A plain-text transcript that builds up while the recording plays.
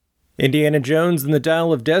Indiana Jones and the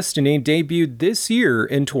Dial of Destiny debuted this year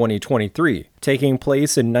in 2023, taking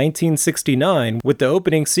place in 1969 with the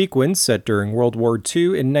opening sequence set during World War II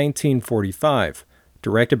in 1945.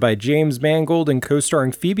 Directed by James Mangold and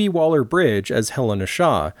co-starring Phoebe Waller-Bridge as Helena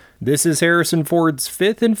Shaw, this is Harrison Ford's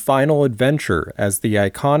fifth and final adventure as the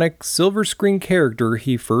iconic silver screen character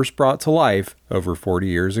he first brought to life over 40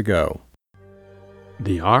 years ago.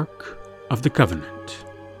 The Ark of the Covenant,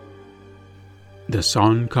 the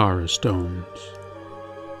Sankara Stones,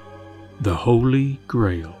 the Holy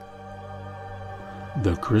Grail,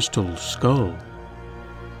 the Crystal Skull,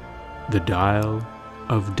 the Dial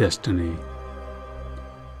of Destiny.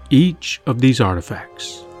 Each of these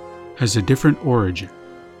artifacts has a different origin,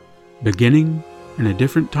 beginning in a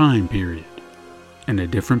different time period, in a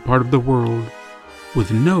different part of the world,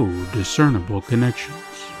 with no discernible connections.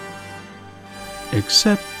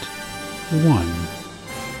 Except one.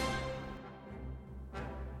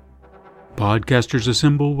 Podcasters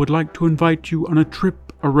Assemble would like to invite you on a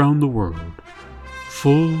trip around the world,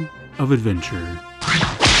 full of adventure,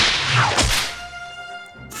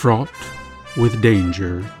 fraught with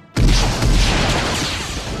danger,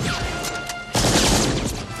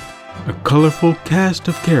 a colorful cast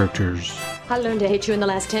of characters. I learned to hate you in the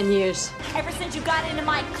last 10 years. Ever since you got into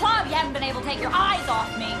my club, you haven't been able to take your eyes off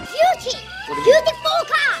me. Beauty! Beautiful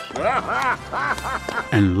car!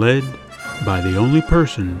 And led by the only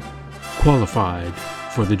person qualified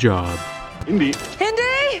for the job. Indy!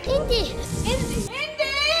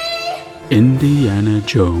 Indiana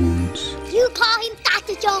Jones. You call him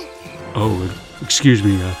Dr. Jones. Oh, excuse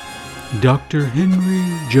me, Dr.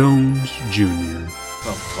 Henry Jones Jr.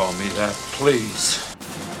 Don't call me that, please.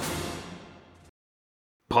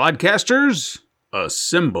 Podcasters,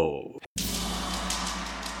 assemble.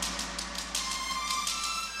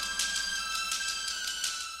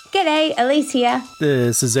 G'day, Elise here.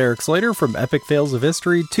 This is Eric Slater from Epic Fails of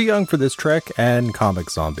History, Too Young for This Trek, and Comic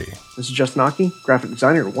Zombie. This is Justin Aki, graphic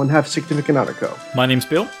designer at One Half Significant Article. My name's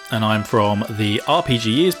Bill, and I'm from the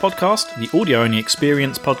RPG Years podcast, the Audio Only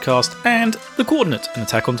Experience podcast, and the Coordinate, an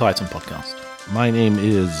Attack on Titan podcast. My name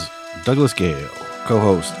is Douglas Gale,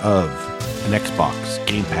 co-host of an Xbox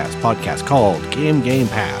Game Pass podcast called Game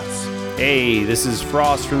Pass. Hey, this is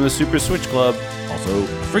Frost from the Super Switch Club. Also,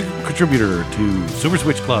 frequent contributor to Super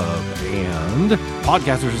Switch Club and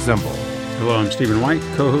Podcasters Assemble. Hello, I'm Stephen White,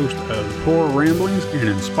 co-host of Poor Ramblings and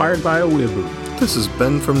Inspired by a Weeaboo. This is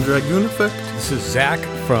Ben from Dragoon Effect. This is Zach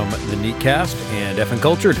from the Neatcast and Effin'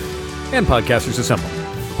 Cultured and Podcasters Assemble.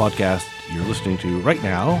 The podcast you're listening to right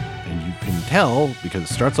now, and you can tell because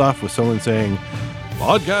it starts off with someone saying,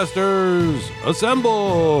 Podcasters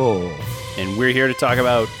Assemble! And we're here to talk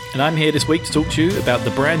about... And I'm here this week to talk to you about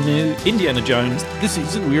the brand new Indiana Jones. This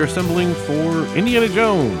season we are assembling for Indiana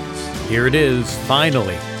Jones. Here it is,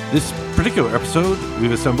 finally. This particular episode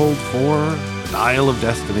we've assembled for the Dial of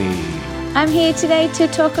Destiny. I'm here today to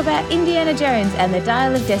talk about Indiana Jones and the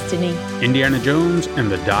Dial of Destiny. Indiana Jones and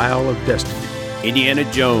the Dial of Destiny. Indiana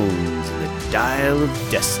Jones, the Dial of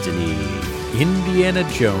Destiny. Indiana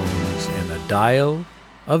Jones and the Dial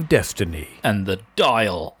of Destiny. And the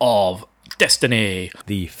Dial of Destiny.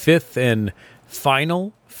 The fifth and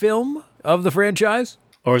final film of the franchise?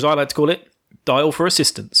 Or as I like to call it, Dial for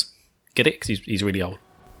Assistance. Get it? Because he's really old.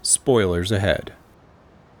 Spoilers ahead.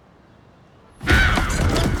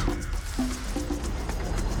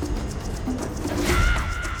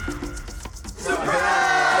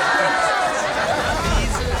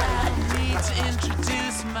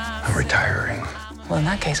 I'm retiring. Well, in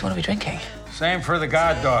that case, what are we drinking? Same for the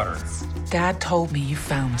goddaughter. Dad told me you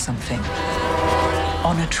found something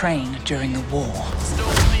on a train during the war.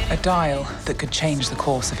 A dial that could change the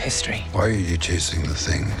course of history. Why are you chasing the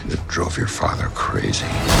thing that drove your father crazy?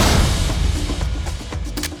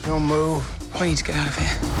 Don't move. We need to get out of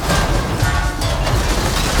here.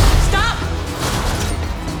 Stop!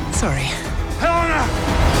 Sorry. Helena!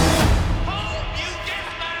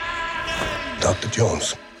 Dr.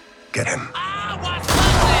 Jones, get him.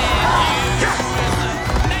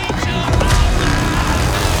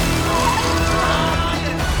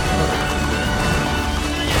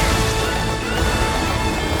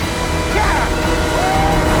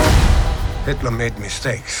 Hitler made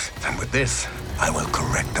mistakes, and with this, I will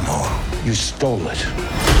correct them all. You stole it.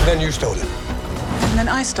 Then you stole it. And then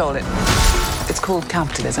I stole it. It's called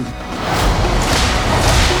capitalism.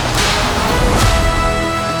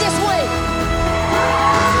 This way!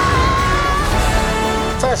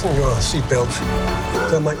 Fasten your seatbelts.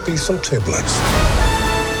 There might be some turbulence.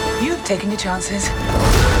 You've taken your chances,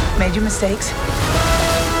 made your mistakes,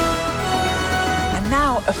 and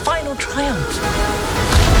now a final triumph.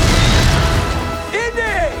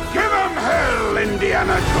 Indy! Give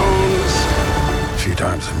Indiana Jones. A few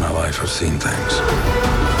times in my life, I've seen things.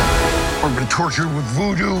 I've been tortured with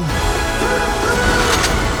voodoo.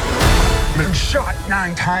 Been shot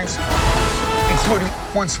 9 times, including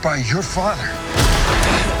once by your father.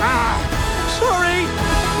 Sorry!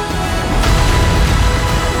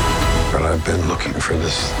 But I've been looking for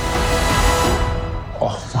this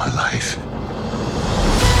all my life.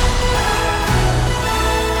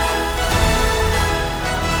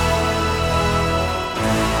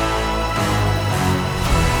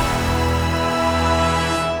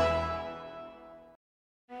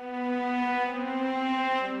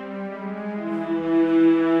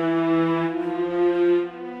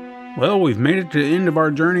 Well, we've made it to the end of our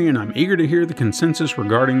journey, and I'm eager to hear the consensus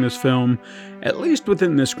regarding this film, at least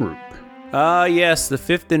within this group. Yes, the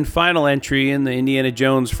 5th and final entry in the Indiana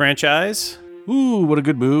Jones franchise. Ooh, what a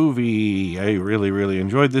good movie. I really, really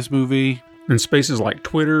enjoyed this movie. In spaces like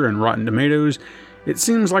Twitter and Rotten Tomatoes, it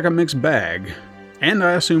seems like a mixed bag, and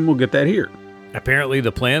I assume we'll get that here. Apparently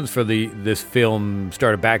the plans for this film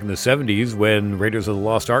started back in the 70s when Raiders of the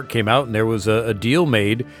Lost Ark came out, and there was a deal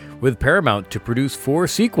made with Paramount to produce 4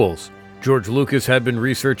 sequels. George Lucas had been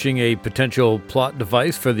researching a potential plot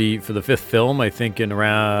device for the 5th film, I think in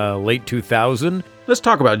around late 2000. Let's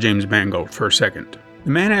talk about James Mangold for a second.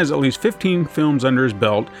 The man has at least 15 films under his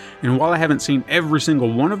belt, and while I haven't seen every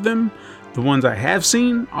single one of them, the ones I have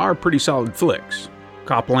seen are pretty solid flicks.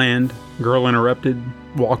 Copland, Girl Interrupted,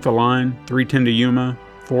 Walk the Line, 3:10 to Yuma,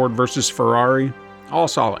 Ford vs. Ferrari, all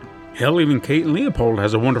solid. Hell, even Kate and Leopold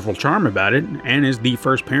has a wonderful charm about it, and is the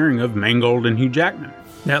first pairing of Mangold and Hugh Jackman.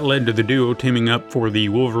 That led to the duo teaming up for the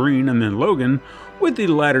Wolverine and then Logan, with the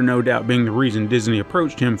latter no doubt being the reason Disney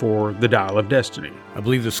approached him for The Dial of Destiny. I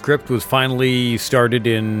believe the script was finally started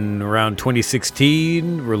in around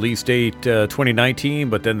 2016, release date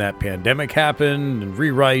 2019, but then that pandemic happened and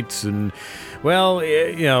rewrites and, well,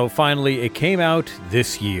 finally it came out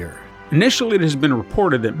this year. Initially, it has been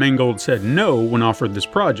reported that Mangold said no when offered this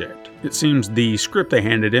project. It seems the script they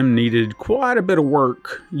handed him needed quite a bit of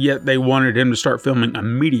work, yet they wanted him to start filming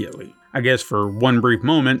immediately. I guess for one brief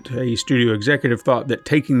moment, a studio executive thought that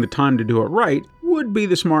taking the time to do it right would be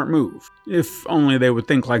the smart move. If only they would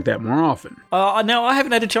think like that more often. Now, I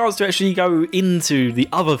haven't had a chance to actually go into the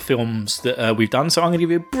other films that we've done, so I'm going to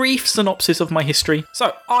give you a brief synopsis of my history.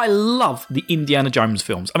 So, I love the Indiana Jones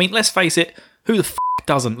films. I mean, let's face it, who the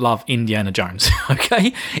doesn't love Indiana Jones,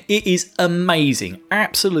 okay? It is amazing.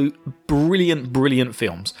 Absolute brilliant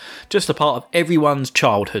films. Just a part of everyone's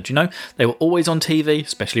childhood, you know? They were always on TV,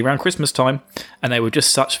 especially around Christmas time, and they were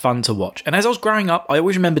just such fun to watch. And as I was growing up, I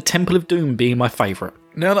always remember Temple of Doom being my favourite.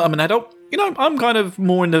 Now that I'm an adult, I'm kind of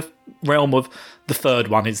more in the realm of the third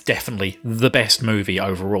one is definitely the best movie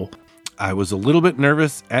overall. I was a little bit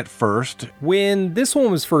nervous at first. When this one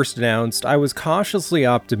was first announced, I was cautiously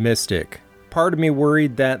optimistic. Part of me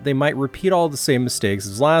worried that they might repeat all the same mistakes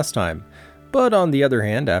as last time. But on the other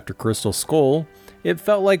hand, after Crystal Skull, it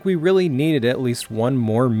felt like we really needed at least one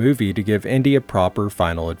more movie to give Indy a proper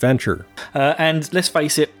final adventure. And let's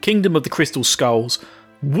face it, Kingdom of the Crystal Skulls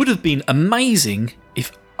would have been amazing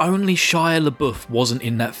if only Shia LaBeouf wasn't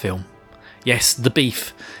in that film. Yes, the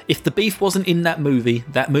beef. If the beef wasn't in that movie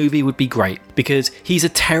would be great, because he's a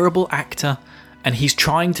terrible actor, and he's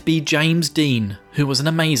trying to be James Dean, who was an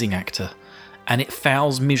amazing actor. And it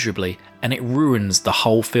fails miserably, and it ruins the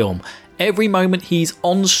whole film. Every moment he's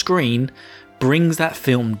on screen brings that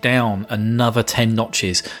film down another 10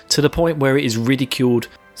 notches, to the point where it is ridiculed.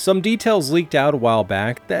 Some details leaked out a while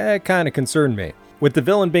back that kind of concerned me. With the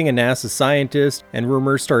villain being a NASA scientist, and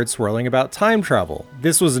rumors started swirling about time travel.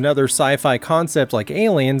 This was another sci-fi concept like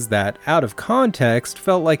Aliens that, out of context,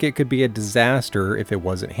 felt like it could be a disaster if it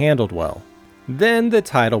wasn't handled well. Then the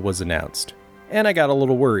title was announced, and I got a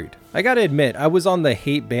little worried. I gotta admit, I was on the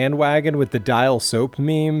hate bandwagon with the dial soap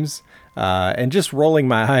memes, and just rolling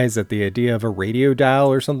my eyes at the idea of a radio dial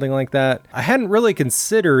or something like that. I hadn't really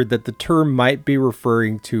considered that the term might be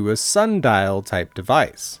referring to a sundial type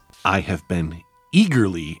device. I have been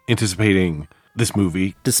eagerly anticipating this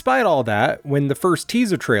movie. Despite all that, when the first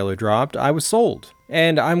teaser trailer dropped, I was sold.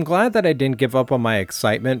 And I'm glad that I didn't give up on my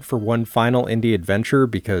excitement for one final Indy adventure,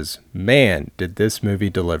 because man, did this movie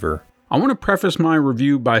deliver. I want to preface my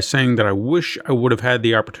review by saying that I wish I would have had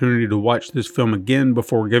the opportunity to watch this film again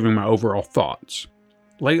before giving my overall thoughts.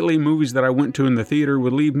 Lately, movies that I went to in the theater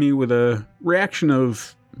would leave me with a reaction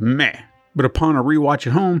of meh, but upon a rewatch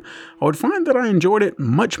at home, I would find that I enjoyed it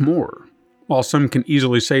much more. While some can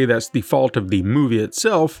easily say that's the fault of the movie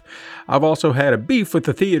itself, I've also had a beef with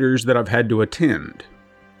the theaters that I've had to attend.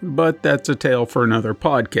 But that's a tale for another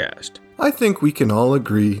podcast. I think we can all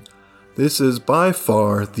agree This is by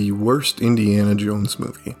far the worst Indiana Jones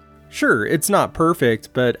movie. Sure, it's not perfect,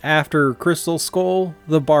 but after Crystal Skull,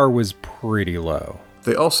 the bar was pretty low.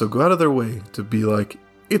 They also go out of their way to be like,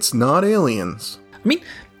 it's not aliens. I mean,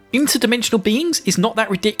 interdimensional beings is not that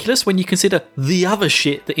ridiculous when you consider the other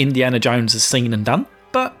shit that Indiana Jones has seen and done.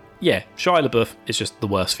 But yeah, Shia LaBeouf is just the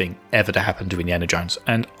worst thing ever to happen to Indiana Jones,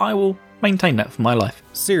 and I will maintain that for my life.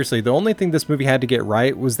 Seriously, the only thing this movie had to get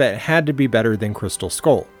right was that it had to be better than Crystal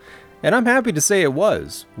Skull. And I'm happy to say it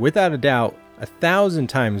was, without a doubt, 1,000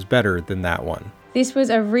 times better than that one. This was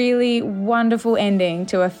a really wonderful ending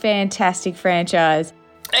to a fantastic franchise.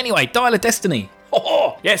 Anyway, Dial of Destiny.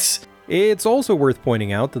 Oh, yes! It's also worth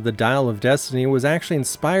pointing out that the Dial of Destiny was actually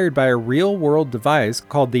inspired by a real-world device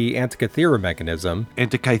called the Antikythera mechanism.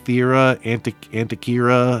 Antikythera,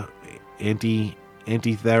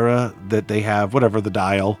 Antithera, that they have, whatever, the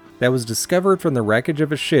dial. That was discovered from the wreckage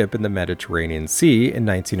of a ship in the Mediterranean Sea in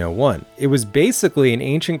 1901. It was basically an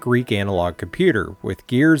ancient Greek analog computer with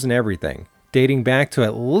gears and everything, dating back to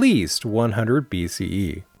at least 100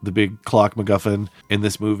 BCE. The big clock MacGuffin in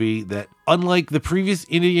this movie that, unlike the previous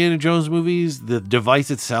Indiana Jones movies, the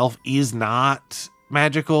device itself is not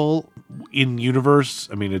magical in universe.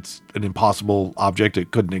 I mean, it's an impossible object.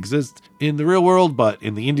 It couldn't exist in the real world, but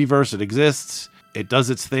in the Indieverse, it exists. It does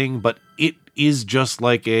its thing, but it is just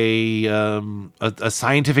like a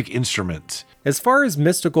scientific instrument. As far as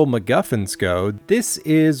mystical MacGuffins go, this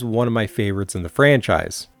is one of my favorites in the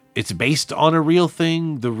franchise. It's based on a real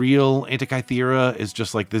thing. The real Antikythera is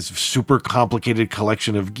just like this super complicated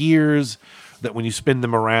collection of gears that when you spin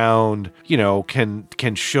them around, you know, can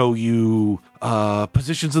show you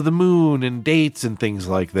positions of the moon and dates and things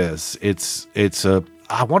like this.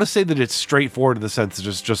 I want to say that it's straightforward in the sense that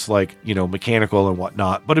it's just like, you know, mechanical and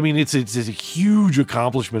whatnot. But I mean, it's a huge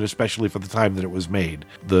accomplishment, especially for the time that it was made.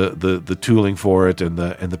 The tooling for it and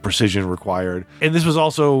the precision required. And this was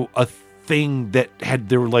also a thing that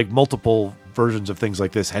there were like multiple versions of things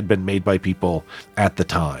like this had been made by people at the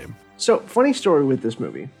time. So, funny story with this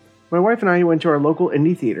movie. My wife and I went to our local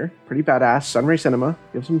indie theater, pretty badass, Sunray Cinema.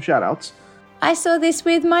 Give some shout outs. I saw this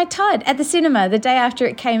with my Todd at the cinema the day after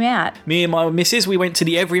it came out. Me and my missus, we went to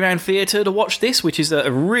the Everyman Theatre to watch this, which is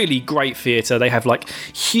a really great theatre. They have like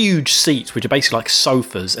huge seats, which are basically like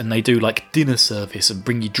sofas, and they do like dinner service and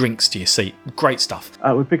bring you drinks to your seat. Great stuff.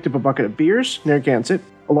 We picked up a bucket of beers, Narragansett,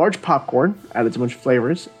 a large popcorn, added a bunch of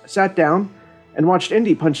flavors, sat down, and watched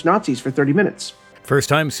Indy punch Nazis for 30 minutes. First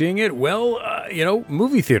time seeing it? Well,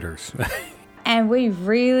 movie theaters. And we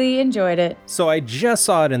really enjoyed it. So I just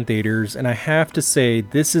saw it in theaters, and I have to say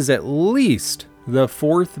this is at least the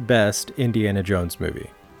 4th best Indiana Jones movie.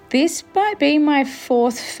 This might be my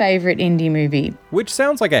 4th favorite indie movie. Which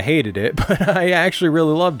sounds like I hated it, but I actually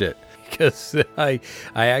really loved it. Because I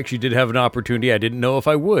actually did have an opportunity. I didn't know if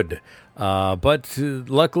I would. But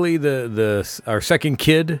luckily, our second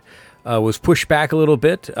kid was pushed back a little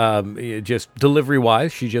bit, just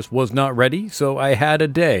delivery-wise. She just was not ready, so I had a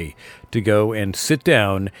day to go and sit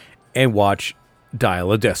down and watch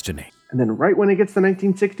Dial of Destiny. And then right when it gets to the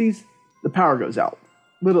 1960s, the power goes out.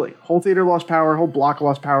 Literally, whole theater lost power, whole block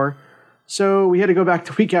lost power. So we had to go back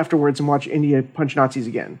the week afterwards and watch India punch Nazis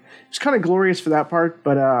again. It was kind of glorious for that part,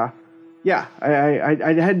 but yeah,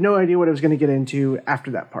 I had no idea what I was going to get into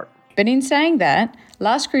after that part. But in saying that,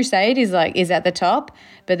 Last Crusade is at the top,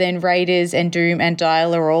 but then Raiders and Doom and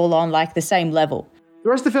Dial are all on like the same level. The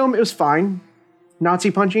rest of the film, it was fine.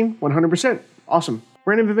 Nazi punching, 100%. Awesome.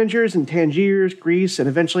 Random adventures in Tangiers, Greece, and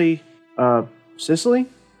eventually Sicily?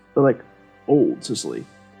 But like old Sicily.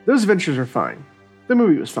 Those adventures are fine. The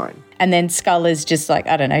movie was fine. And then Skull is just like,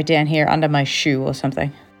 I don't know, down here under my shoe or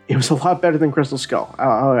something. It was a lot better than Crystal Skull,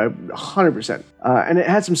 100%. And it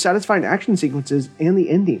had some satisfying action sequences and the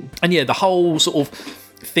ending. And yeah, the whole sort of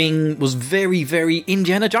thing was very, very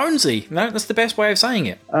Indiana Jonesy. No, that's the best way of saying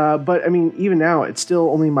it. But I mean, even now, it's still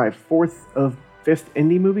only my 4th of 5th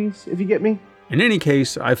indie movies, if you get me. In any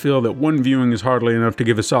case, I feel that one viewing is hardly enough to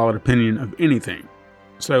give a solid opinion of anything.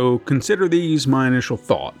 So consider these my initial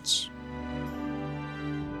thoughts.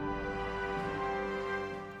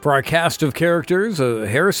 For our cast of characters,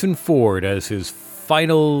 Harrison Ford as his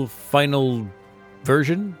final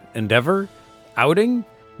version, endeavor, outing.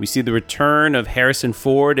 We see the return of Harrison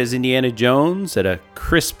Ford as Indiana Jones at a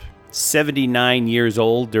crisp 79 years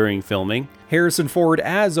old during filming. Harrison Ford,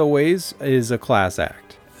 as always, is a class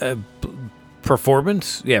act.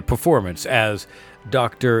 Performance? Yeah, performance as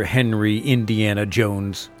Dr. Henry Indiana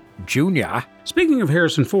Jones Jr. Speaking of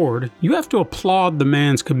Harrison Ford, you have to applaud the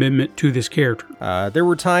man's commitment to this character. There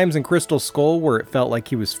were times in Crystal Skull where it felt like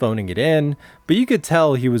he was phoning it in, but you could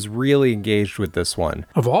tell he was really engaged with this one.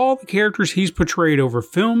 Of all the characters he's portrayed over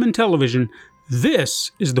film and television,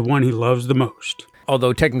 this is the one he loves the most.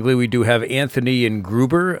 Although technically we do have Anthony and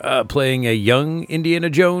Gruber playing a young Indiana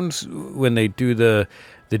Jones when they do the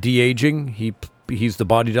de-aging. He's the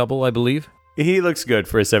body double, I believe. He looks good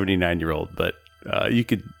for a 79-year-old, but you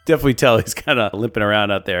could definitely tell he's kind of limping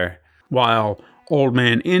around out there. While Old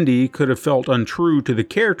Man Indy could have felt untrue to the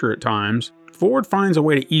character at times, Ford finds a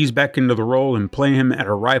way to ease back into the role and play him at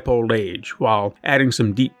a ripe old age, while adding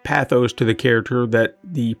some deep pathos to the character that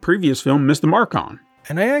the previous film missed the mark on.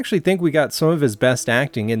 And I actually think we got some of his best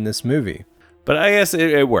acting in this movie. But I guess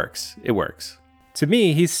it works. It works. To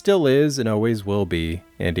me, he still is and always will be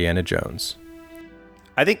Indiana Jones.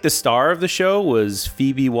 I think the star of the show was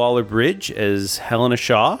Phoebe Waller-Bridge as Helena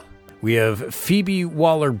Shaw. We have Phoebe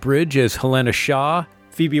Waller-Bridge as Helena Shaw.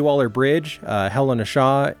 Phoebe Waller-Bridge, Helena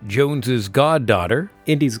Shaw, Jones's goddaughter,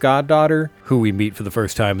 Indy's goddaughter, who we meet for the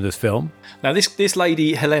first time in this film. Now, this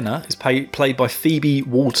lady, Helena, is played by Phoebe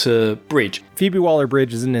Waller-Bridge. Phoebe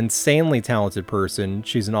Waller-Bridge is an insanely talented person.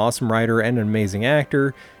 She's an awesome writer and an amazing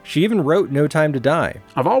actor. She even wrote No Time to Die.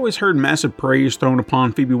 I've always heard massive praise thrown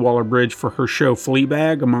upon Phoebe Waller-Bridge for her show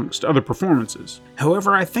Fleabag, amongst other performances.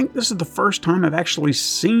 However, I think this is the first time I've actually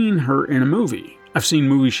seen her in a movie. I've seen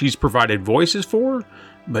movies she's provided voices for,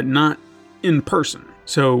 but not in person.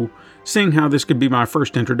 So, seeing how this could be my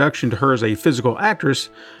first introduction to her as a physical actress,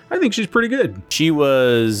 I think she's pretty good. She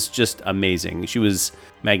was just amazing. She was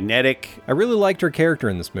magnetic. I really liked her character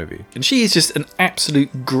in this movie. And she is just an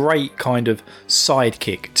absolute great kind of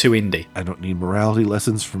sidekick to Indy. I don't need morality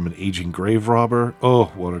lessons from an aging grave robber.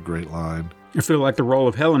 Oh, what a great line. I feel like the role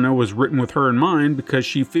of Helena was written with her in mind because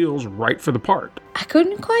she feels right for the part. I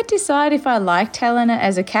couldn't quite decide if I liked Helena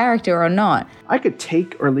as a character or not. I could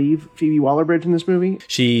take or leave Phoebe Waller-Bridge in this movie.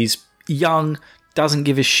 She's young, doesn't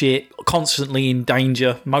give a shit, constantly in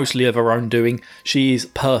danger, mostly of her own doing. She is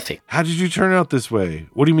perfect. How did you turn out this way?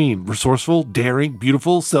 What do you mean? Resourceful, daring,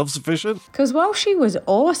 beautiful, self-sufficient? Because while she was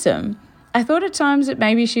awesome, I thought at times that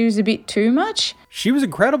maybe she was a bit too much. She was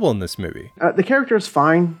incredible in this movie. The character is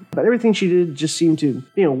fine, but everything she did just seemed to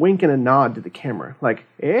be a wink and a nod to the camera. Like,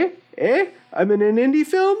 I'm in an indie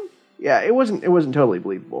film? Yeah, it wasn't totally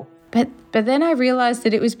believable. But then I realized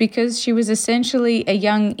that it was because she was essentially a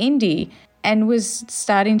young Indy and was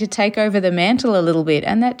starting to take over the mantle a little bit,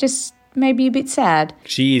 and that just made me a bit sad.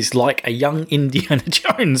 She is like a young Indiana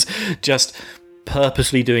Jones, just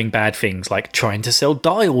purposely doing bad things, like trying to sell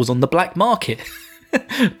dials on the black market.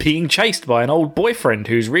 Being chased by an old boyfriend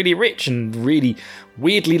who's really rich and really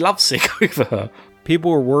weirdly lovesick over her.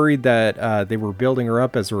 People were worried that they were building her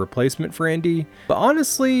up as a replacement for Indy, but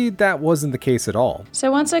honestly, that wasn't the case at all. So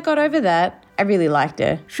once I got over that, I really liked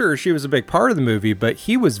her. Sure, she was a big part of the movie, but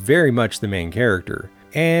he was very much the main character.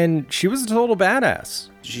 And she was a total badass.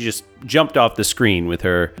 She just jumped off the screen with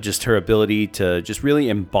her ability to just really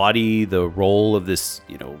embody the role of this,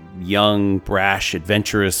 young, brash,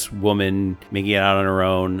 adventurous woman making it out on her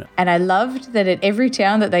own. And I loved that at every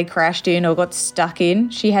town that they crashed in or got stuck in,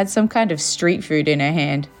 she had some kind of street food in her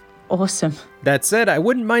hand. Awesome. That said, I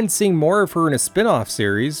wouldn't mind seeing more of her in a spin-off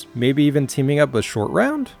series, maybe even teaming up with Short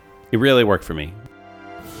Round. It really worked for me.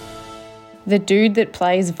 The dude that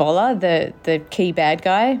plays Voller, the key bad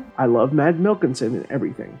guy. I love Mads Mikkelsen in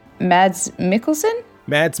everything. Mads Mikkelsen?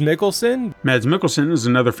 Mads Mikkelsen? Mads Mikkelsen is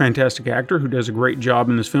another fantastic actor who does a great job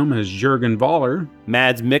in this film as Jürgen Voller.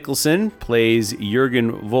 Mads Mikkelsen plays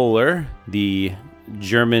Jürgen Voller, the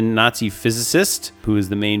German Nazi physicist who is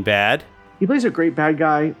the main bad. He plays a great bad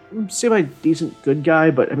guy, semi-decent good guy,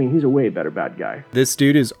 but he's a way better bad guy. This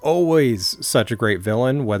dude is always such a great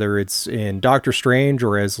villain, whether it's in Doctor Strange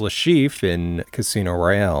or as Le Chiffre in Casino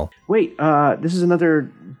Royale. Wait, this is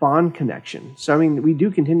another Bond connection. So, we do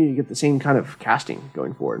continue to get the same kind of casting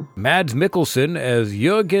going forward. Mads Mikkelsen as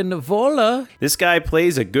Jürgen Voller. This guy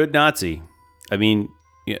plays a good Nazi.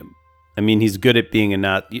 He's good at being a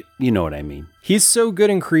Nazi. You know what I mean. He's so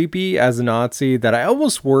good and creepy as a Nazi that I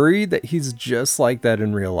almost worry that he's just like that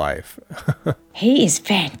in real life. He is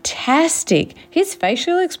fantastic. His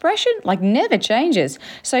facial expression, never changes.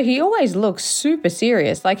 So he always looks super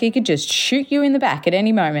serious, like he could just shoot you in the back at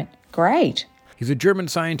any moment. Great. He's a German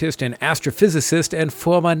scientist and astrophysicist and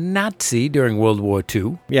former Nazi during World War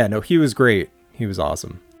II. Yeah, no, he was great. He was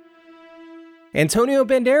awesome. Antonio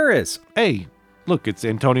Banderas. Hey, Look, it's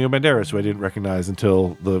Antonio Banderas, who I didn't recognize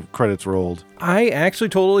until the credits rolled. I actually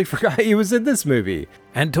totally forgot he was in this movie.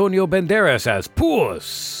 Antonio Banderas as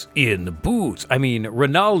Puss in Boots.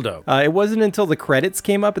 Ronaldo. It wasn't until the credits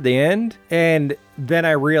came up at the end, and then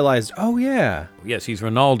I realized, oh yeah. Yes, he's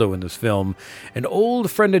Ronaldo in this film, an old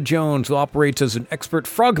friend of Jones who operates as an expert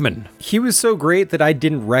frogman. He was so great that I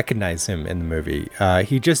didn't recognize him in the movie.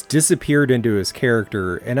 He just disappeared into his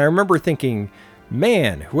character, and I remember thinking,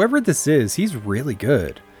 man, whoever this is, he's really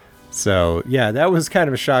good. So yeah, that was kind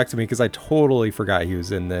of a shock to me because I totally forgot he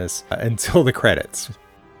was in this until the credits.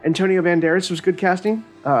 Antonio Banderas was good casting.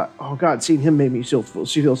 Oh God, seeing him made me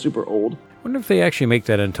feel super old. Wonder if they actually make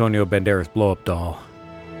that Antonio Banderas blow-up doll.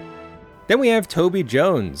 Then we have Toby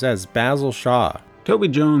Jones as Basil Shaw. Toby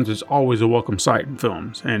Jones is always a welcome sight in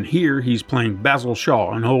films, and here he's playing Basil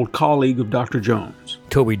Shaw, an old colleague of Dr. Jones.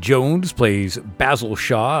 Toby Jones plays Basil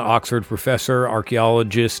Shaw, Oxford professor,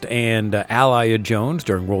 archaeologist, and ally of Jones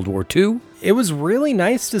during World War II. It was really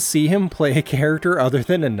nice to see him play a character other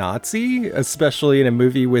than a Nazi, especially in a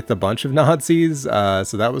movie with a bunch of Nazis,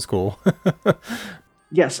 so that was cool.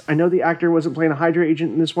 Yes, I know the actor wasn't playing a Hydra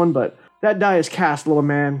agent in this one, but that die is cast, little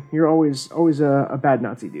man. You're always a bad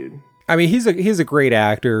Nazi dude. I mean, he's a great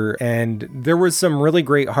actor, and there was some really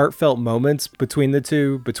great heartfelt moments between the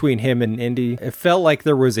two, between him and Indy. It felt like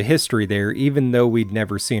there was a history there, even though we'd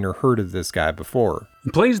never seen or heard of this guy before. He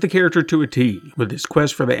plays the character to a T, with his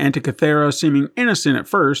quest for the Antikythera seeming innocent at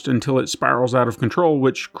first until it spirals out of control,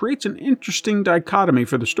 which creates an interesting dichotomy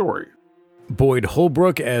for the story. Boyd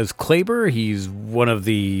Holbrook as Kleber. He's one of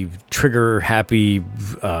the trigger-happy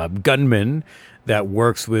gunmen that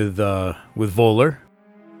works with Voller.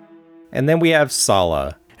 And then we have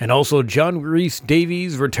Sala. And also John Rhys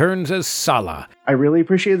Davies returns as Sala. I really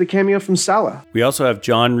appreciated the cameo from Sala. We also have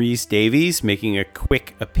John Rhys Davies making a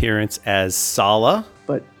quick appearance as Sala.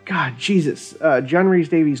 But God, Jesus, John Rhys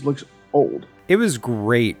Davies looks old. It was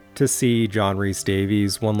great to see John Rhys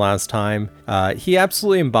Davies one last time. He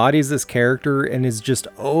absolutely embodies this character and is just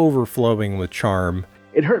overflowing with charm.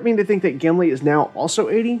 It hurt me to think that Gimli is now also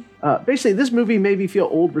 80. Basically, this movie made me feel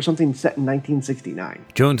old for something set in 1969.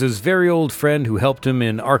 Jones's very old friend who helped him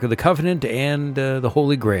in Ark of the Covenant and the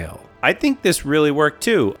Holy Grail. I think this really worked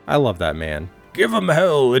too. I love that man. Give him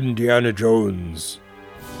hell, Indiana Jones.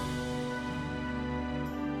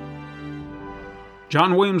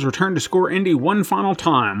 John Williams returned to score Indy one final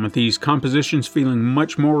time, with these compositions feeling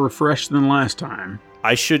much more refreshed than last time.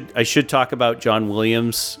 I should talk about John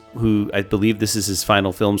Williams, who I believe this is his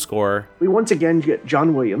final film score. We once again get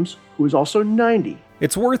John Williams, who is also 90.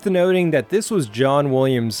 It's worth noting that this was John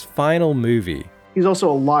Williams' final movie. He's also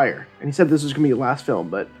a liar, and he said this was going to be the last film,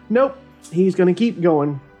 but nope, he's going to keep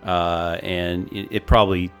going. And it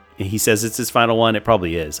probably, he says it's his final one. It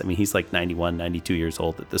probably is. I mean, he's like 91, 92 years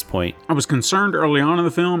old at this point. I was concerned early on in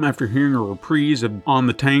the film after hearing a reprise of On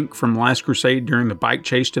the Tank from Last Crusade during the bike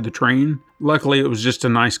chase to the train. Luckily, it was just a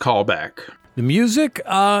nice callback. The music,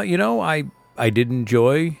 I did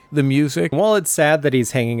enjoy the music. While it's sad that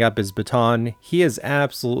he's hanging up his baton, he has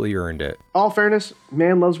absolutely earned it. All fairness,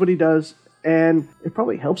 man loves what he does, and it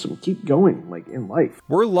probably helps him keep going, like, in life.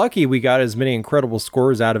 We're lucky we got as many incredible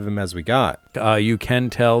scores out of him as we got. You can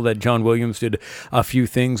tell that John Williams did a few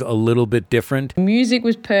things a little bit different. Music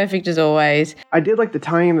was perfect as always. I did like the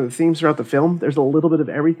tie-in of the themes throughout the film. There's a little bit of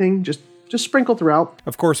everything, just sprinkled throughout.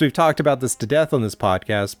 Of course, we've talked about this to death on this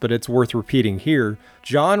podcast, but it's worth repeating here.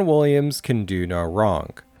 John Williams can do no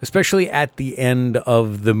wrong. Especially at the end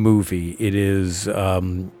of the movie. It is...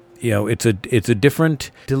 it's a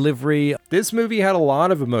different delivery. This movie had a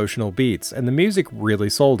lot of emotional beats, and the music really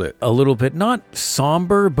sold it. A little bit, not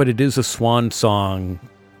somber, but it is a swan song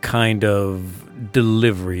kind of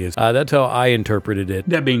delivery. That's how I interpreted it.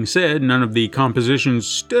 That being said, none of the compositions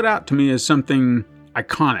stood out to me as something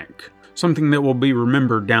iconic, something that will be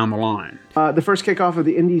remembered down the line. The first kickoff of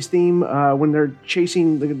the Indies theme, when they're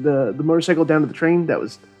chasing the motorcycle down to the train, that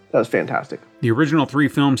was fantastic. The original 3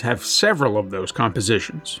 films have several of those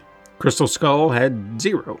compositions. Crystal Skull had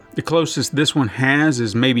 0. The closest this one has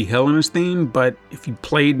is maybe Helena's theme, but if you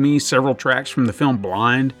played me several tracks from the film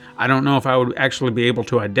blind, I don't know if I would actually be able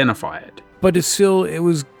to identify it. But it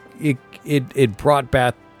brought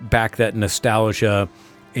back that nostalgia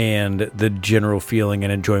and the general feeling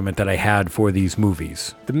and enjoyment that I had for these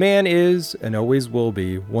movies. The man is, and always will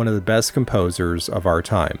be, one of the best composers of our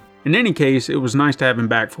time. In any case, it was nice to have him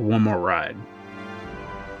back for one more ride.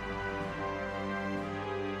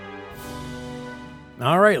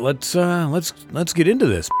 All right, let's get into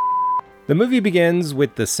this. The movie begins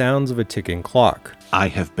with the sounds of a ticking clock. I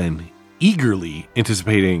have been eagerly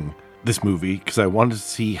anticipating this movie because I wanted to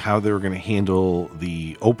see how they were going to handle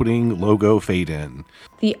the opening logo fade in.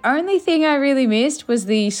 The only thing I really missed was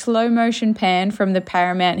the slow motion pan from the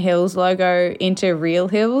Paramount Hills logo into Real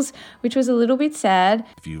Hills, which was a little bit sad.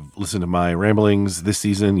 If you've listened to my ramblings this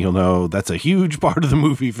season, you'll know that's a huge part of the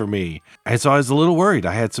movie for me. And so I was a little worried.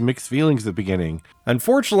 I had some mixed feelings at the beginning.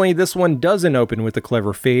 Unfortunately, this one doesn't open with a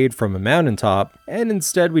clever fade from a mountaintop, and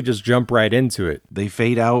instead we just jump right into it. They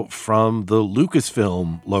fade out from the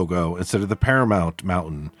Lucasfilm logo instead of the Paramount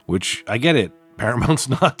mountain, which I get it. Paramount's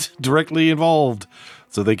not directly involved,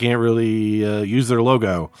 so they can't really use their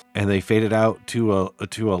logo. And they faded out to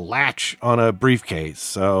a latch on a briefcase.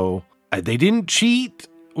 So they didn't cheat,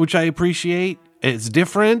 which I appreciate. It's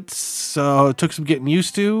different, so it took some getting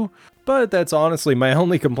used to. But that's honestly my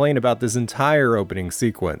only complaint about this entire opening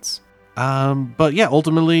sequence. But yeah,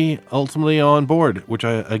 ultimately on board, which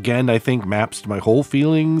I think maps to my whole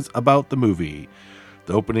feelings about the movie.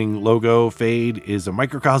 The opening logo fade is a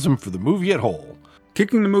microcosm for the movie at whole.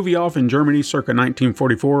 Kicking the movie off in Germany circa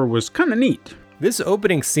 1944 was kind of neat. This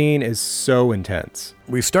opening scene is so intense.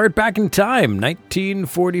 We start back in time,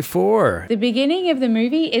 1944. The beginning of the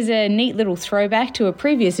movie is a neat little throwback to a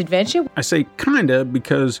previous adventure. I say kinda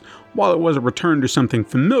because while it was a return to something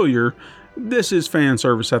familiar, this is fan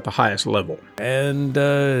service at the highest level. And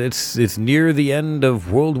it's near the end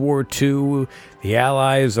of World War II. The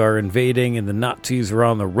Allies are invading and the Nazis are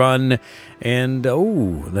on the run. And,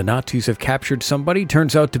 the Nazis have captured somebody.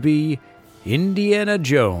 Turns out to be Indiana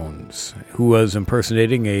Jones, who was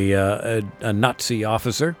impersonating a Nazi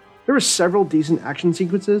officer. There were several decent action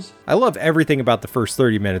sequences. I love everything about the first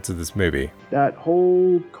 30 minutes of this movie. That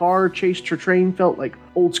whole car chase to train felt like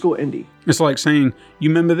old school Indy. It's like saying, you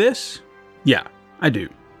remember this? Yeah, I do.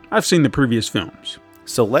 I've seen the previous films.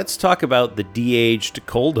 So let's talk about the de-aged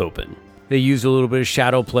cold open. They used a little bit of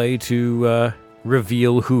shadow play to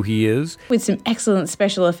reveal who he is. With some excellent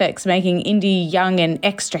special effects, making Indy young and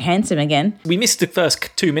extra handsome again. We missed the first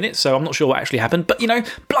 2 minutes, so I'm not sure what actually happened. But,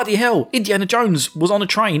 bloody hell, Indiana Jones was on a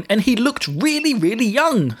train and he looked really, really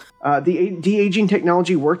young. The de-aging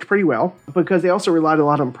technology worked pretty well because they also relied a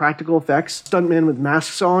lot on practical effects. Stuntmen with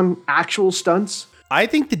masks on, actual stunts. I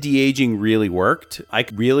think the de-aging really worked. I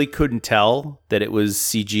really couldn't tell that it was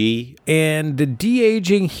CG. And the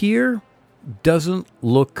de-aging here doesn't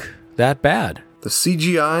look that bad. The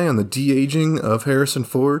CGI on the de-aging of Harrison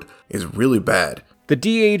Ford is really bad. The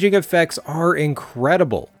de-aging effects are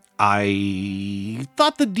incredible. I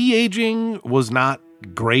thought the de-aging was not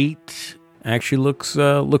great. Actually looks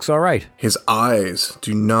all right. His eyes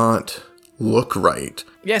do not look right.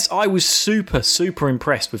 Yes, I was super, super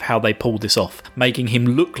impressed with how they pulled this off, making him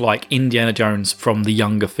look like Indiana Jones from the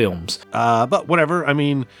younger films. But whatever. I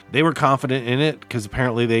mean, they were confident in it because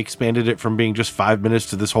apparently they expanded it from being just 5 minutes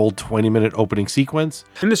to this whole 20-minute opening sequence.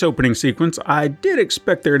 In this opening sequence, I did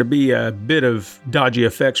expect there to be a bit of dodgy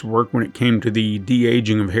effects work when it came to the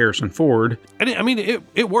de-aging of Harrison Ford. And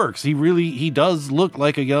it works. He does look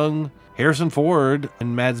like a young Harrison Ford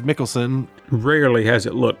and Mads Mikkelsen. Rarely has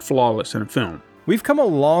it looked flawless in a film. We've come a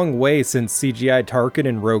long way since CGI Tarkin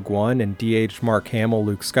in Rogue One and de-aged Mark Hamill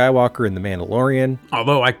Luke Skywalker in The Mandalorian.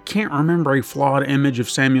 Although I can't remember a flawed image of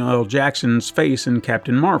Samuel L. Jackson's face in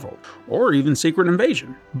Captain Marvel, or even Secret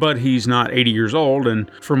Invasion. But he's not 80 years old,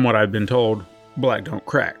 and from what I've been told, black don't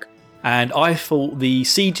crack. And I thought the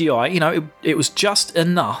CGI, it was just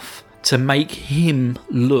enough to make him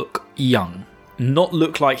look young. Not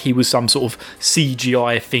look like he was some sort of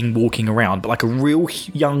CGI thing walking around, but like a real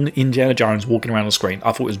young Indiana Jones walking around the screen.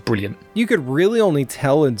 I thought it was brilliant. You could really only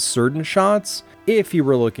tell in certain shots if you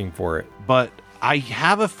were looking for it. But I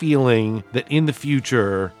have a feeling that in the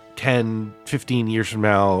future, 10, 15 years from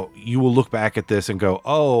now, you will look back at this and go,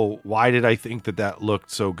 oh, why did I think that looked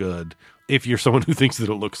so good? If you're someone who thinks that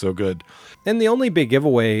it looks so good. And the only big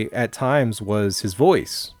giveaway at times was his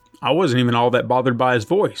voice. I wasn't even all that bothered by his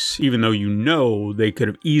voice, even though they could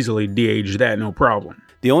have easily de-aged that no problem.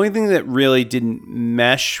 The only thing that really didn't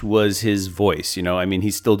mesh was his voice.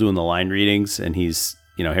 He's still doing the line readings and he's,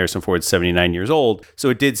 Harrison Ford's 79 years old.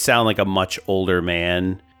 So it did sound like a much older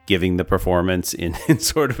man giving the performance in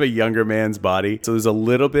sort of a younger man's body. So there's a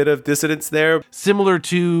little bit of dissonance there. Similar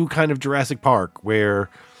to kind of Jurassic Park,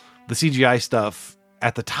 where the CGI stuff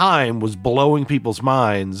at the time was blowing people's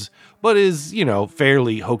minds, but is,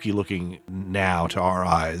 fairly hokey looking now to our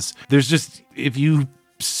eyes. There's just, if you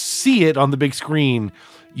see it on the big screen,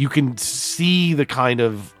 you can see the kind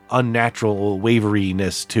of unnatural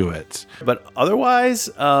waveriness to it. But otherwise,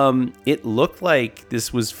 it looked like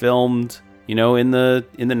this was filmed, in the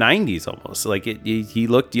 90s almost. Like he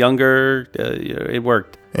looked younger. It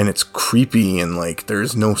worked. And it's creepy and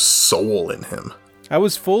there's no soul in him. I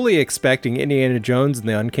was fully expecting Indiana Jones and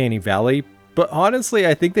the Uncanny Valley, but honestly,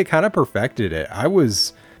 I think they kind of perfected it. I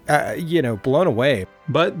was, blown away.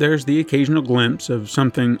 But there's the occasional glimpse of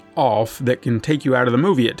something off that can take you out of the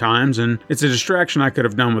movie at times, and it's a distraction I could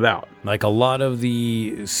have done without. Like a lot of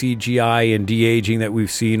the CGI and de-aging that we've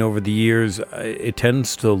seen over the years, it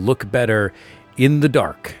tends to look better in the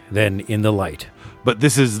dark than in the light. But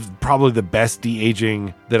this is probably the best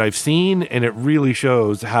de-aging that I've seen, and it really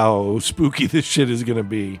shows how spooky this shit is going to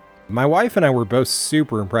be. My wife and I were both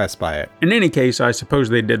super impressed by it. In any case, I suppose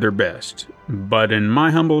they did their best. But in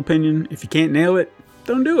my humble opinion, if you can't nail it,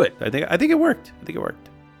 don't do it. I think it worked.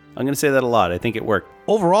 I'm going to say that a lot. I think it worked.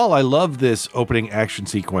 Overall, I love this opening action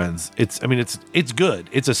sequence. It's good.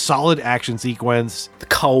 It's a solid action sequence. The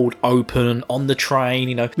cold open on the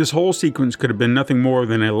train, This whole sequence could have been nothing more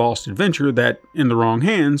than a lost adventure that, in the wrong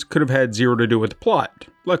hands, could have had zero to do with the plot.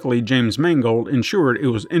 Luckily, James Mangold ensured it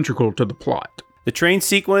was integral to the plot. The train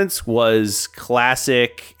sequence was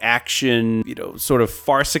classic action, sort of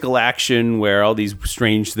farcical action where all these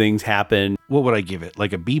strange things happen. What would I give it?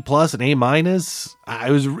 Like a B+, an A-?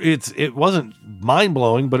 It wasn't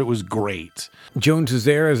mind-blowing, but it was great. Jones is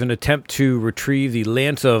there as an attempt to retrieve the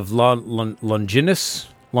Lance of Longinus,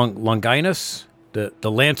 the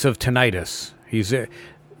Lance of Tinnitus. He's there.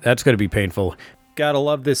 That's going to be painful. Gotta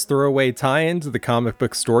love this throwaway tie-in to the comic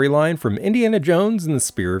book storyline from Indiana Jones and the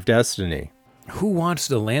Spear of Destiny. Who wants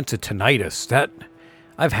the Lance of Tinnitus?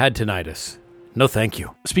 I've had tinnitus. No, thank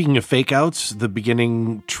you. Speaking of fake outs, the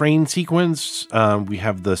beginning train sequence, we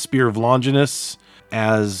have the Spear of Longinus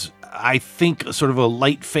as, I think, sort of a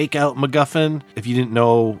light fake out MacGuffin. If you didn't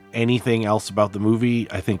know anything else about the movie,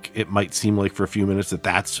 I think it might seem like for a few minutes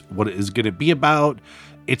that's what it is going to be about.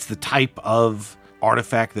 It's the type of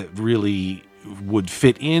artifact that really would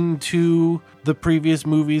fit into the previous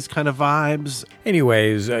movies kind of vibes.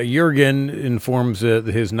 Anyways, Jurgen informs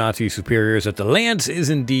his Nazi superiors that the lance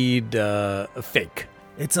is indeed a fake.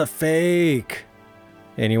 It's a fake.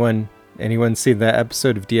 Anyone see that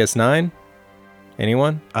episode of DS9?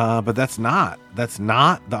 Anyone? But that's not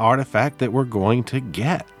the artifact that we're going to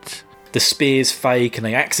get. The spear's fake, and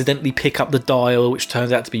they accidentally pick up the dial, which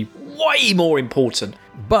turns out to be way more important.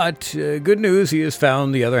 But good news, he has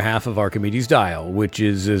found the other half of Archimedes' dial, which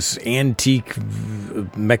is this antique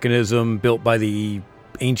mechanism built by the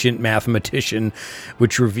ancient mathematician,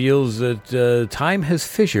 which reveals that time has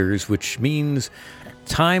fissures, which means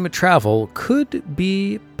time travel could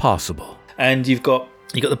be possible. And you got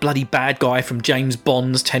the bloody bad guy from James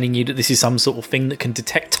Bond's telling you that this is some sort of thing that can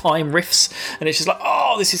detect time rifts, and it's just like,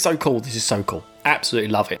 oh, this is so cool. Absolutely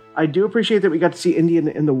love it. I do appreciate that we got to see Indy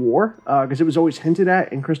in the war, because it was always hinted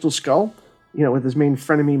at in Crystal Skull, with his main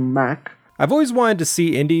frenemy Mac. I've always wanted to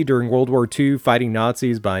see Indy during World War II fighting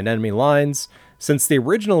Nazis behind enemy lines, since the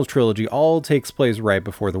original trilogy all takes place right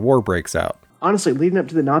before the war breaks out. Honestly, leading up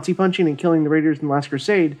to the Nazi punching and killing the Raiders in the Last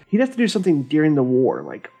Crusade, he'd have to do something during the war.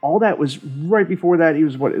 Like, all that was right before that. He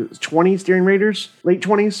was, 20s during Raiders? Late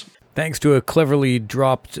 20s? Thanks to a cleverly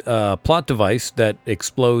dropped plot device that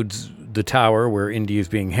explodes the tower where Indy is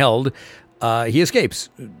being held, he escapes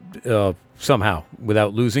somehow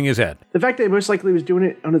without losing his head. The fact that he most likely was doing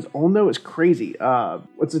it on his own, though, is crazy.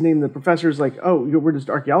 What's his name? The professor's like, oh, we're just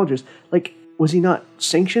archaeologists. Like, was he not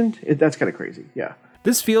sanctioned? That's kind of crazy, yeah.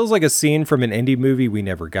 This feels like a scene from an Indy movie we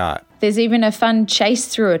never got. There's even a fun chase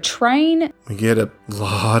through a train. We get a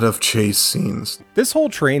lot of chase scenes. This whole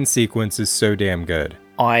train sequence is so damn good.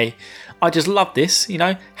 I just love this,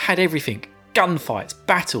 had everything. Gunfights,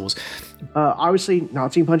 battles. Obviously,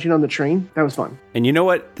 Nazi punching on the train, that was fun. And you know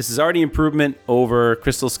what? This is already improvement over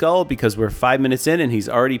Crystal Skull because we're 5 minutes in and he's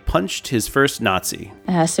already punched his first Nazi.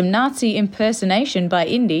 Some Nazi impersonation by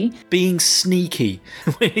Indy. Being sneaky.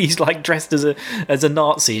 He's like dressed as a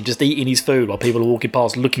Nazi and just eating his food while people are walking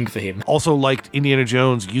past looking for him. Also liked Indiana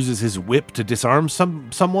Jones uses his whip to disarm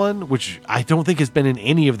someone, which I don't think has been in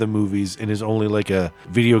any of the movies and is only like a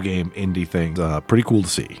video game Indy thing. Pretty cool to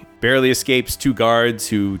see. Barely escapes two guards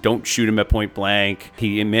who don't shoot him at point blank.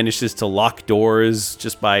 He manages to lock doors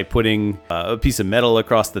just by putting a piece of metal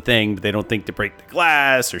across the thing, but they don't think to break the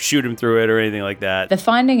glass or shoot him through it or anything like that. The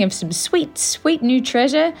finding of some sweet, sweet new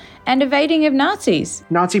treasure and evading of Nazis.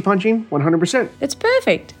 Nazi punching, 100%. It's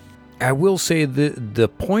perfect. I will say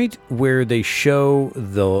the point where they show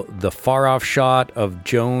the far off shot of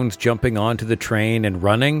Jones jumping onto the train and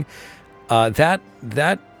running, that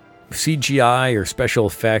CGI or special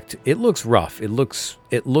effect, it looks rough. It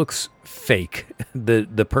looks fake.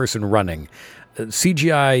 The person running.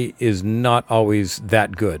 CGI is not always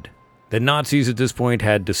that good. The Nazis at this point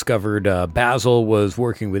had discovered Basil was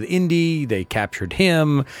working with Indy. They captured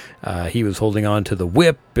him. He was holding on to the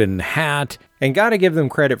whip and hat. And gotta give them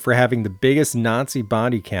credit for having the biggest Nazi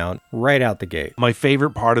body count right out the gate. My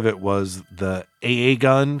favorite part of it was the AA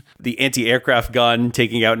gun. The anti-aircraft gun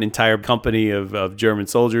taking out an entire company of German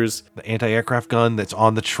soldiers. The anti-aircraft gun that's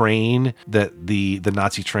on the train, that the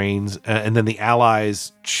Nazi trains, and then the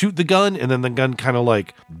Allies shoot the gun, and then the gun kind of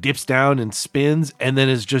like dips down and spins, and then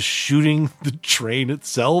is just shooting the train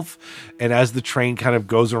itself. And as the train kind of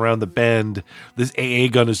goes around the bend, this AA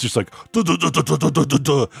gun is just like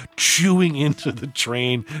chewing into the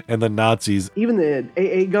train and the Nazis. Even the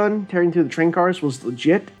AA gun tearing through the train cars was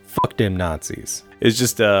legit. Fuck them Nazis. It's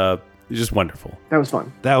just wonderful. That was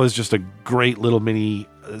fun. That was just a great little mini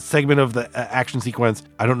segment of the action sequence.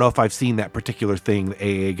 I don't know if I've seen that particular thing,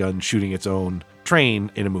 the AA gun shooting its own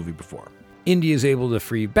train, in a movie before. Indy is able to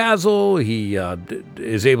free Basil. He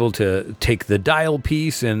is able to take the dial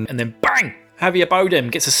piece and then bang! Javier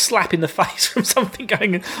Bardem gets a slap in the face from something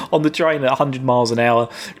going on the train at 100 miles an hour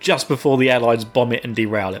just before the Allies bomb it and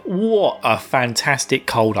derail it. What a fantastic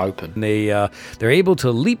cold open. They're able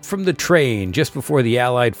to leap from the train just before the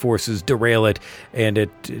Allied forces derail it, and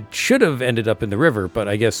it should have ended up in the river, but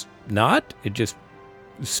I guess not. It just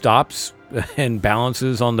stops and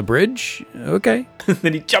balances on the bridge. Okay.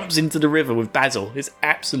 Then he jumps into the river with Basil. It's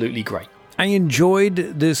absolutely great. I enjoyed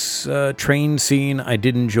this train scene. I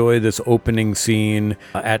did enjoy this opening scene.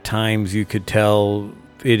 At times you could tell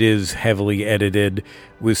it is heavily edited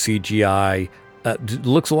with CGI.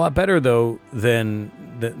 Looks a lot better, though, than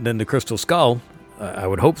the Crystal Skull. I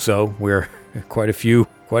would hope so. We're quite a few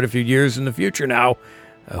years in the future now.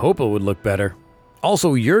 I hope it would look better.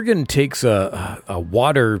 Also, Jurgen takes a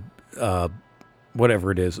water, whatever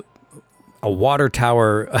it is, a water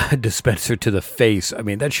tower dispenser to the face. I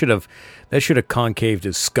mean, that should have concaved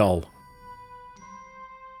his skull.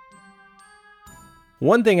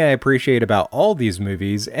 One thing I appreciate about all these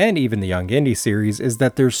movies, and even the Young Indy series, is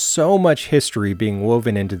that there's so much history being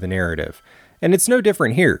woven into the narrative. And it's no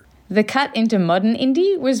different here. The cut into modern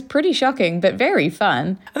Indy was pretty shocking, but very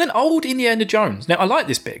fun. And then old Indiana Jones. Now, I like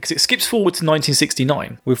this bit because it skips forward to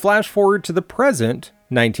 1969. We flash forward to the present,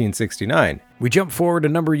 1969. We jump forward a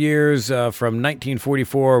number of years from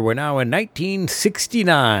 1944. We're now in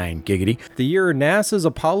 1969. Giggity. The year NASA's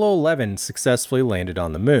Apollo 11 successfully landed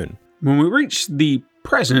on the moon. When we reach the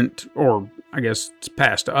present, or I guess it's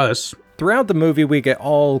past us. Throughout the movie, we get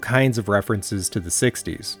all kinds of references to the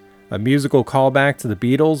 60s. A musical callback to the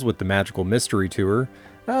Beatles with the Magical Mystery Tour,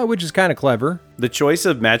 which is kind of clever. The choice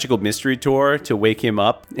of Magical Mystery Tour to wake him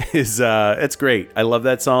up is, it's great. I love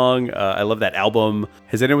that song. I love that album.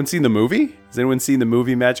 Has anyone seen the movie? Has anyone seen the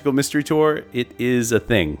movie Magical Mystery Tour? It is a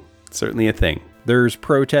thing. Certainly a thing. There's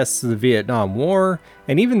protests to the Vietnam War,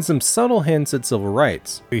 and even some subtle hints at civil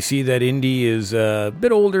rights. We see that Indy is a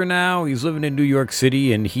bit older now. He's living in New York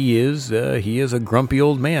City, and he is a grumpy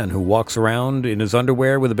old man who walks around in his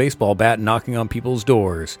underwear with a baseball bat knocking on people's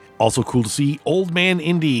doors. Also cool to see Old Man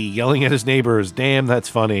Indy yelling at his neighbors. Damn, that's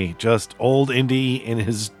funny. Just old Indy in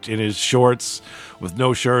his shorts with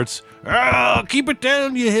no shirts. Ah, keep it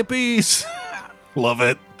down, you hippies. Love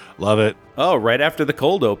it. Love it. Oh, right after the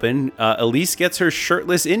cold open, Elise gets her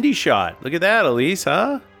shirtless Indy shot. Look at that, Elise,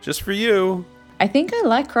 huh? Just for you. I think I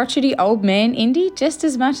like crotchety old man Indy just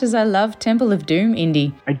as much as I love Temple of Doom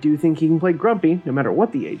Indy. I do think he can play grumpy, no matter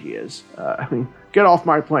what the age he is. Get off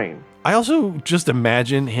my plane. I also just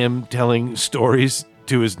imagine him telling stories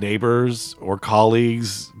to his neighbors or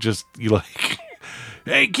colleagues, just like,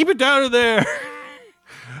 hey, keep it down in there.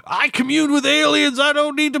 I commune with aliens. I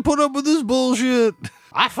don't need to put up with this bullshit.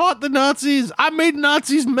 I fought the Nazis. I made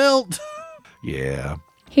Nazis melt. Yeah.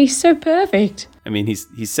 He's so perfect. I mean,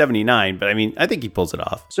 he's 79, but I mean, I think he pulls it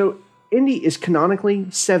off. So Indy is canonically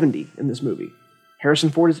 70 in this movie. Harrison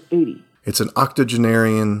Ford is 80. It's an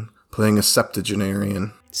octogenarian playing a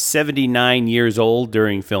septuagenarian. 79 years old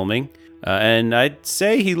during filming, and I'd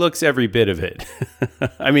say he looks every bit of it.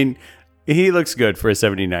 I mean, he looks good for a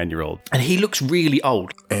 79-year-old. And he looks really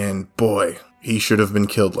old. And boy, he should have been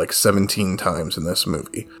killed like 17 times in this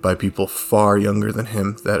movie by people far younger than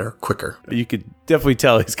him that are quicker. You could definitely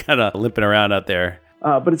tell he's kind of limping around out there.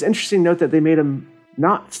 But it's interesting to note that they made him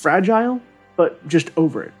not fragile, but just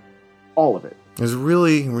over it. All of it. It's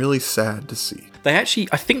really, really sad to see. I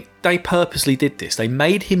think they purposely did this. They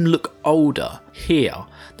made him look older here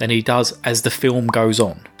than he does as the film goes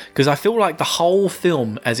on. Because I feel like the whole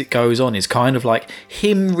film as it goes on is kind of like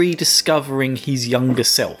him rediscovering his younger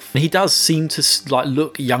self. And he does seem to like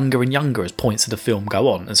look younger and younger as points of the film go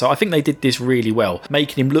on. And so I think they did this really well,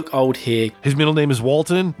 making him look old here. His middle name is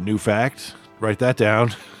Walton. New fact. Write that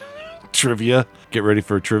down. Trivia. Get ready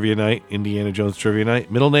for trivia night. Indiana Jones trivia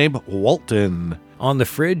night. Middle name, Walton. On the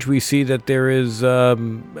fridge, we see that there is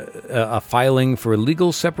a filing for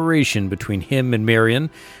legal separation between him and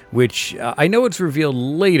Marion, which I know it's revealed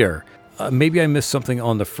later. Maybe I missed something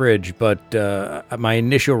on the fridge, but my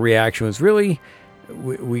initial reaction was, really,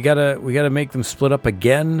 we gotta make them split up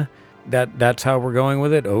again? That's how we're going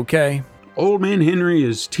with it? Okay. Old Man Henry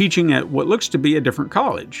is teaching at what looks to be a different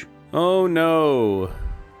college. Oh no.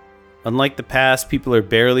 Unlike the past, people are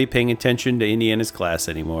barely paying attention to Indiana's class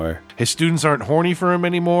anymore. His students aren't horny for him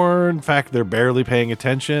anymore. In fact, they're barely paying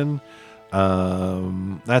attention.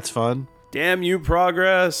 That's fun. Damn you,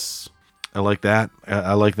 Progress. I like that.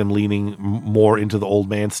 I like them leaning more into the old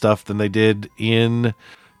man stuff than they did in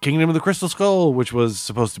Kingdom of the Crystal Skull, which was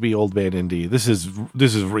supposed to be Old Man Indy. This is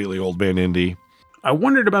really Old Man Indy. I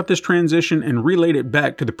wondered about this transition and relayed it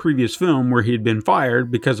back to the previous film where he had been fired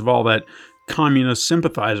because of all that communist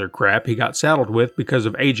sympathizer crap he got saddled with because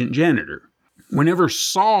of Agent Janitor. We never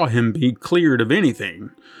saw him be cleared of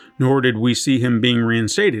anything, nor did we see him being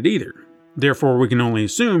reinstated either. Therefore, we can only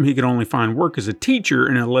assume he could only find work as a teacher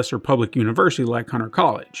in a lesser public university like Hunter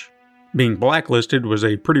College. Being blacklisted was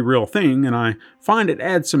a pretty real thing, and I find it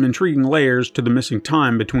adds some intriguing layers to the missing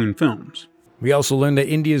time between films. We also learned that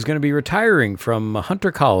Indy is going to be retiring from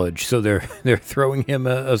Hunter College, so they're throwing him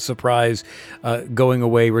a surprise going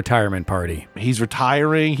away retirement party. He's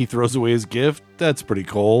retiring. He throws away his gift. That's pretty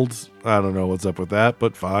cold. I don't know what's up with that,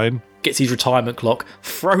 but fine. Gets his retirement clock,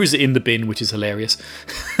 throws it in the bin, which is hilarious.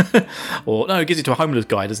 Or, no, gives it to a homeless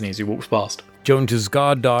guy, doesn't he, as he walks past. Jones's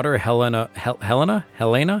goddaughter, Helena?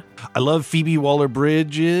 I love Phoebe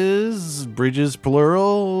Waller-Bridges. Bridges,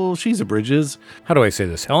 plural. She's a Bridges. How do I say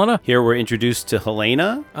this? Helena? Here we're introduced to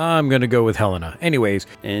Helena. I'm going to go with Helena. Anyways.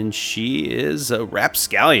 And she is a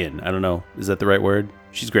rapscallion. I don't know. Is that the right word?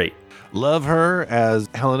 She's great. Love her as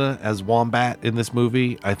Helena, as Wombat in this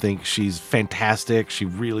movie. I think she's fantastic. She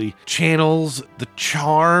really channels the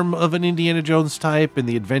charm of an Indiana Jones type and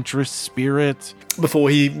the adventurous spirit. Before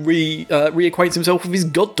he reacquaints himself with his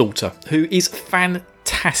goddaughter, who is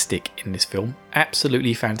fantastic in this film.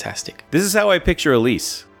 Absolutely fantastic. This is how I picture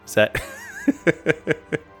Elise. Is that...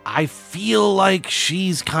 I feel like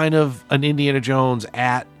she's kind of an Indiana Jones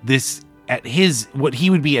at what he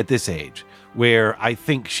would be at this age. Where I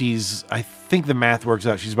think the math works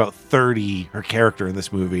out, she's about 30, her character in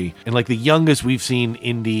this movie. And like the youngest we've seen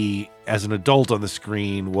Indy as an adult on the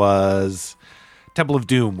screen was Temple of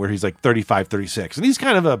Doom, where he's like 35, 36. And he's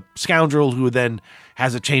kind of a scoundrel who then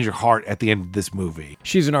has a change of heart at the end of this movie.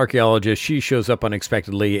 She's an archaeologist. She shows up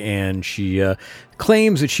unexpectedly and she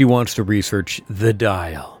claims that she wants to research the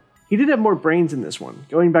dial. He did have more brains in this one,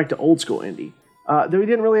 going back to old school Indy. Though he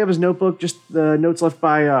didn't really have his notebook, just the notes left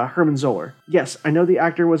by Herman Zoller. Yes, I know the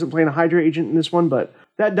actor wasn't playing a Hydra agent in this one, but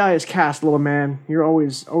that die is cast, little man. You're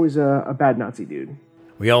always a bad Nazi dude.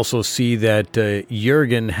 We also see that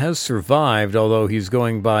Jurgen has survived, although he's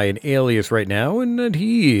going by an alias right now, and that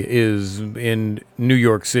he is in New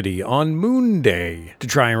York City on Moon Day to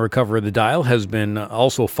try and recover the dial, has been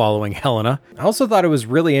also following Helena. I also thought it was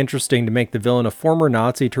really interesting to make the villain a former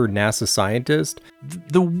Nazi turned NASA scientist.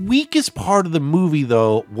 The weakest part of the movie,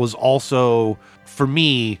 though, was also, for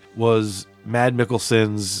me, was Mad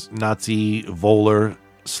Mikkelsen's Nazi Voller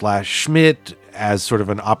 / Schmidt as sort of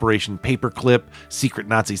an Operation Paperclip, secret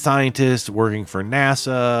Nazi scientist working for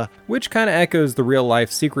NASA. Which kind of echoes the real-life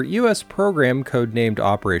secret U.S. program codenamed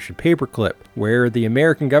Operation Paperclip, where the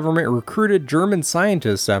American government recruited German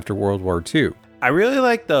scientists after World War II. I really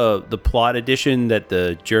like the plot addition that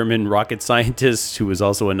the German rocket scientist, who was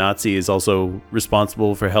also a Nazi, is also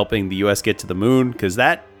responsible for helping the U.S. get to the moon, because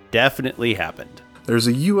that definitely happened. There's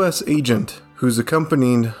a U.S. agent who's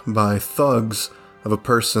accompanied by thugs of a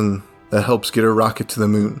person that helps get a rocket to the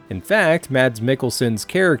moon. In fact, Mads Mikkelsen's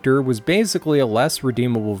character was basically a less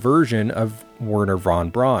redeemable version of Werner von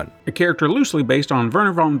Braun. A character loosely based on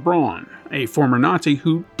Werner von Braun, a former Nazi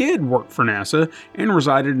who did work for NASA and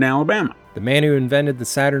resided in Alabama. The man who invented the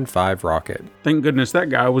Saturn V rocket. Thank goodness that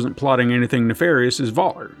guy wasn't plotting anything nefarious as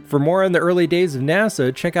Voller. For more on the early days of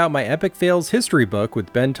NASA, check out my Epic Fails history book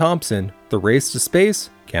with Ben Thompson, The Race to Space,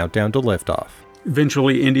 Countdown to Liftoff.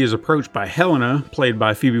 Eventually, Indy is approached by Helena, played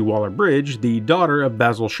by Phoebe Waller-Bridge, the daughter of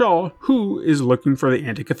Basil Shaw, who is looking for the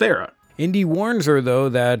Antikythera. Indy warns her, though,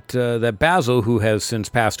 that Basil, who has since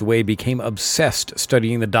passed away, became obsessed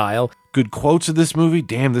studying the dial. Good quotes of this movie.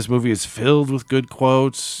 Damn, this movie is filled with good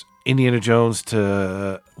quotes. Indiana Jones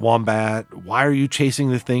to Wombat, why are you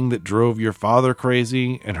chasing the thing that drove your father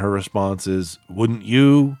crazy? And her response is, wouldn't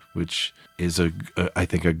you? Which is, I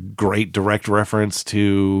think, a great direct reference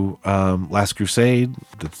to Last Crusade.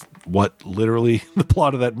 That's what literally the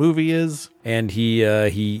plot of that movie is. And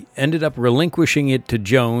he ended up relinquishing it to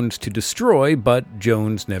Jones to destroy, but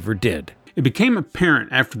Jones never did. It became apparent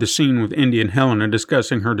after the scene with Indy and Helena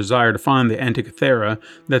discussing her desire to find the Antikythera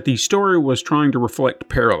that the story was trying to reflect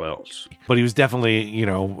parallels. But he was definitely,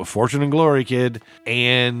 a fortune and glory kid.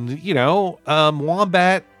 And,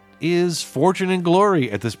 Wombat is fortune and glory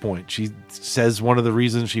at this point. She says one of the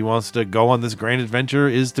reasons she wants to go on this grand adventure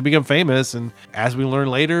is to become famous. And as we learn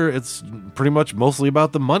later, it's pretty much mostly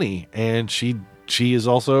about the money. And she is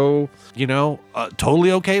also,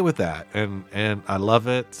 totally okay with that. And I love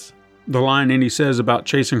it. The line Indy says about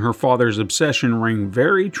chasing her father's obsession rang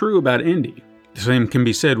very true about Indy. The same can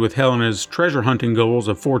be said with Helena's treasure hunting goals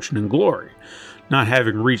of fortune and glory, not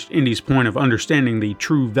having reached Indy's point of understanding the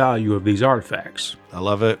true value of these artifacts. I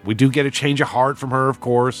love it. We do get a change of heart from her, of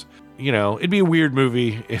course. It'd be a weird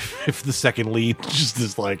movie if the second lead just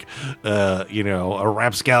is like, a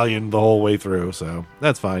rapscallion the whole way through. So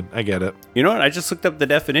that's fine. I get it. You know what? I just looked up the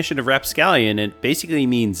definition of rapscallion. It basically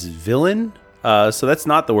means villain. So that's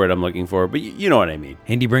not the word I'm looking for, but you know what I mean.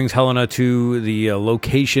 Indy brings Helena to the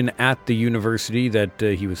location at the university that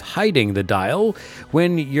he was hiding the dial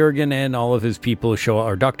when Jurgen and all of his people show up.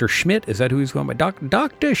 Or Dr. Schmidt, is that who he's going by?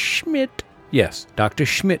 Dr. Schmidt. Yes, Dr.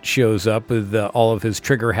 Schmidt shows up with all of his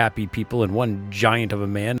trigger-happy people and one giant of a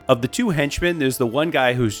man. Of the two henchmen, there's the one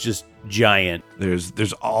guy who's just giant.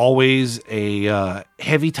 There's always a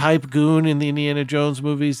heavy type goon in the Indiana Jones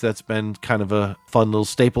movies. That's been kind of a fun little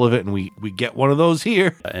staple of it, and we get one of those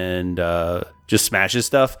here. And just smashes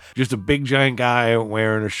stuff. Just a big giant guy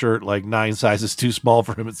wearing a shirt like 9 sizes too small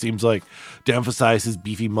for him, it seems like, to emphasize his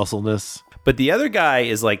beefy muscleness. But the other guy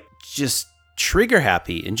is like just trigger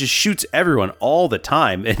happy and just shoots everyone all the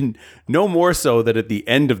time, and no more so than at the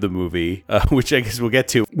end of the movie, which I guess we'll get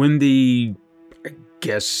to. When the,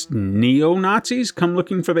 neo-Nazis come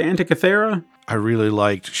looking for the Antikythera. I really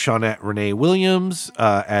liked Shawnette Renee Williams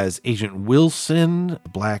as Agent Wilson, the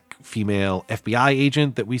black female FBI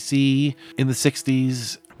agent that we see in the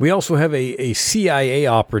 60s. We also have a CIA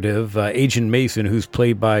operative, Agent Mason, who's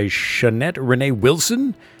played by Shawnette Renee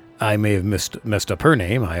Wilson. I may have messed up her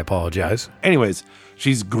name. I apologize. Anyways,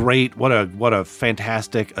 she's great. What a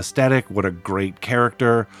fantastic aesthetic. What a great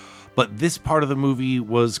character. But this part of the movie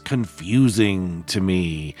was confusing to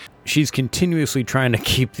me. She's continuously trying to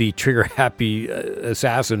keep the trigger-happy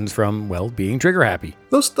assassins from, being trigger-happy.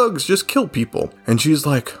 Those thugs just kill people. And she's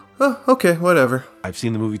like, oh, okay, whatever. I've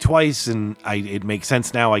seen the movie twice, and it makes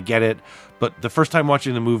sense now. I get it. But the first time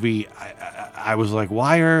watching the movie, I was like,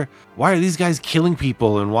 why are these guys killing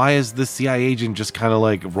people? And why is this CIA agent just kind of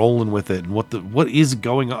like rolling with it? And what is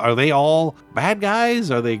going on? Are they all bad guys?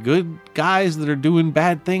 Are they good guys that are doing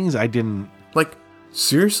bad things? I didn't...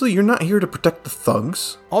 Seriously? You're not here to protect the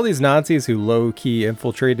thugs? All these Nazis who low-key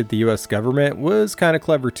infiltrated the US government was kind of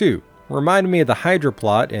clever too. Reminded me of the Hydra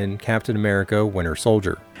plot in Captain America: Winter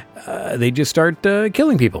Soldier. They just start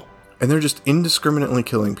killing people. And they're just indiscriminately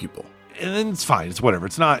killing people. And then it's fine. It's whatever.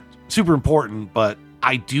 It's not super important, but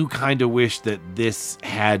I do kind of wish that this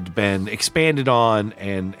had been expanded on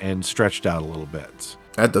and stretched out a little bit.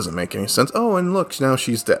 That doesn't make any sense. Oh, and look, now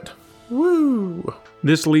she's dead. Woo!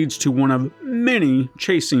 This leads to one of many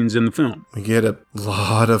chase scenes in the film. We get a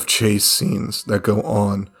lot of chase scenes that go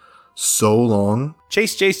on so long.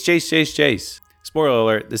 Chase. Spoiler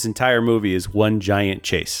alert, this entire movie is one giant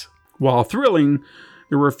chase. While thrilling,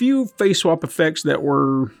 there were a few face swap effects that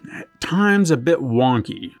were at times a bit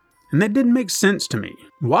wonky. And that didn't make sense to me.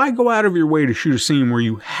 Why go out of your way to shoot a scene where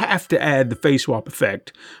you have to add the face swap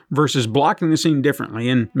effect versus blocking the scene differently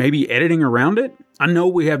and maybe editing around it? I know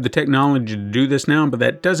we have the technology to do this now, but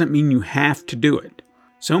that doesn't mean you have to do it.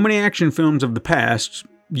 So many action films of the past,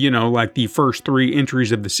 like the first 3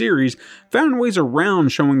 entries of the series, found ways around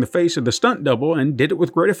showing the face of the stunt double and did it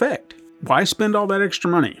with great effect. Why spend all that extra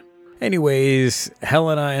money? Anyways,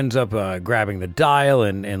 Helena ends up grabbing the dial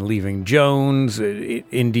and leaving Jones.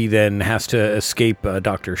 Indy then has to escape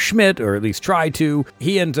Dr. Schmidt, or at least try to.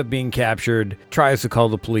 He ends up being captured, tries to call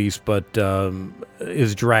the police, but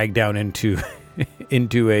is dragged down into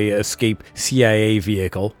a escape CIA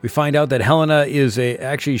vehicle. We find out that Helena is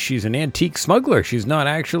she's an antique smuggler. She's not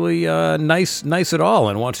actually nice at all,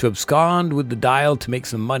 and wants to abscond with the dial to make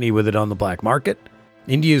some money with it on the black market.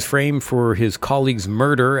 Indy is framed for his colleague's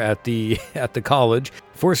murder at the college,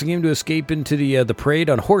 forcing him to escape into the parade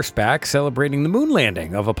on horseback, celebrating the moon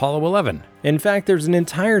landing of Apollo 11. In fact, there's an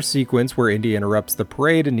entire sequence where Indy interrupts the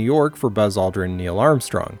parade in New York for Buzz Aldrin and Neil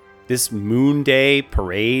Armstrong. This Moon Day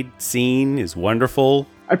parade scene is wonderful.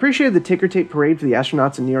 I appreciated the ticker tape parade for the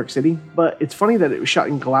astronauts in New York City, but it's funny that it was shot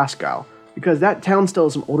in Glasgow, because that town still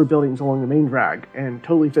has some older buildings along the main drag and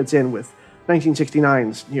totally fits in with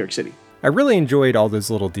 1969's New York City. I really enjoyed all those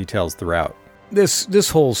little details throughout. This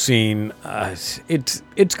whole scene,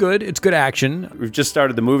 it's good. It's good action. We've just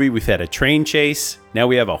started the movie. We've had a train chase. Now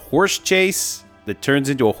we have a horse chase that turns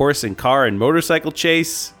into a horse and car and motorcycle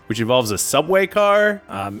chase, which involves a subway car.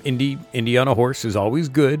 Indy on a horse is always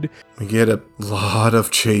good. We get a lot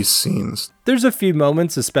of chase scenes. There's a few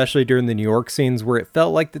moments, especially during the New York scenes, where it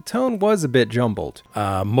felt like the tone was a bit jumbled.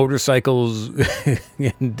 Motorcycles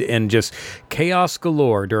and just chaos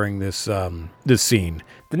galore during this scene.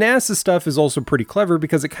 The NASA stuff is also pretty clever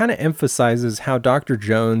because it kind of emphasizes how Dr.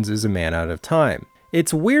 Jones is a man out of time.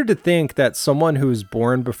 It's weird to think that someone who was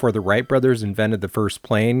born before the Wright brothers invented the first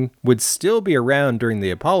plane would still be around during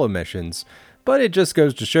the Apollo missions, but it just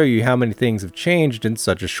goes to show you how many things have changed in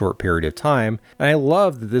such a short period of time, and I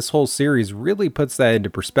love that this whole series really puts that into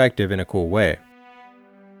perspective in a cool way.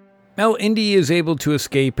 Now, Indy is able to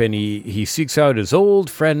escape and he seeks out his old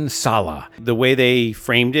friend Sallah. The way they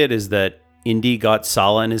framed it is that Indy got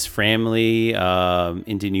Sallah and his family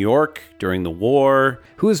into New York during the war.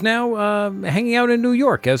 Who is now hanging out in New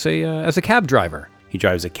York as a cab driver. He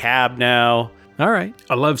drives a cab now. All right.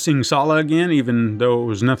 I love seeing Sallah again, even though it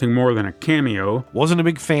was nothing more than a cameo. Wasn't a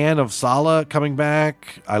big fan of Sallah coming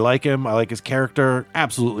back. I like him. I like his character.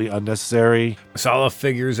 Absolutely unnecessary. Sallah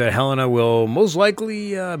figures that Helena will most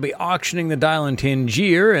likely be auctioning the dial in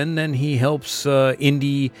Tangier, and then he helps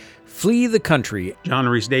Indy flee the country. John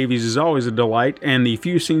Rhys Davies is always a delight, and the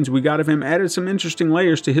few scenes we got of him added some interesting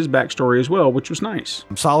layers to his backstory as well, which was nice.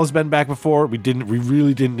 Salah's been back before. We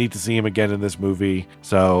really didn't need to see him again in this movie,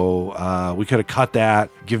 so we could have cut that.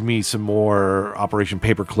 Give me some more Operation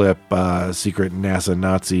Paperclip, secret NASA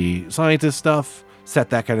Nazi scientist stuff. Set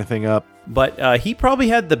that kind of thing up. But he probably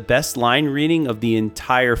had the best line reading of the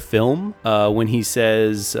entire film when he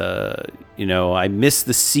says, I miss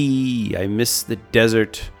the sea, I miss the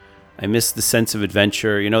desert, I miss the sense of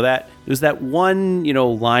adventure. There's that one,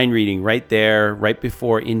 line reading right there, right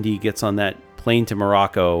before Indy gets on that plane to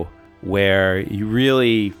Morocco, where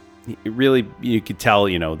you could tell,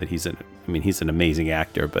 that he's an amazing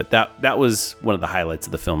actor. But that was one of the highlights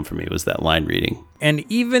of the film for me, was that line reading. And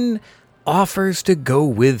even offers to go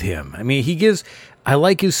with him. I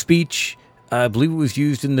like his speech. I believe it was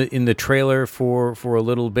used in the trailer for a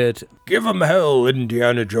little bit. Give him hell,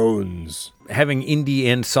 Indiana Jones. Having Indy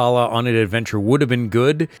and Sallah on an adventure would have been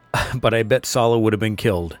good, but I bet Sallah would have been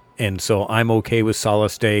killed. And so I'm okay with Sallah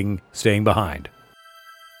staying behind.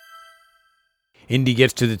 Indy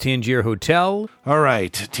gets to the Tangier Hotel. All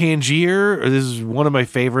right, Tangier. This is one of my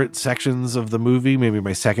favorite sections of the movie, maybe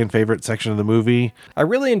my second favorite section of the movie. I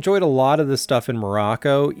really enjoyed a lot of the stuff in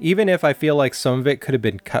Morocco, even if I feel like some of it could have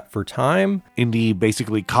been cut for time. Indy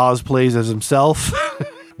basically cosplays as himself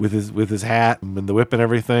with his hat and the whip and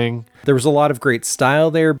everything. There was a lot of great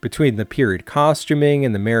style there between the period costuming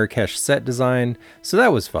and the Marrakesh set design, so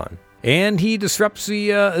that was fun. And he disrupts the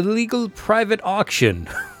illegal private auction,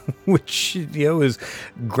 which, is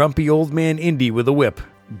grumpy old man Indy with a whip.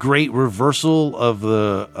 Great reversal of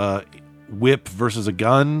the whip versus a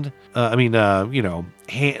gun.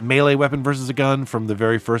 Melee weapon versus a gun from the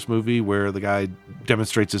very first movie, where the guy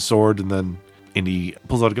demonstrates his sword and then Indy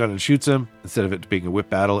pulls out a gun and shoots him instead of it being a whip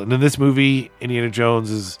battle. And in this movie, Indiana Jones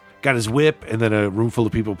has got his whip and then a room full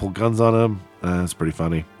of people pull guns on him. It's pretty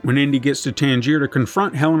funny. When Indy gets to Tangier to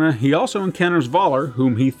confront Helena, he also encounters Voller,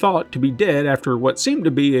 whom he thought to be dead after what seemed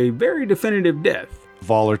to be a very definitive death.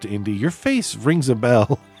 Voller to Indy, your face rings a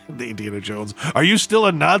bell. The Indiana Jones, are you still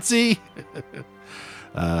a Nazi?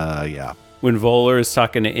 Yeah. When Voller is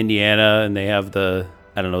talking to Indiana and they have the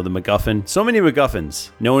MacGuffin. So many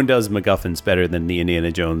MacGuffins. No one does MacGuffins better than the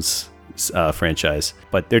Indiana Jones franchise,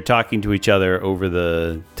 but they're talking to each other over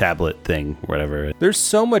the tablet thing, whatever. There's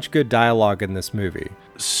so much good dialogue in this movie.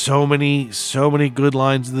 So many good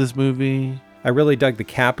lines in this movie. I really dug the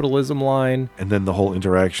capitalism line. And then the whole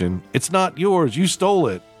interaction. It's not yours. You stole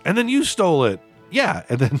it. And then you stole it. Yeah.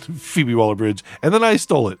 And then Phoebe Waller-Bridge. And then I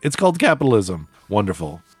stole it. It's called capitalism.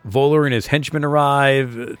 Wonderful. Voller and his henchmen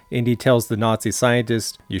arrive. Indy tells the Nazi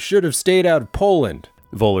scientist, "You should have stayed out of Poland."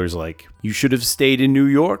 Voller's like, "You should have stayed in New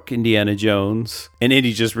York, Indiana Jones." And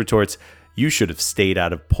Indy just retorts, "You should have stayed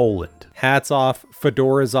out of Poland." Hats off,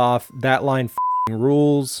 fedoras off, that line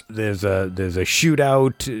rules. There's a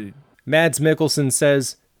shootout. Mads Mikkelsen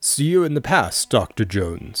says, "See you in the past, Dr.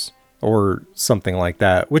 Jones." Or something like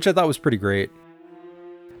that, which I thought was pretty great.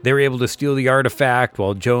 They were able to steal the artifact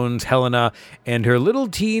while Jones, Helena, and her little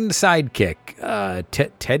teen sidekick,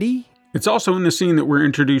 Teddy? It's also in the scene that we're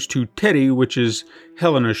introduced to Teddy, which is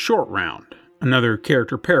Helena's short round, another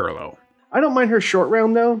character parallel. I don't mind her short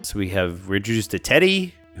round, though. So we're introduced to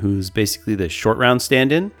Teddy, who's basically the short round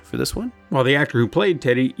stand-in for this one. While the actor who played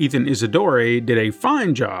Teddy, Ethan Isidore, did a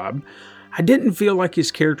fine job, I didn't feel like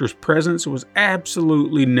his character's presence was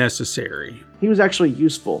absolutely necessary. He was actually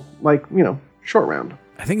useful, like, short round.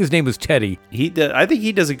 I think his name was Teddy. I think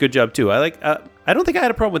he does a good job too. I don't think I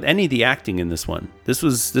had a problem with any of the acting in this one. This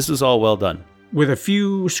was all well done. With a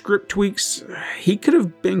few script tweaks, he could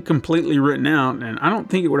have been completely written out, and I don't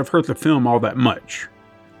think it would have hurt the film all that much.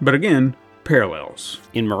 But again, parallels.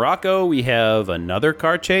 In Morocco, we have another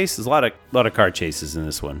car chase. There's a lot of car chases in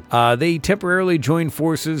this one. They temporarily join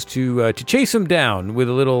forces to chase him down with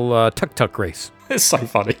a little tuk-tuk race. It's so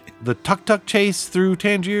funny. The tuk-tuk chase through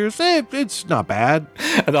Tangiers, it's not bad.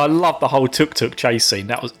 And I love the whole tuk-tuk chase scene.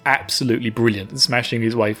 That was absolutely brilliant. Smashing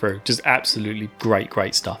his way through. Just absolutely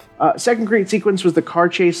great stuff. Second great sequence was the car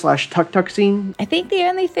chase / tuk-tuk scene. I think the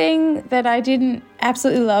only thing that I didn't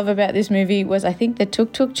absolutely love about this movie was I think the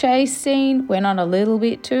tuk-tuk chase scene went on a little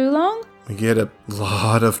bit too long. We get a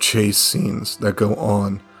lot of chase scenes that go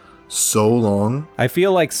on so long. I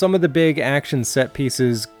feel like some of the big action set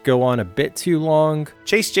pieces go on a bit too long.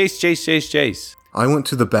 Chase. I went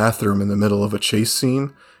to the bathroom in the middle of a chase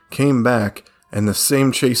scene, came back, and the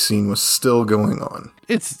same chase scene was still going on.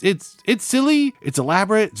 It's silly, it's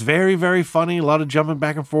elaborate, it's very, very funny, a lot of jumping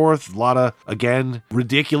back and forth, a lot of, again,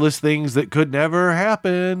 ridiculous things that could never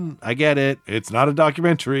happen. I get it. It's not a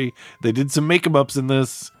documentary. They did some make-em-ups in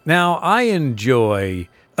this. Now, I enjoy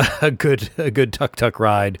a good tuk-tuk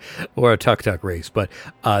ride or a tuk-tuk race, but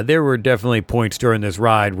there were definitely points during this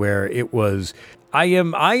ride where it was, I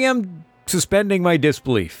am suspending my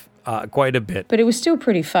disbelief quite a bit. But it was still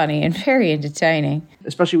pretty funny and very entertaining.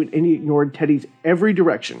 Especially when Indy ignored Teddy's every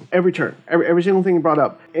direction, every turn, every single thing he brought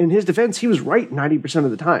up. In his defense, he was right 90%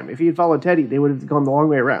 of the time. If he had followed Teddy, they would have gone the long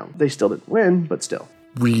way around. They still didn't win, but still.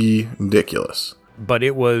 Ridiculous. But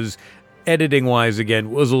it was, editing-wise,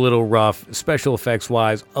 again, was a little rough. Special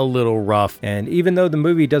effects-wise, a little rough. And even though the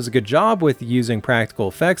movie does a good job with using practical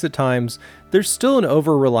effects at times, there's still an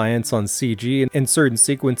over-reliance on CG in certain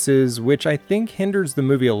sequences, which I think hinders the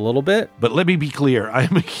movie a little bit. But let me be clear, I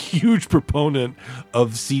am a huge proponent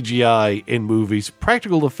of CGI in movies.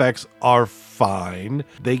 Practical effects are fine.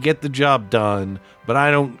 They get the job done, but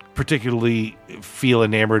I don't particularly feel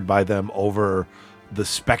enamored by them over the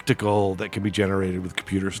spectacle that can be generated with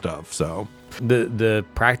computer stuff. So the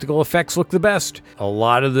practical effects look the best. A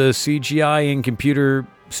lot of the CGI and computer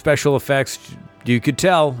special effects, you could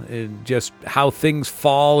tell just how things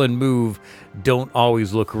fall and move don't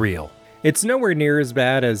always look real. It's nowhere near as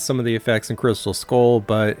bad as some of the effects in Crystal Skull,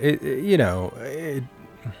 but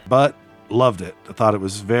but loved it. I thought it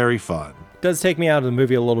was very fun. It does take me out of the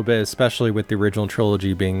movie a little bit, especially with the original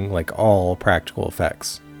trilogy being like all practical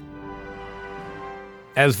effects.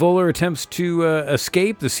 As Voller attempts to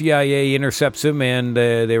escape, the CIA intercepts him, and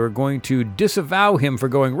they were going to disavow him for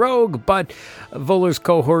going rogue, but Voller's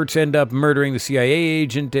cohorts end up murdering the CIA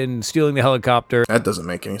agent and stealing the helicopter. That doesn't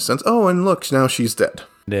make any sense. Oh, and look, now she's dead.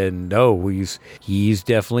 And he's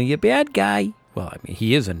definitely a bad guy. Well, I mean,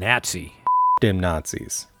 he is a Nazi. Damn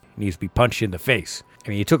Nazis. He needs to be punched in the face. I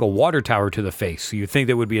mean, he took a water tower to the face, so you'd think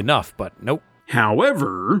that would be enough, but nope.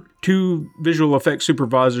 However, two visual effects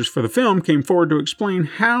supervisors for the film came forward to explain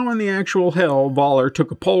how in the actual hell Voller took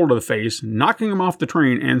a pole to the face, knocking him off the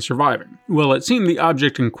train and surviving. Well, it seemed the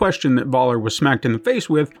object in question that Voller was smacked in the face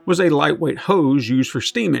with was a lightweight hose used for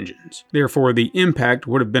steam engines. Therefore, the impact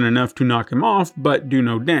would have been enough to knock him off, but do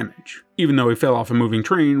no damage, even though he fell off a moving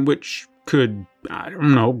train, which could,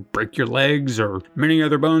 break your legs or many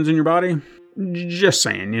other bones in your body. Just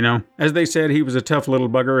saying, As they said, he was a tough little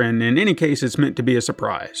bugger, and in any case, it's meant to be a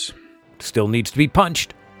surprise. Still needs to be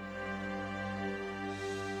punched.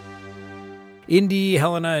 Indy,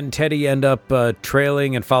 Helena, and Teddy end up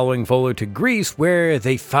trailing and following Voller to Greece, where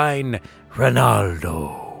they find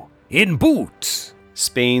Ronaldo in boots.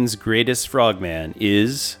 Spain's greatest frogman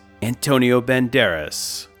is Antonio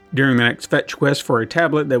Banderas. During the next fetch quest for a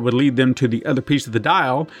tablet that would lead them to the other piece of the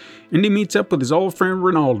dial, Indy meets up with his old friend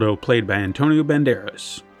Ronaldo, played by Antonio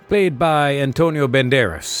Banderas.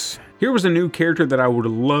 Here was a new character that I would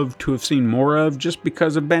have loved to have seen more of just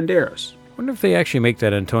because of Banderas. I wonder if they actually make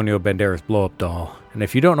that Antonio Banderas blow-up doll. And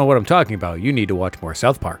if you don't know what I'm talking about, you need to watch more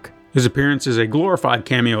South Park. His appearance is a glorified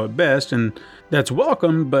cameo at best, and that's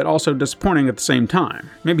welcome, but also disappointing at the same time.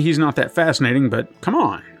 Maybe he's not that fascinating, but come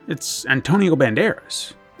on, it's Antonio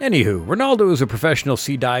Banderas. Anywho, Ronaldo is a professional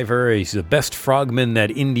sea diver. He's the best frogman that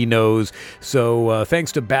Indy knows. So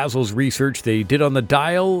thanks to Basil's research they did on the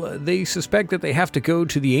dial, they suspect that they have to go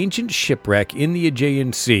to the ancient shipwreck in the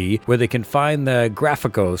Aegean Sea where they can find the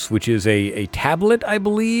Graphikos, which is a tablet, I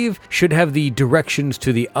believe, should have the directions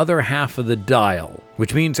to the other half of the dial,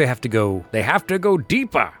 which means they have to go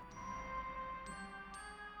deeper.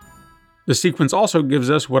 The sequence also gives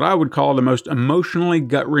us what I would call the most emotionally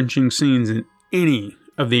gut-wrenching scenes in any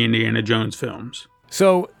of the Indiana Jones films.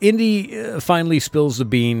 So Indy finally spills the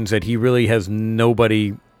beans that he really has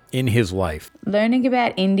nobody in his life. Learning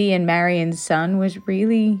about Indy and Marion's son was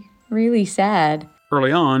really, really sad.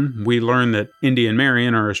 Early on, we learn that Indy and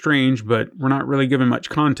Marion are estranged, but we're not really given much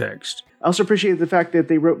context. I also appreciate the fact that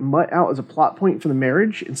they wrote Mutt out as a plot point for the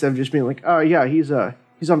marriage instead of just being like, oh yeah, he's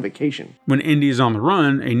on vacation. When Indy is on the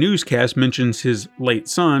run, a newscast mentions his late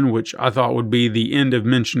son, which I thought would be the end of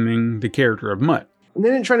mentioning the character of Mutt. And they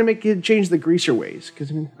didn't try to make it change the greaser ways,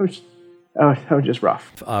 because I mean, that was just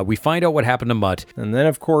rough. We find out what happened to Mutt. And then,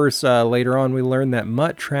 of course, later on we learn that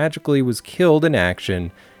Mutt tragically was killed in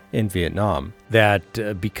action in Vietnam.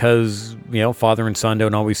 That because, father and son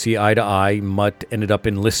don't always see eye to eye, Mutt ended up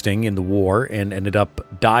enlisting in the war and ended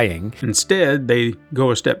up dying. Instead, they go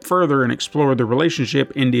a step further and explore the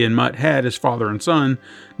relationship Indy and Mutt had as father and son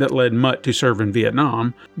that led Mutt to serve in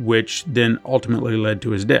Vietnam, which then ultimately led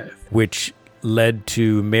to his death. Which led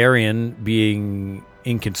to Marion being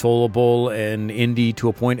inconsolable and Indy to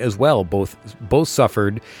a point as well. Both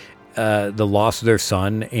suffered the loss of their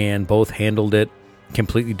son and both handled it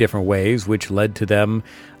completely different ways, which led to them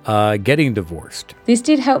getting divorced. This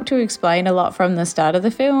did help to explain a lot from the start of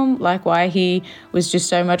the film, like why he was just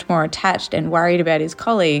so much more attached and worried about his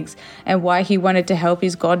colleagues, and why he wanted to help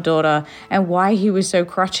his goddaughter, and why he was so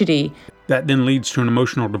crotchety. That then leads to an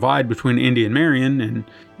emotional divide between Indy and Marion, and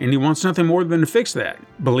Indy wants nothing more than to fix that,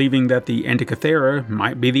 believing that the Antikythera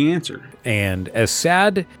might be the answer. And as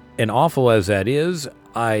sad and awful as that is,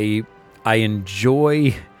 I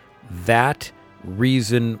enjoy that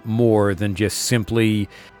reason more than just simply,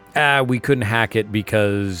 we couldn't hack it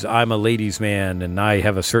because I'm a ladies' man and I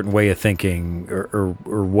have a certain way of thinking or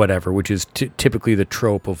whatever, which is typically the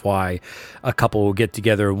trope of why a couple will get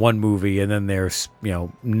together in one movie and then they're,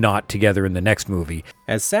 not together in the next movie.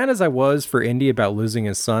 As sad as I was for Indy about losing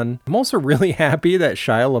his son, I'm also really happy that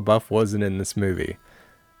Shia LaBeouf wasn't in this movie.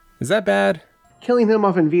 Is that bad? Killing him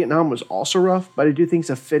off in Vietnam was also rough, but I do think it's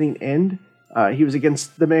a fitting end. He was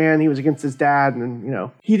against the man, he was against his dad,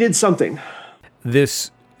 and, he did something.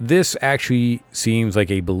 This actually seems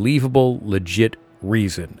like a believable, legit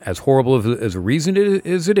reason. As horrible as a reason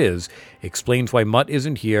as it is, explains why Mutt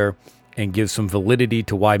isn't here and gives some validity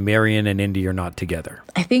to why Marion and Indy are not together.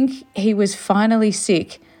 I think he was finally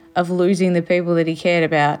sick of losing the people that he cared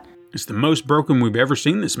about. It's the most broken we've ever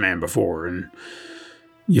seen this man before, and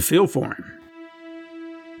you feel for him.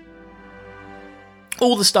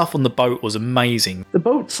 All the stuff on the boat was amazing. The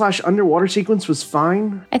boat/underwater sequence was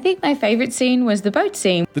fine. I think my favorite scene was the boat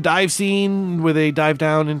scene. The dive scene where they dive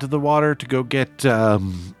down into the water to go get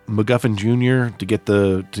MacGuffin Jr. to get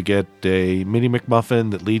a mini McMuffin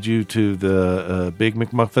that leads you to the big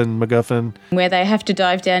McMuffin. Where they have to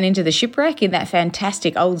dive down into the shipwreck in that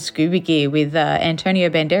fantastic old scuba gear with Antonio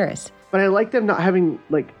Banderas. But I like them not having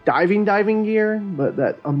diving gear, but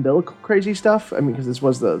that umbilical crazy stuff. I mean, because this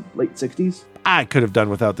was the late 60s. I could have done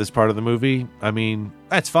without this part of the movie. I mean,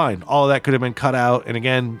 that's fine. All of that could have been cut out. And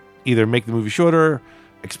again, either make the movie shorter,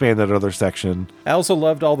 expand that other section. I also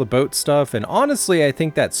loved all the boat stuff. And honestly, I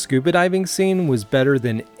think that scuba diving scene was better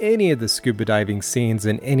than any of the scuba diving scenes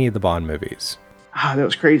in any of the Bond movies. That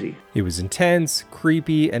was crazy. It was intense,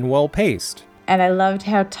 creepy, and well-paced. And I loved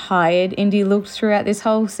how tired Indy looked throughout this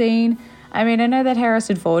whole scene. I mean, I know that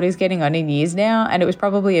Harrison Ford is getting on in years now, and it was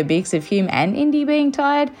probably a mix of him and Indy being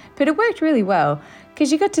tired, but it worked really well,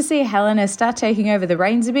 because you got to see Helena start taking over the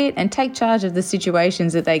reins a bit and take charge of the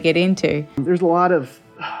situations that they get into. There's a lot of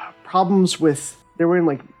problems with, they're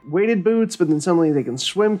wearing weighted boots, but then suddenly they can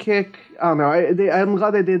swim kick. I don't know, I'm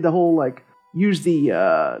glad they did the whole, use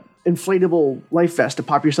the inflatable life vest to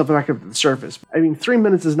pop yourself back up to the surface. I mean, 3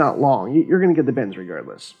 minutes is not long. You're going to get the bends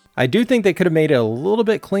regardless. I do think they could have made it a little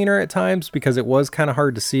bit cleaner at times because it was kind of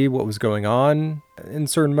hard to see what was going on in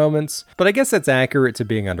certain moments, but I guess that's accurate to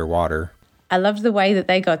being underwater. I loved the way that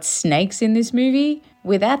they got snakes in this movie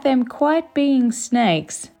without them quite being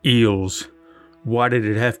snakes. Eels. Why did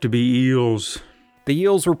it have to be eels? The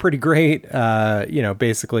eels were pretty great.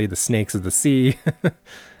 Basically the snakes of the sea.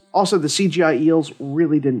 Also, the CGI eels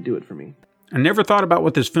really didn't do it for me. I never thought about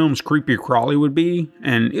what this film's creepy crawly would be,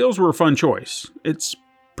 and eels were a fun choice. It's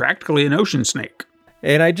practically an ocean snake.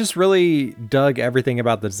 And I just really dug everything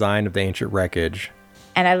about the design of the ancient wreckage.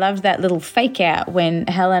 And I loved that little fake out when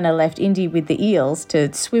Helena left Indy with the eels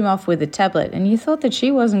to swim off with the tablet, and you thought that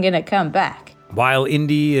she wasn't going to come back. While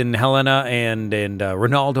Indy and Helena and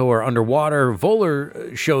Ronaldo are underwater,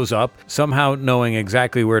 Voller shows up, somehow knowing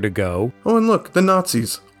exactly where to go. Oh, and look, the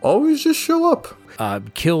Nazis always just show up.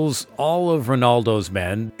 Kills all of Ronaldo's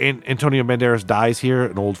men. And Antonio Banderas dies here,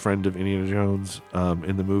 an old friend of Indiana Jones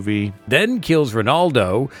in the movie. Then kills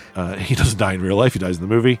Ronaldo. He doesn't die in real life, he dies in the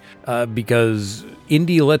movie. Because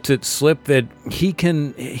Indy lets it slip that he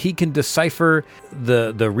can decipher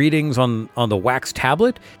the readings on the wax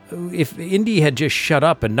tablet. If Indy had just shut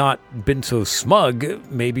up and not been so smug,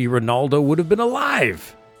 maybe Ronaldo would have been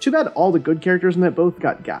alive. Too bad all the good characters in that both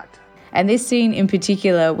got. And this scene in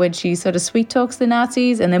particular, when she sort of sweet talks the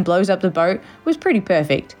Nazis and then blows up the boat, was pretty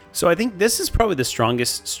perfect. So I think this is probably the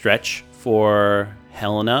strongest stretch for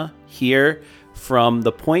Helena here, from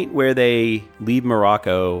the point where they leave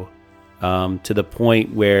Morocco to the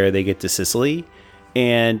point where they get to Sicily.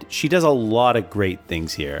 And she does a lot of great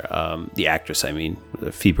things here. The actress,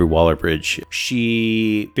 Phoebe Waller-Bridge,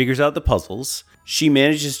 she figures out the puzzles. She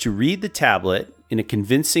manages to read the tablet in a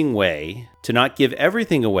convincing way, to not give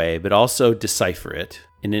everything away, but also decipher it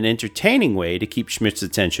in an entertaining way to keep Schmidt's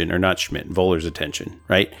attention, or not Schmidt, Voller's attention,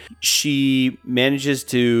 right? She manages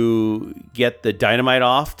to get the dynamite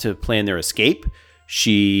off to plan their escape.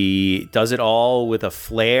 She does it all with a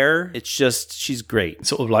flair. It's just, she's great.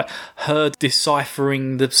 Sort of like her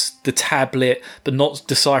deciphering the tablet, but not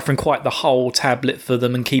deciphering quite the whole tablet for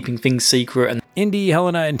them and keeping things secret. And Indy,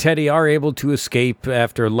 Helena, and Teddy are able to escape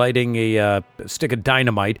after lighting a stick of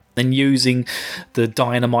dynamite. And using the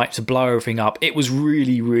dynamite to blow everything up. It was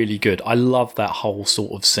really, really good. I love that whole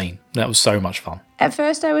sort of scene. That was so much fun. At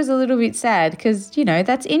first I was a little bit sad because,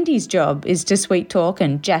 that's Indy's job, is to sweet talk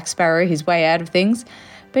and Jack Sparrow his way out of things.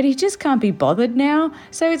 But he just can't be bothered now.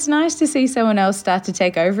 So it's nice to see someone else start to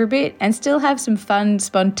take over a bit and still have some fun,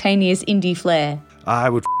 spontaneous Indy flair. I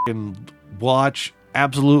would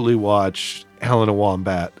absolutely watch Helena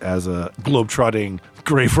Wombat as a globe-trotting,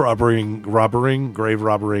 grave robbering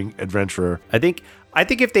adventurer. I think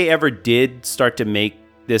if they ever did start to make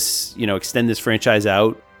this, extend this franchise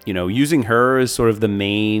out, using her as sort of the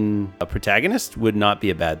main protagonist would not be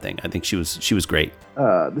a bad thing. I think she was great.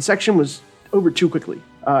 The section was over too quickly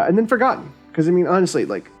and then forgotten. Because, honestly,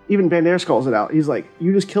 even Banderas calls it out. He's like,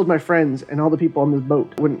 you just killed my friends and all the people on this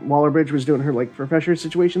boat. When Waller-Bridge was doing her, professor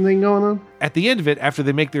situation thing going on. At the end of it, after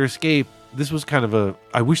they make their escape, this was kind of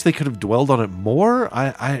I wish they could have dwelled on it more.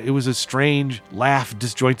 It was a strange,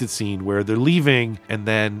 disjointed scene where they're leaving, and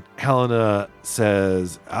then Helena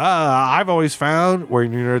says, I've always found,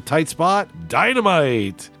 when you're in a tight spot,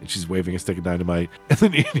 dynamite. And she's waving a stick of dynamite. And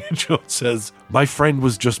then Indiana Jones says, my friend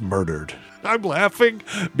was just murdered. I'm laughing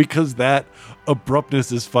because that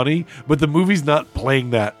abruptness is funny, but the movie's not playing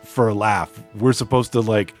that for a laugh. We're supposed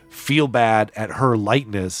to feel bad at her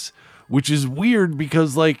lightness, which is weird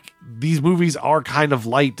because these movies are kind of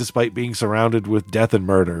light despite being surrounded with death and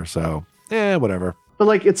murder. So, whatever.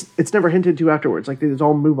 But it's never hinted to afterwards. They just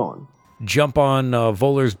all move on. Jump on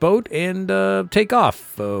Voller's boat and take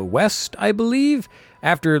off west, I believe,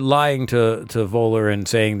 after lying to Voller and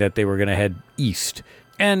saying that they were going to head east.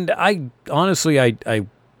 And I honestly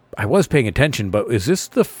was paying attention, but is this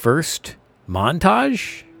the first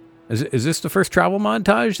montage? Is this the first travel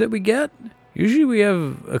montage that we get? Usually we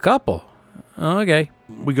have a couple. Oh, okay.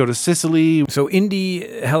 We go to Sicily. So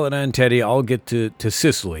Indy, Helena, and Teddy all get to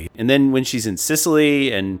Sicily. And then when she's in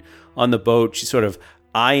Sicily and on the boat, she's sort of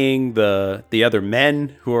eyeing the other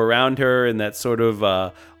men who are around her in that sort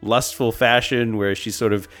of lustful fashion where she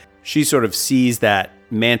sort of sees that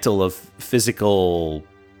mantle of physical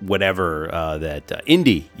whatever that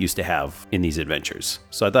Indy used to have in these adventures.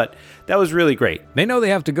 So I thought that was really great. They know they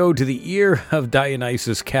have to go to the ear of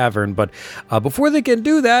Dionysus Cavern, but before they can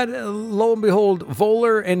do that, lo and behold,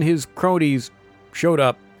 Voller and his cronies showed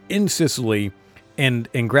up in Sicily and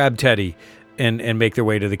grabbed Teddy and make their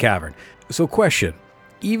way to the cavern. So question,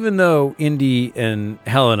 even though Indy and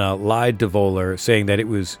Helena lied to Voller saying that it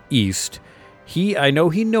was east, I know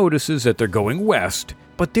he notices that they're going west,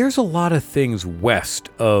 but there's a lot of things west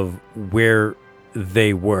of where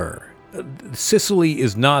they were. Sicily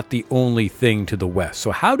is not the only thing to the west.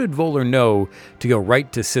 So how did Voller know to go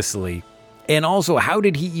right to Sicily? And also, how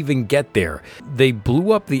did he even get there? They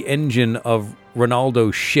blew up the engine of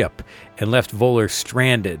Ronaldo's ship and left Voller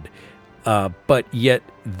stranded. But yet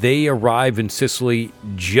they arrive in Sicily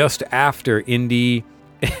just after Indy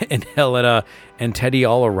and Helena and Teddy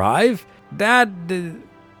all arrive? That...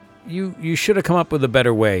 You should have come up with a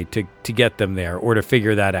better way to get them there or to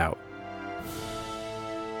figure that out.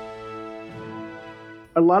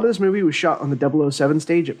 A lot of this movie was shot on the 007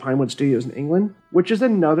 stage at Pinewood Studios in England, which is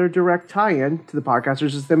another direct tie-in to the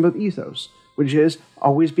Podcasters Assembled ethos, which is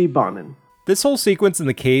always be bonin'. This whole sequence in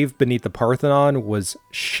the cave beneath the Parthenon was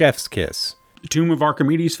chef's kiss. The Tomb of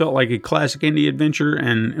Archimedes felt like a classic indie adventure,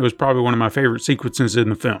 and it was probably one of my favorite sequences in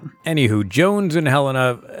the film. Anywho, Jones and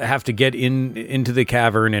Helena have to get into the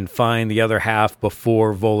cavern and find the other half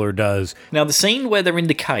before Voller does. Now, the scene where they're in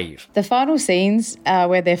the cave. The final scenes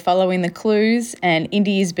where they're following the clues and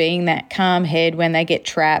Indy is being that calm head when they get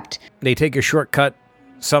trapped. They take a shortcut,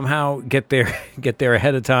 somehow get there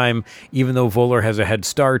ahead of time, even though Voller has a head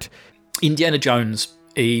start. Indiana Jones,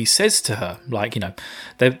 he says to her, like,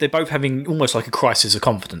 they're both having almost like a crisis of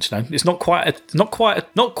confidence. It's not quite a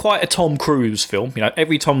Tom Cruise film.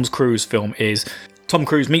 Every Tom Cruise film is Tom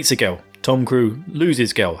Cruise meets a girl, Tom Cruise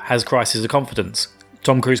loses girl, has crisis of confidence,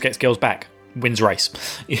 Tom Cruise gets girls back, wins race.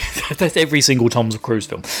 That's every single Tom Cruise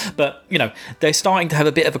film. But, they're starting to have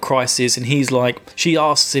a bit of a crisis, and he's like, she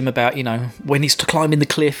asks him about, when he's climbing the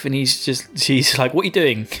cliff, and she's like, what are you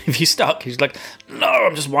doing? If you stuck? He's like, no,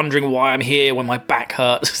 I'm just wondering why I'm here when my back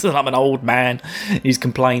hurts. I'm an old man. He's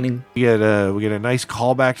complaining. We get a nice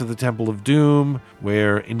callback to the Temple of Doom,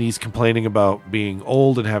 where Indy's complaining about being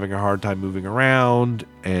old and having a hard time moving around,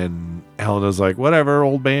 and Helena's like, whatever,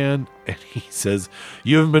 old man. And he says,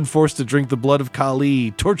 you haven't been forced to drink the blood of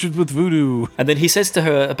Kali, tortured with voodoo. And then he says to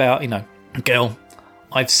her about, girl,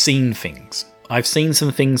 I've seen things. I've seen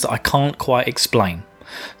some things that I can't quite explain.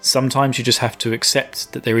 Sometimes you just have to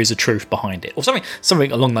accept that there is a truth behind it, or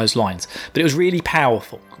something along those lines. But it was really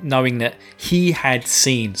powerful knowing that he had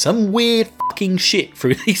seen some weird fucking shit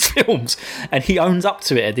through these films, and he owns up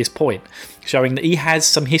to it at this point, showing that he has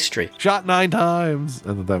some history. Shot 9 times.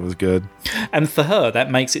 I thought that was good. And for her,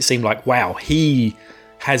 that makes it seem like, wow, he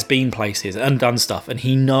has been places and done stuff, and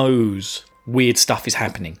he knows weird stuff is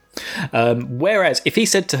happening. Whereas if he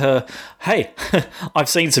said to her, hey, I've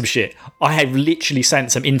seen some shit, I have literally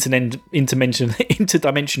sent some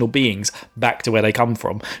interdimensional beings back to where they come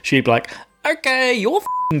from, she'd be like, okay, you're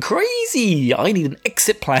f***ing crazy, I need an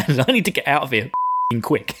exit plan, I need to get out of here f***ing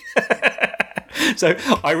quick. So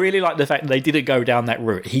I really like the fact that they didn't go down that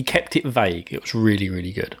route. He kept it vague. It was really,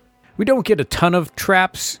 really good. We don't get a ton of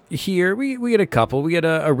traps here. We get a couple. We get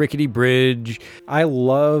a rickety bridge. I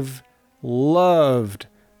loved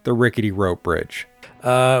the rickety rope bridge.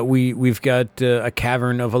 We've got a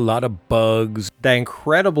cavern of a lot of bugs. The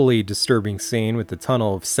incredibly disturbing scene with the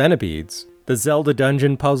tunnel of centipedes. The Zelda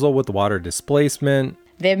dungeon puzzle with water displacement.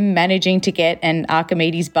 Them managing to get an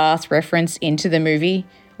Archimedes bath reference into the movie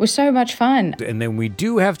was so much fun. And then we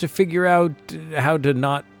do have to figure out how to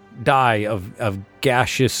not die of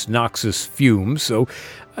gaseous noxious fumes. So,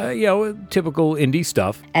 typical indie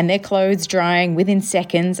stuff. And their clothes drying within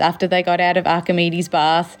seconds after they got out of Archimedes'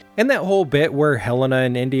 bath. And that whole bit where Helena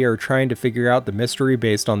and Indy are trying to figure out the mystery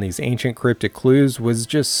based on these ancient cryptic clues was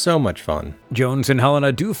just so much fun. Jones and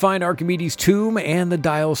Helena do find Archimedes' tomb and the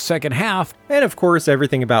dial's second half. And of course,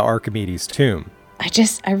 everything about Archimedes' tomb.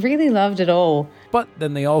 I really loved it all. But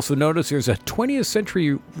then they also notice there's a 20th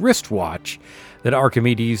century wristwatch that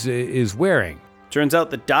Archimedes is wearing. Turns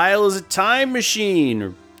out the dial is a time machine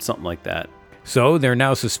or something like that. So they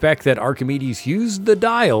now suspect that Archimedes used the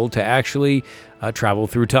dial to actually travel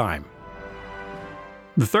through time.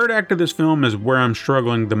 The third act of this film is where I'm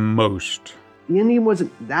struggling the most. The ending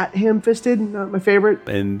wasn't that ham-fisted, not my favorite.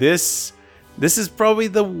 And this is probably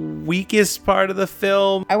the weakest part of the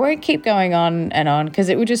film. I won't keep going on and on because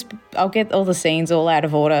I'll get all the scenes all out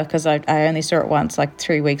of order because I only saw it once like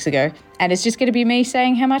 3 weeks ago. And it's just going to be me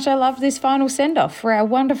saying how much I love this final send-off for our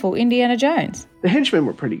wonderful Indiana Jones. The henchmen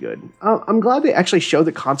were pretty good. I'm glad they actually show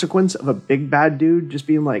the consequence of a big bad dude just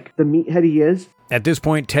being like the meathead he is. At this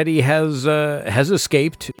point, Teddy has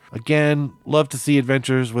escaped. Again, love to see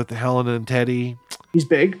adventures with Helena and Teddy. He's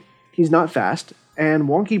big. He's not fast. And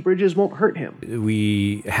wonky bridges won't hurt him.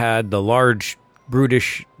 We had the large,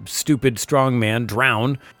 brutish, stupid strong man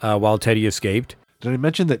drown while Teddy escaped. Did I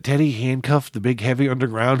mention that Teddy handcuffed the big heavy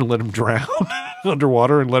underground and let him drown?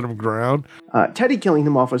 Underwater and let him drown? Teddy killing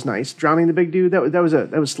him off was nice. Drowning the big dude, that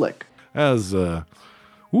was slick. You're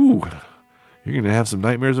going to have some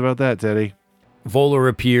nightmares about that, Teddy. Voller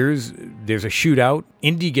appears. There's a shootout.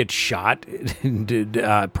 Indy gets shot.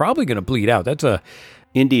 Probably going to bleed out.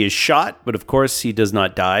 Indy is shot, but of course he does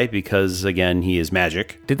not die because, again, he is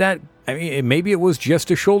magic. Maybe it was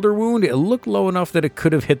just a shoulder wound. It looked low enough that it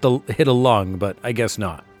could have hit a lung, but I guess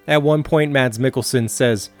not. At one point, Mads Mikkelsen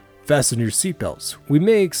says, "Fasten your seatbelts. We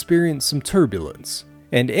may experience some turbulence."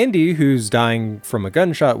 And Indy, who's dying from a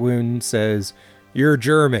gunshot wound, says, "You're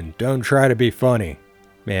German. Don't try to be funny."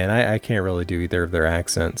 Man, I can't really do either of their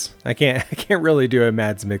accents. I can't really do a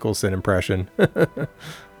Mads Mikkelsen impression.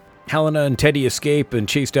 Helena and Teddy escape and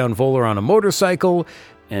chase down Voller on a motorcycle.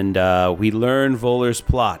 And we learn Voller's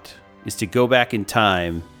plot is to go back in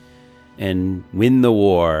time and win the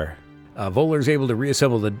war. Voller's able to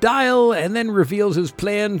reassemble the dial and then reveals his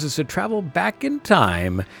plans is to travel back in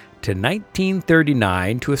time to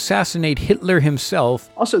 1939 to assassinate Hitler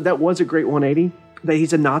himself. Also, that was a great 180, that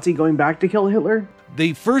he's a Nazi going back to kill Hitler.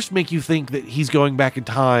 They first make you think that he's going back in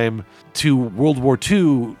time to World War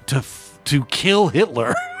II to kill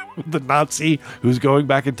Hitler. The Nazi who's going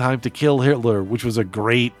back in time to kill Hitler, which was a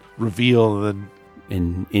great reveal.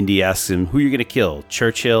 And Indy asks him, who are you going to kill?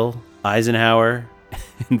 Churchill? Eisenhower?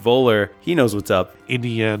 And Voller, he knows what's up.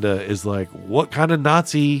 Indiana is like, what kind of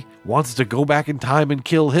Nazi wants to go back in time and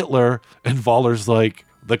kill Hitler? And Voller's like,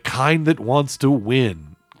 the kind that wants to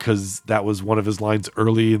win. Because that was one of his lines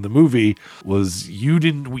early in the movie was, the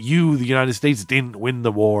United States didn't win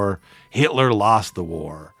the war. Hitler lost the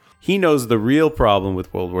war. He knows the real problem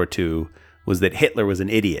with World War II was that Hitler was an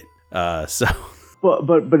idiot. But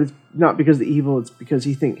it's not because of the evil, it's because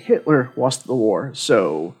he thinks Hitler lost the war.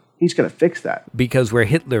 So he's going to fix that. Because where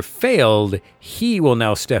Hitler failed, he will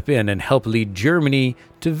now step in and help lead Germany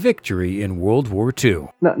to victory in World War II.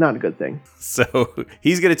 Not a good thing. So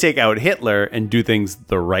he's going to take out Hitler and do things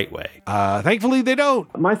the right way. Thankfully, they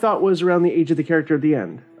don't. My thought was around the age of the character at the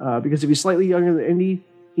end. Because if he's slightly younger than Indy,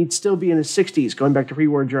 he'd still be in his 60s going back to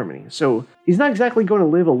pre-war Germany. So he's not exactly going to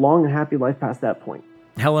live a long and happy life past that point.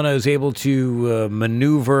 Helena is able to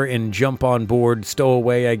maneuver and jump on board, stow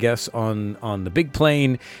away, I guess, on the big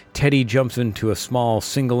plane. Teddy jumps into a small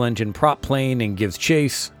single-engine prop plane and gives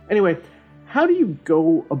chase. Anyway, how do you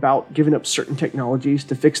go about giving up certain technologies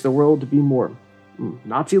to fix the world to be more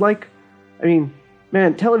Nazi-like? I mean,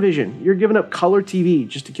 man, television, you're giving up color TV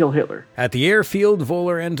just to kill Hitler. At the airfield,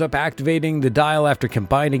 Voller ends up activating the dial after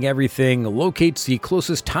combining everything, locates the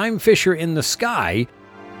closest time fissure in the sky.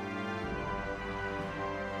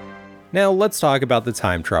 Now let's talk about the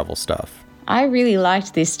time travel stuff. I really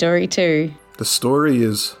liked this story too. The story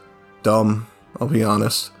is dumb, I'll be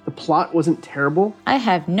honest. The plot wasn't terrible. I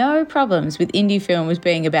have no problems with indie films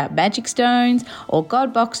being about magic stones, or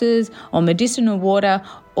god boxes, or medicinal water,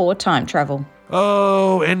 or time travel.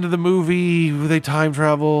 Oh, end of the movie, they time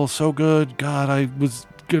travel, so good. God, I was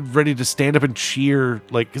ready to stand up and cheer.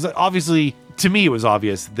 Because obviously, to me, it was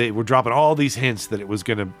obvious they were dropping all these hints that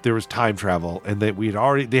there was time travel, and that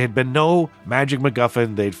there had been no magic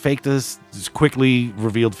MacGuffin. They'd faked us, just quickly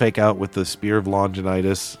revealed fake out with the Spear of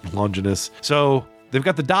Longinus. So they've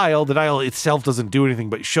got the dial. The dial itself doesn't do anything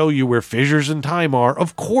but show you where fissures in time are.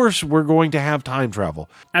 Of course, we're going to have time travel.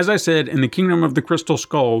 As I said, in the Kingdom of the Crystal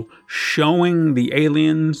Skull, showing the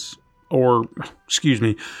aliens,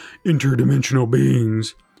 interdimensional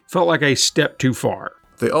beings, felt like a step too far.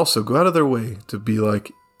 They also go out of their way to be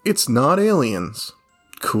like, it's not aliens.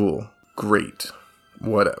 Cool. Great.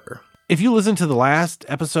 Whatever. If you listen to the last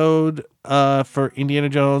episode for Indiana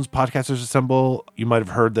Jones Podcasters Assemble, you might have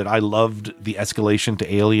heard that I loved the escalation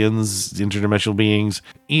to aliens, interdimensional beings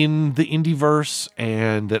in the Indieverse,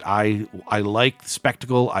 and that I like the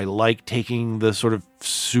spectacle. I like taking the sort of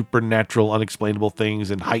supernatural, unexplainable things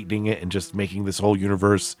and heightening it and just making this whole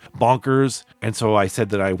universe bonkers. And so I said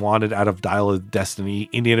that I wanted, out of Dial of Destiny,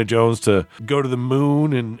 Indiana Jones to go to the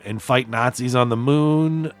moon and fight Nazis on the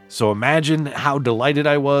moon. So imagine how delighted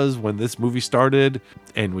I was when this movie started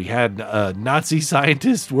and we had a Nazi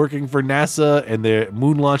scientist working for NASA and the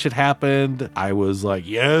moon launch had happened. I was like,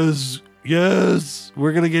 yes,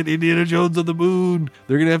 we're going to get Indiana Jones on the moon.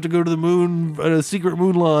 They're going to have to go to the moon on a secret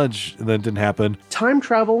moon launch. And that didn't happen. Time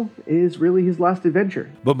travel is really his last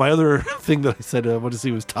adventure. But my other thing that I said I wanted to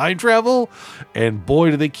see was time travel. And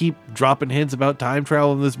boy, do they keep dropping hints about time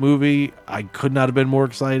travel in this movie. I could not have been more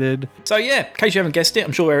excited. So yeah, in case you haven't guessed it,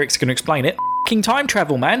 I'm sure Eric's going to explain it. King time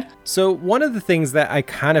travel, man. So one of the things that I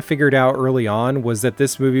kind of figured out early on was that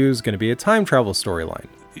this movie was going to be a time travel storyline.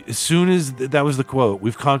 As soon as that was the quote,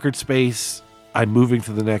 we've conquered space, I'm moving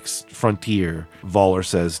to the next frontier, Voller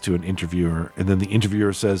says to an interviewer. And then the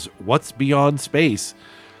interviewer says, what's beyond space?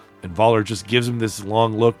 And Voller just gives him this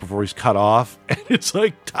long look before he's cut off. And it's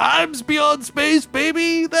like, time's beyond space,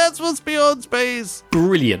 baby. That's what's beyond space.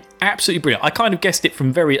 Brilliant. Absolutely brilliant. I kind of guessed it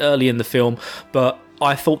from very early in the film, but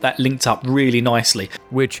I thought that linked up really nicely.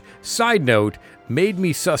 Which, side note, made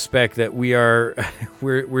me suspect that we're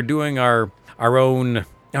doing our own...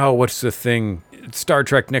 Oh, what's the thing? Star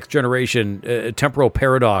Trek Next Generation, temporal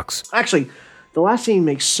paradox. Actually, The last scene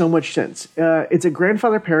makes so much sense. It's a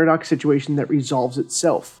grandfather paradox situation that resolves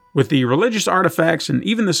itself. With the religious artifacts and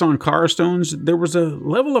even the Sankara stones, there was a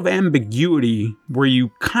level of ambiguity where you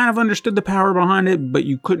kind of understood the power behind it, but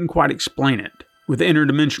you couldn't quite explain it. With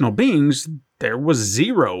interdimensional beings, there was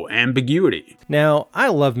zero ambiguity. Now, I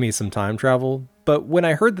love me some time travel, but when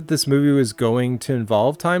I heard that this movie was going to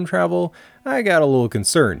involve time travel, I got a little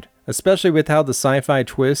concerned, especially with how the sci-fi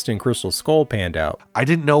twist in Crystal Skull panned out. I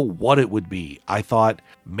didn't know what it would be. I thought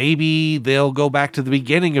maybe they'll go back to the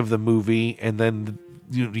beginning of the movie and then,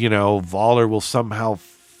 you know, Voller will somehow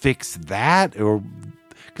fix that, or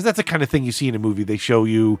because that's the kind of thing you see in a movie. They show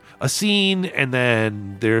you a scene and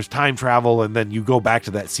then there's time travel and then you go back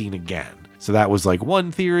to that scene again. So that was like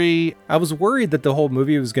one theory. I was worried that the whole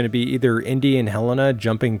movie was going to be either Indy and Helena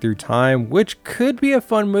jumping through time, which could be a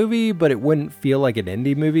fun movie, but it wouldn't feel like an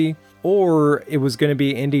Indy movie. Or it was going to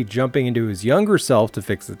be Indy jumping into his younger self to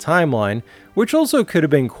fix the timeline, which also could have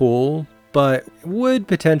been cool, but would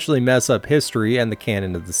potentially mess up history and the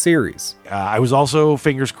canon of the series. I was also,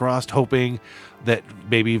 fingers crossed, hoping that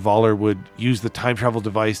maybe Voller would use the time travel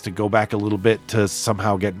device to go back a little bit to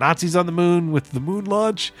somehow get Nazis on the moon with the moon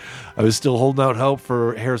launch. I was still holding out hope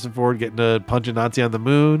for Harrison Ford getting to punch a Nazi on the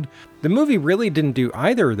moon. The movie really didn't do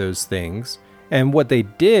either of those things, and what they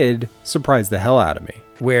did surprised the hell out of me.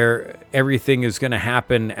 Where everything is going to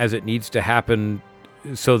happen as it needs to happen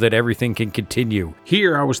so that everything can continue.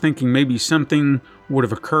 Here, I was thinking maybe something would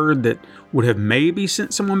have occurred that would have maybe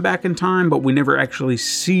sent someone back in time, but we never actually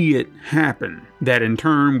see it happen. That in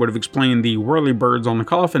turn would have explained the whirlybirds on the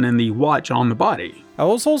coffin and the watch on the body. I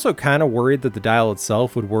was also kind of worried that the dial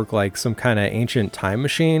itself would work like some kind of ancient time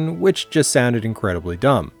machine, which just sounded incredibly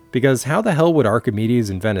dumb. Because how the hell would Archimedes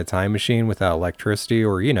invent a time machine without electricity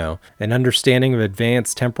or, you know, an understanding of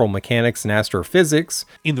advanced temporal mechanics and astrophysics?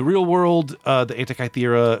 In the real world, the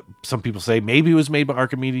Antikythera, some people say maybe it was made by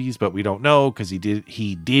Archimedes, but we don't know because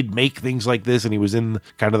he did make things like this and he was in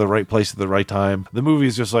kind of the right place at the right time. The movie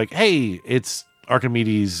is just like, hey, it's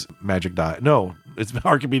Archimedes' magic dial. No, it's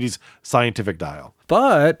Archimedes' scientific dial.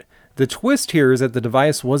 But the twist here is that the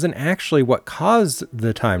device wasn't actually what caused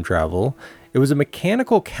the time travel. It was a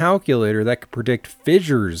mechanical calculator that could predict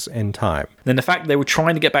fissures in time. Then the fact they were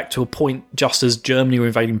trying to get back to a point just as Germany were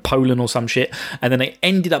invading Poland or some shit, and then they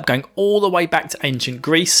ended up going all the way back to ancient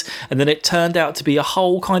Greece, and then it turned out to be a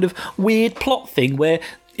whole kind of weird plot thing where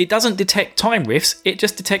it doesn't detect time rifts, it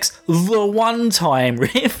just detects the one time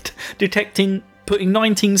rift, putting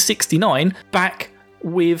 1969 back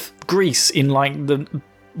with Greece in like the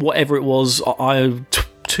whatever it was,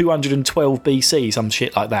 212 BC, some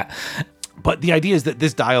shit like that. But the idea is that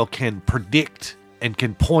this dial can predict and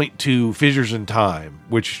can point to fissures in time,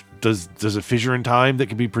 which does a fissure in time that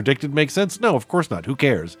can be predicted make sense? No, of course not. Who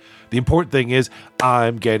cares? The important thing is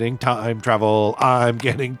I'm getting time travel. I'm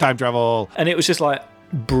getting time travel. And it was just like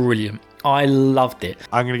brilliant. I loved it.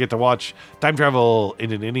 I'm going to get to watch time travel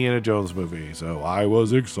in an Indiana Jones movie, so I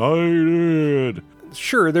was excited.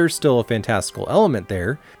 Sure, there's still a fantastical element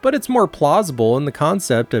there, but it's more plausible, and the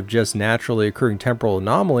concept of just naturally occurring temporal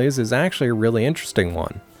anomalies is actually a really interesting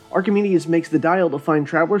one. Archimedes makes the dial to find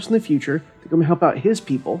travelers in the future to come help out his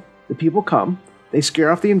people. The people come, they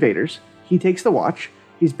scare off the invaders, he takes the watch,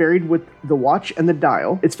 he's buried with the watch and the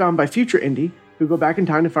dial. It's found by future Indy, who go back in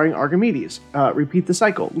time to find Archimedes. Repeat the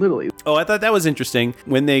cycle, literally. Oh, I thought that was interesting.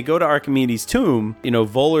 When they go to Archimedes' tomb, you know,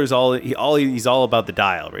 Voller's he's all about the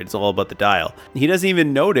dial, right? It's all about the dial. He doesn't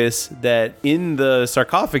even notice that in the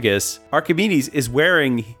sarcophagus, Archimedes is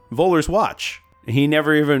wearing Voller's watch. He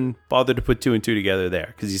never even bothered to put two and two together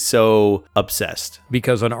there because he's so obsessed.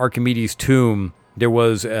 Because on Archimedes' tomb, there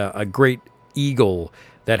was a great eagle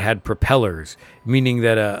that had propellers, meaning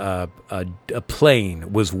that a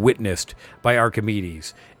plane was witnessed by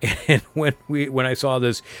Archimedes. And when I saw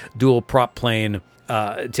this dual prop plane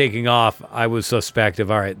taking off, I was suspect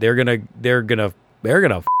of, all right, they're gonna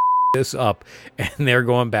f- this up, and they're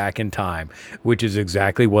going back in time, which is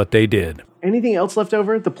exactly what they did. Anything else left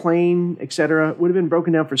over, the plane, etc., would have been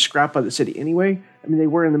broken down for scrap by the city anyway. I mean, they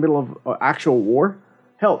were in the middle of actual war.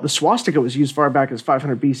 Hell, the swastika was used far back as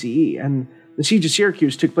 500 BCE, and the siege of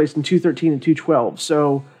Syracuse took place in 213 and 212,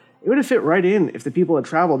 so it would have fit right in if the people had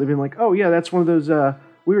traveled. They'd been like, oh yeah, that's one of those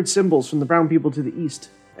weird symbols from the brown people to the east.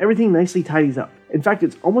 Everything nicely tidies up. In fact,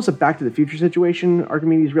 it's almost a Back to the Future situation.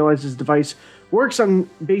 Archimedes realizes his device works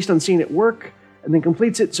based on seeing it work, and then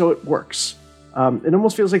completes it so it works. It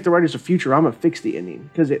almost feels like the writers of Futurama fixed the ending,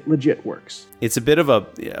 because it legit works. It's a bit of a,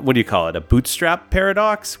 what do you call it, a bootstrap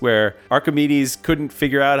paradox, where Archimedes couldn't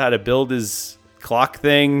figure out how to build his clock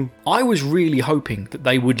thing. I was really hoping that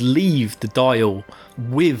they would leave the dial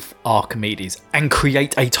with Archimedes and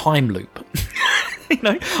create a time loop.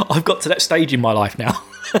 I've got to that stage in my life now.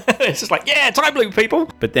 It's just like, yeah, time loop, people.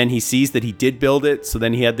 But then he sees that he did build it, so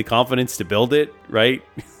then he had the confidence to build it, right?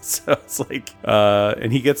 So it's like,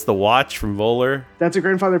 and he gets the watch from Voller. That's a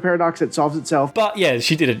grandfather paradox that solves itself. But yeah,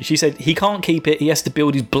 she didn't. She said he can't keep it. He has to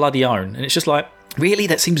build his bloody own. And it's just like, really?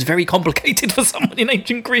 That seems very complicated for someone in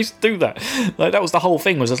ancient Greece to do that. Like, that was the whole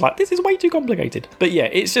thing, was just like, this is way too complicated. But yeah,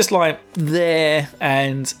 it's just like there,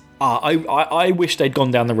 and I wish they'd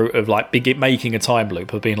gone down the route of like making a time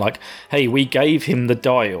loop, of being like, hey, we gave him the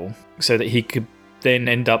dial so that we could then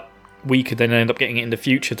end up getting it in the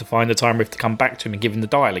future to find the time rift to come back to him and give him the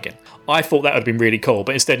dial again. I thought that would have been really cool,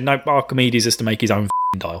 but instead, no, Archimedes has to make his own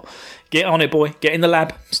dial. Get on it, boy. Get in the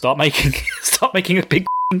lab. Start making a big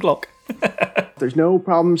clock. There's no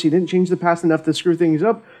problems. He didn't change the past enough to screw things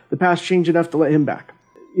up. The past changed enough to let him back.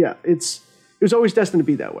 Yeah, it was always destined to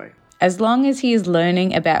be that way. As long as he is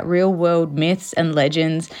learning about real-world myths and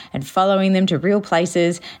legends and following them to real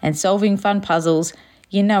places and solving fun puzzles,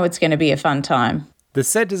 you know it's going to be a fun time. The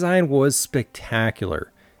set design was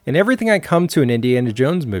spectacular, and everything I come to an Indiana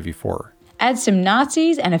Jones movie for. Add some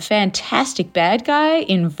Nazis and a fantastic bad guy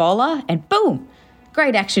in Voller, and boom!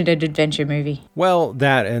 Great action and adventure movie. Well,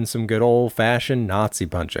 that and some good old-fashioned Nazi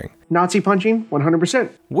punching. Nazi punching, 100%.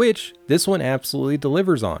 Which this one absolutely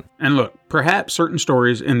delivers on. And look, perhaps certain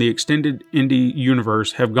stories in the extended Indy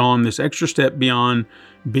universe have gone this extra step beyond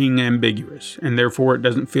being ambiguous, and therefore it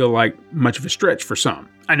doesn't feel like much of a stretch for some.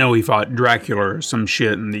 I know he fought Dracula or some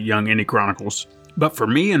shit in the Young Indy Chronicles, but for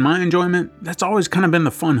me and my enjoyment, that's always kind of been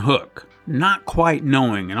the fun hook. Not quite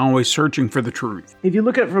knowing and always searching for the truth. If you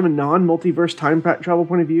look at it from a non-multiverse time travel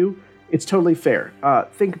point of view, it's totally fair.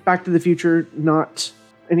 Think Back to the Future, not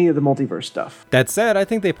any of the multiverse stuff. That said, I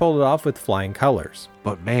think they pulled it off with flying colors.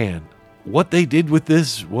 But man, what they did with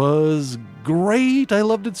this was great. I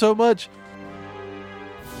loved it so much.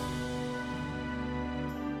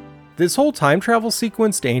 This whole time travel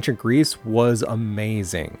sequence to ancient Greece was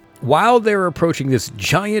amazing. While they're approaching this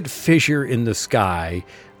giant fissure in the sky,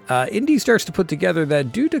 Indy starts to put together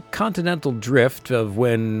that due to continental drift of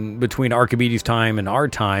when between Archimedes' time and our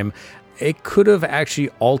time, it could have actually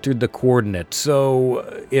altered the coordinates.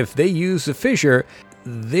 So if they use the fissure,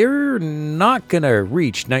 they're not going to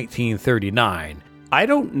reach 1939. I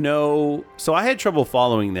don't know. So I had trouble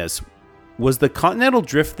following this. Was the continental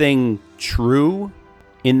drift thing true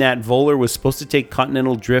in that Voller was supposed to take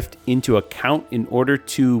continental drift into account in order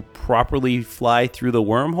to properly fly through the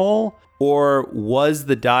wormhole? Or was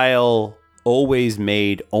the dial always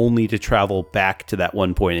made only to travel back to that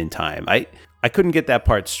one point in time? I couldn't get that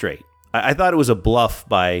part straight. I thought it was a bluff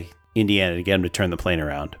by Indiana to get him to turn the plane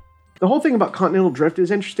around. The whole thing about continental drift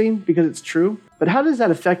is interesting because it's true, but how does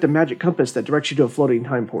that affect a magic compass that directs you to a floating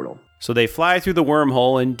time portal? So they fly through the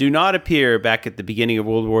wormhole and do not appear back at the beginning of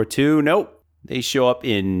World War II. Nope. They show up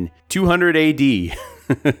in 200 AD.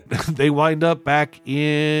 They wind up back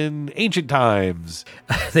in ancient times.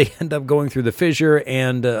 They end up going through the fissure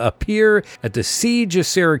and appear at the siege of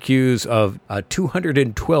Syracuse of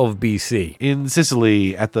 212 BC. In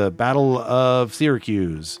Sicily at the Battle of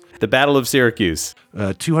Syracuse. The Battle of Syracuse.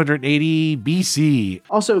 280 BC.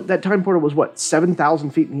 Also, that time portal was,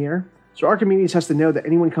 7,000 feet in the air? So Archimedes has to know that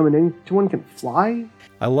anyone coming into one can fly?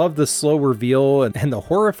 I love the slow reveal and the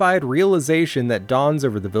horrified realization that dawns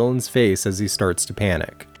over the villain's face as he starts to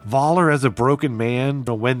panic. Voller as a broken man,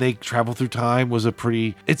 but when they travel through time was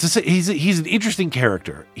he's an interesting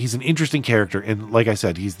character. He's an interesting character. And like I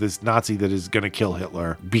said, he's this Nazi that is going to kill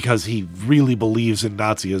Hitler because he really believes in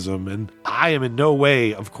Nazism. And I am in no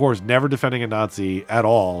way, of course, never defending a Nazi at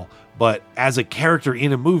all. But as a character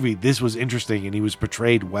in a movie, this was interesting and he was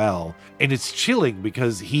portrayed well. And it's chilling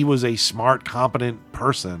because he was a smart, competent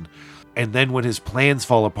person. And then when his plans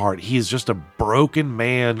fall apart, he is just a broken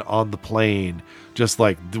man on the plane. Just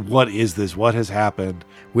like, what is this? What has happened?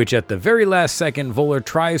 Which at the very last second, Voller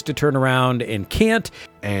tries to turn around and can't.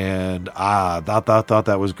 And thought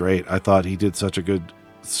that was great. I thought he did such a good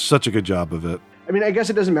job of it. I mean, I guess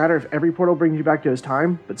it doesn't matter if every portal brings you back to his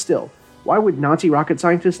time, but still. Why would Nazi rocket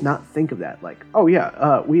scientists not think of that? Like, oh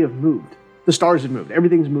yeah, we have moved. The stars have moved.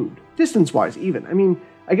 Everything's moved. Distance-wise, even. I mean,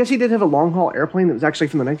 I guess he did have a long-haul airplane that was actually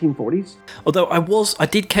from the 1940s. Although I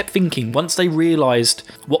did kept thinking, once they realised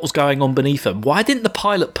what was going on beneath them, why didn't the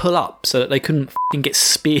pilot pull up so that they couldn't f***ing get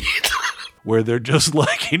speared? Where they're just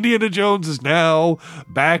like, Indiana Jones is now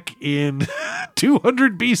back in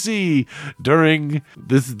 200 BC during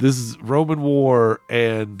this Roman war,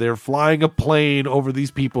 and they're flying a plane over these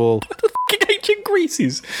people. The fucking ancient Greece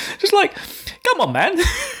is. Just like, come on, man.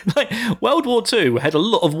 Like, World War II had a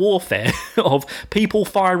lot of warfare of people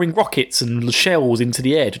firing rockets and shells into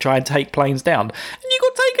the air to try and take planes down. And you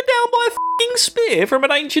got taken down by a f***ing spear from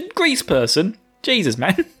an ancient Greece person. Jesus,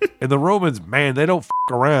 man. And the Romans, man, they don't f***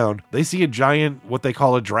 around. They see a giant, what they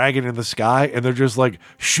call a dragon in the sky, and they're just like,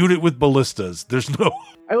 shoot it with ballistas. There's no...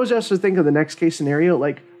 I always also think of the next case scenario,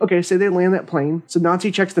 like, okay, say they land that plane, so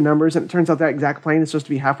Nazi checks the numbers, and it turns out that exact plane is supposed to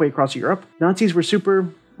be halfway across Europe. Nazis were super,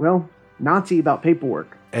 well, Nazi about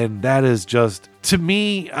paperwork. And that is just, to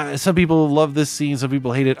me, some people love this scene, some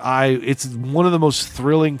people hate it. It's one of the most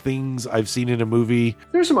thrilling things I've seen in a movie.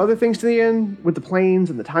 There's some other things to the end with the planes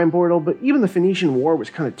and the time portal, but even the Phoenician War was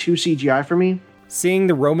kind of too CGI for me. Seeing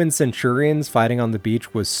the Roman centurions fighting on the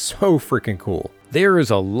beach was so freaking cool. There is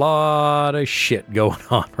a lot of shit going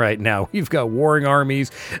on right now. We've got warring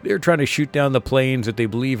armies. They're trying to shoot down the planes that they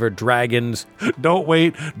believe are dragons. Don't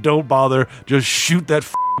wait. Don't bother. Just shoot that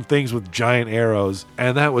things with giant arrows.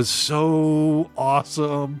 And that was so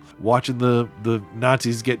awesome. Watching the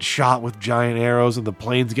Nazis get shot with giant arrows and the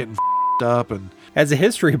planes getting up. And as a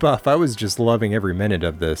history buff, I was just loving every minute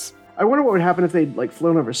of this. I wonder what would happen if they'd like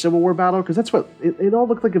flown over a Civil War battle, because that's what it all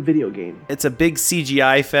looked like a video game. It's a big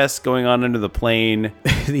CGI fest going on under the plane.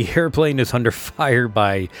 The airplane is under fire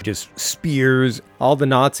by just spears. All the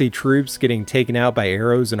Nazi troops getting taken out by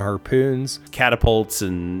arrows and harpoons. Catapults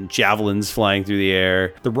and javelins flying through the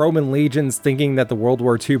air. The Roman legions thinking that the World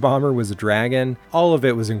War II bomber was a dragon. All of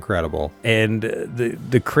it was incredible. And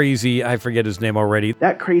the crazy, I forget his name already.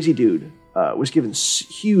 That crazy dude was given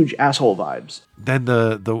huge asshole vibes. Then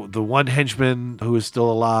the one henchman who is still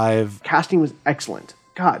alive. Casting was excellent.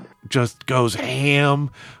 God. Just goes ham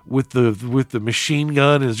with the machine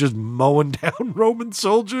gun and is just mowing down Roman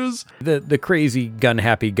soldiers. The crazy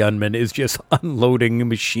gun-happy gunman is just unloading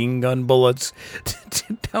machine gun bullets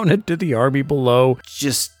down into the army below.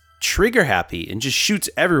 Just trigger happy and just shoots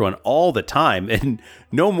everyone all the time, and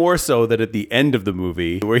no more so than at the end of the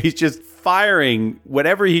movie where he's just firing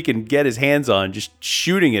whatever he can get his hands on, just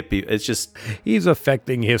shooting at people. It's just, he's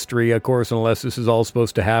affecting history, of course. Unless this is all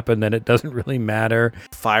supposed to happen, then it doesn't really matter.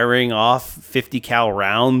 Firing off 50 cal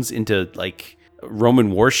rounds into like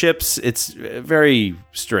Roman warships. It's very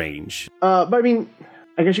strange. But I mean,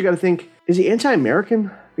 I guess you got to think, is he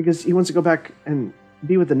anti-American because he wants to go back and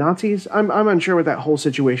be with the Nazis? I'm unsure where that whole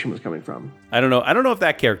situation was coming from. I don't know if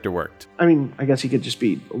that character worked. I mean, I guess he could just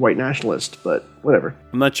be a white nationalist, but whatever.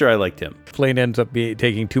 I'm not sure I liked him. Plane ends up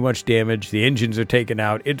taking too much damage. The engines are taken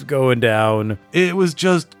out. It's going down. It was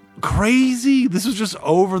just crazy. This was just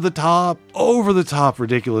over the top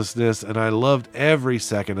ridiculousness, and I loved every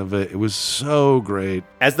second of it. It was so great.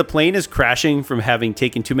 As the plane is crashing from having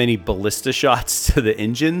taken too many ballista shots to the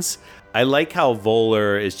engines, I like how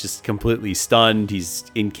Voller is just completely stunned. He's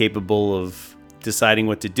incapable of deciding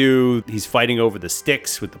what to do. He's fighting over the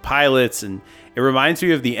sticks with the pilots, and it reminds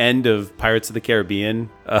me of the end of Pirates of the Caribbean,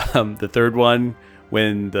 the third one,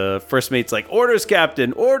 when the first mate's like, "Orders,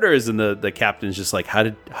 Captain, orders," and the captain's just like, how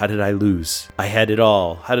did I lose? I had it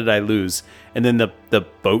all. How did I lose? And then the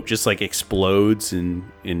boat just like explodes in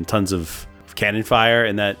tons of cannon fire,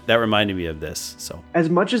 and that reminded me of this. So as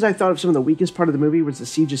much as I thought of some of the weakest part of the movie was the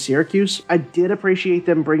siege of Syracuse, I did appreciate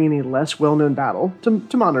them bringing a less well-known battle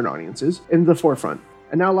to modern audiences in the forefront.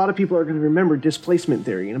 And now a lot of people are going to remember displacement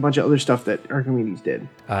theory and a bunch of other stuff that Archimedes did.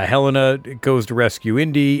 Helena goes to rescue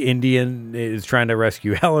Indy. Indian is trying to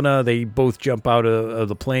rescue Helena. They both jump out of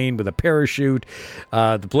the plane with a parachute.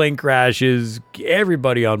 The plane crashes.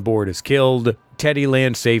 Everybody on board is killed. Teddy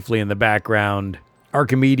lands safely in the background.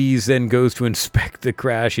 Archimedes then goes to inspect the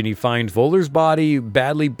crash, and he finds Voller's body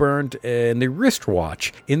badly burnt and the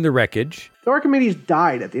wristwatch in the wreckage. So Archimedes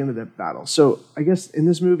died at the end of that battle. So I guess in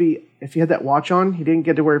this movie, if he had that watch on, he didn't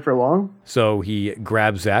get to wear it for long. So he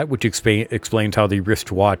grabs that, which explains how the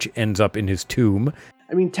wristwatch ends up in his tomb.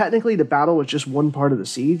 I mean, technically, the battle was just one part of the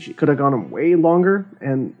siege. It could have gone on way longer,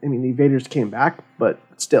 and I mean, the invaders came back, but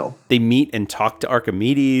still. They meet and talk to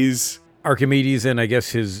Archimedes. Archimedes and I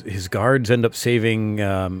guess his guards end up saving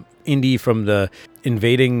Indy from the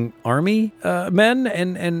invading army men,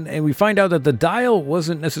 and we find out that the dial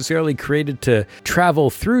wasn't necessarily created to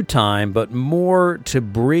travel through time, but more to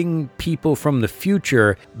bring people from the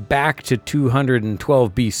future back to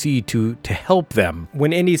 212 BC to help them.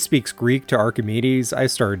 When Indy speaks Greek to Archimedes, I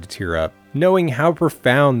started to tear up, knowing how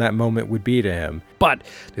profound that moment would be to him. But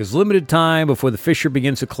there's limited time before the fissure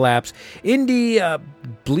begins to collapse. Indy,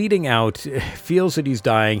 bleeding out, feels that he's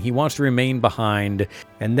dying. He wants to remain behind.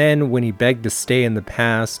 And then when he begged to stay in the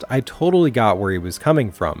past, I totally got where he was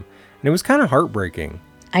coming from. And it was kind of heartbreaking.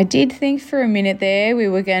 I did think for a minute there we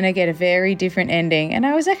were going to get a very different ending, and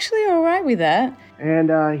I was actually all right with that.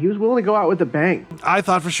 And he was willing to go out with a bang. I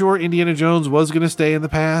thought for sure Indiana Jones was going to stay in the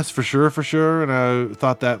past, for sure. And I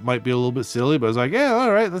thought that might be a little bit silly, but I was like, yeah,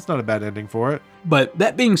 all right, that's not a bad ending for it. But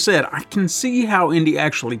that being said, I can see how Indy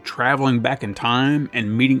actually traveling back in time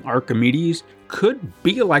and meeting Archimedes could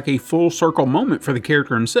be like a full circle moment for the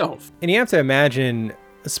character himself. And you have to imagine,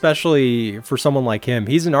 especially for someone like him,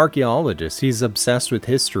 he's an archaeologist. He's obsessed with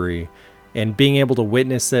history, and being able to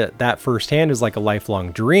witness that firsthand is like a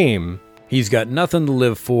lifelong dream. He's got nothing to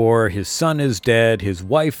live for. His son is dead. His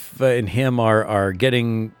wife and him are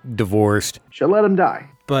getting divorced. Should let him die.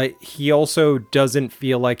 But he also doesn't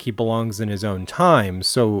feel like he belongs in his own time,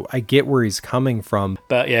 so I get where he's coming from.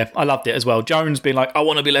 But yeah, I loved it as well. Jones being like, I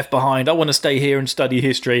want to be left behind. I want to stay here and study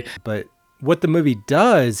history. But what the movie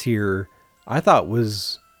does here, I thought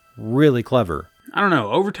was really clever. I don't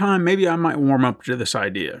know. Over time, maybe I might warm up to this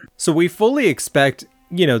idea. So we fully expect,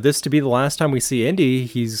 this to be the last time we see Indy.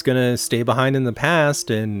 He's going to stay behind in the past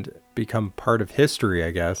and become part of history,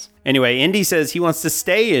 I guess. Anyway, Indy says he wants to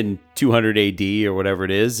stay in 200 AD or whatever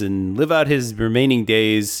it is and live out his remaining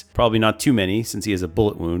days, probably not too many since he has a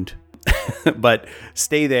bullet wound, but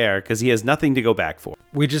stay there because he has nothing to go back for.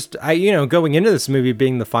 Going into this movie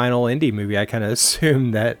being the final Indy movie, I kind of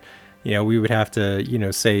assumed that, we would have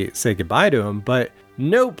to, say goodbye to him, but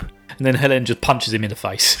nope. And then Helen just punches him in the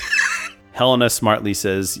face. Helena smartly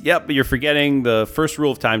says, yep, but you're forgetting the first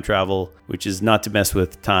rule of time travel, which is not to mess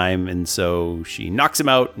with time. And so she knocks him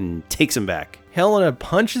out and takes him back. Helena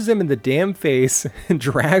punches him in the damn face and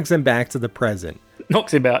drags him back to the present.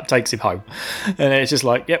 Knocks him out, takes him home. And it's just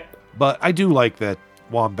like, yep. But I do like that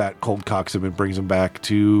Wombat cold cocks him and brings him back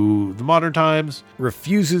to the modern times.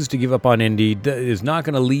 Refuses to give up on Indy, is not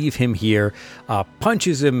going to leave him here,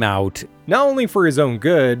 punches him out. Not only for his own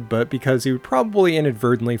good, but because he would probably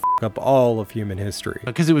inadvertently f*** up all of human history.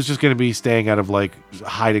 Because it was just going to be staying out of,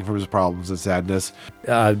 hiding from his problems and sadness.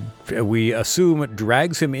 We assume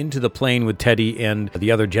drags him into the plane with Teddy and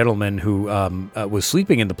the other gentleman who was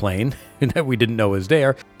sleeping in the plane that we didn't know was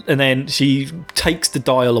there. And then she takes the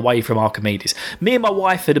dial away from Archimedes. Me and my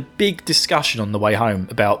wife had a big discussion on the way home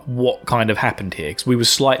about what kind of happened here, because we were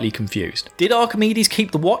slightly confused. Did Archimedes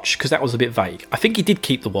keep the watch? Because that was a bit vague. I think he did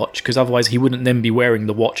keep the watch, because otherwise he wouldn't then be wearing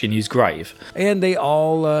the watch in his grave. And they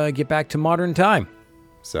all get back to modern time.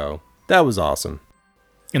 So, that was awesome.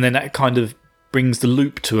 And then that kind of brings the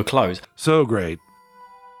loop to a close. So great.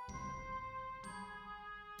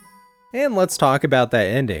 And let's talk about that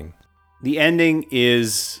ending. The ending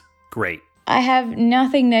is great. I have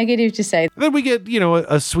nothing negative to say. Then we get,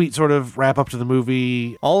 a sweet sort of wrap up to the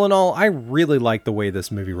movie. All in all, I really like the way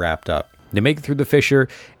this movie wrapped up. They make it through the fissure,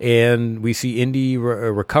 and we see Indy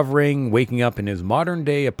recovering, waking up in his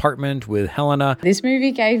modern-day apartment with Helena. This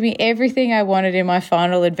movie gave me everything I wanted in my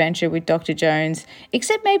final adventure with Dr. Jones,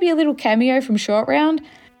 except maybe a little cameo from Short Round.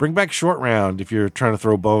 Bring back Short Round if you're trying to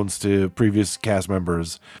throw bones to previous cast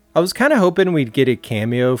members. I was kind of hoping we'd get a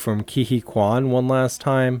cameo from Ke Huy Quan one last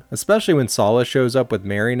time, especially when Sallah shows up with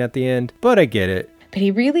Marion at the end, but I get it. But he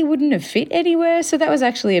really wouldn't have fit anywhere, so that was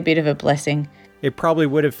actually a bit of a blessing. It probably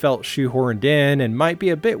would have felt shoehorned in and might be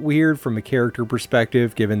a bit weird from a character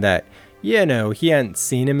perspective, given that, he hadn't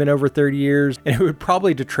seen him in over 30 years, and it would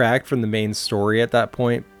probably detract from the main story at that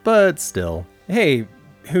point, but still. Hey,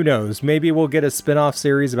 who knows, maybe we'll get a spin-off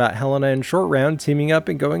series about Helena and Short Round teaming up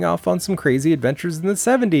and going off on some crazy adventures in the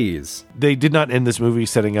 70s. They did not end this movie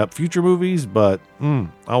setting up future movies, but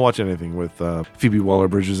I'll watch anything with Phoebe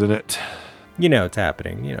Waller-Bridges in it. It's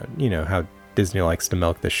happening. You know how Disney likes to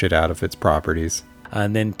milk the shit out of its properties.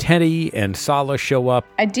 And then Teddy and Sallah show up.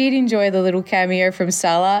 I did enjoy the little cameo from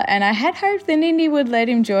Sallah, and I had hoped that Indy would let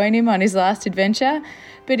him join him on his last adventure,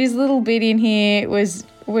 but his little bit in here was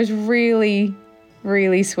really,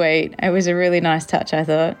 really sweet. It was a really nice touch, I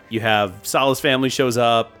thought. You have Salah's family shows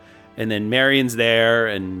up, and then Marion's there,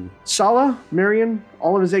 and... Sallah, Marion,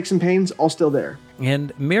 all of his aches and pains, all still there.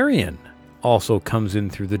 And Marion also comes in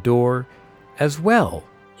through the door as well.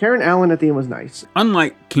 Karen Allen at the end was nice.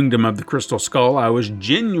 Unlike Kingdom of the Crystal Skull, I was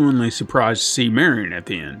genuinely surprised to see Marion at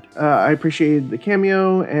the end. I appreciated the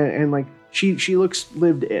cameo, and she looks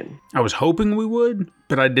lived in. I was hoping we would,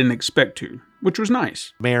 but I didn't expect to, which was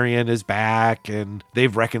nice. Marion is back, and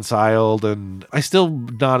they've reconciled, and I'm still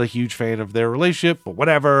not a huge fan of their relationship, but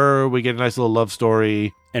whatever. We get a nice little love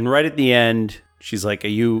story. And right at the end, she's like, are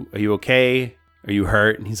you okay? Are you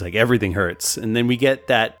hurt? And he's like, everything hurts. And then we get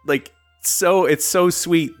that, it's so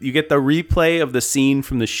sweet. You get the replay of the scene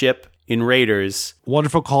from the ship in Raiders.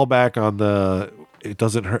 Wonderful callback on the, it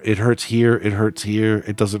doesn't hurt, it hurts here, it hurts here,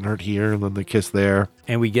 it doesn't hurt here, and then the kiss there.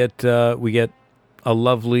 And we get a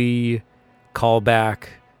lovely callback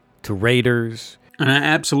to Raiders. And I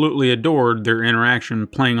absolutely adored their interaction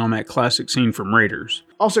playing on that classic scene from Raiders.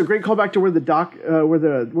 Also, great callback to where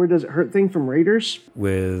where does it hurt thing from Raiders?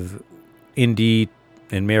 With Indy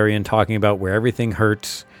and Marion talking about where everything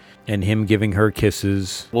hurts and him giving her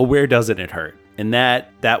kisses. Well, where doesn't it hurt? And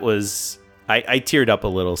that was, I teared up a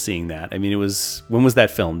little seeing that. I mean, when was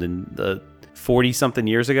that filmed? In the 40-something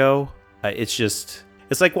years ago? It's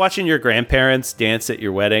like watching your grandparents dance at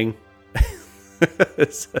your wedding.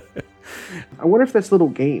 I wonder if that's a little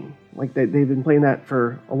game. Like they've been playing that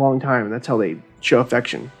for a long time, and that's how they show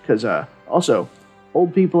affection. Because also,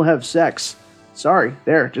 old people have sex. Sorry,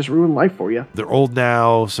 just ruined life for you. They're old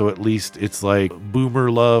now, so at least it's like boomer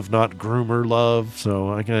love, not groomer love.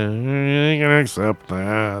 So I can accept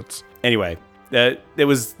that. Anyway, that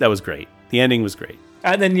was great. The ending was great.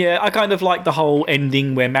 And then, I kind of like the whole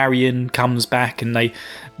ending where Marion comes back and they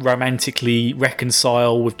romantically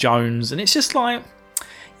reconcile with Jones. And it's just like,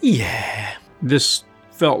 yeah. This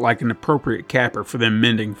felt like an appropriate capper for them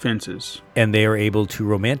mending fences. And they are able to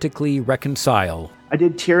romantically reconcile. I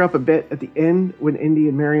did tear up a bit at the end when Indy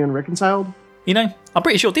and Marion reconciled. You know, I'm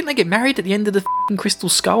pretty sure, didn't they get married at the end of the Crystal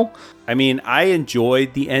Skull? I mean, I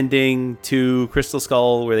enjoyed the ending to Crystal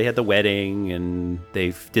Skull where they had the wedding and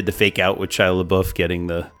they did the fake out with Shia LaBeouf getting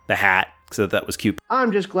the hat, so that was cute.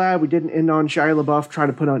 I'm just glad we didn't end on Shia LaBeouf trying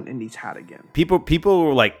to put on Indy's hat again. People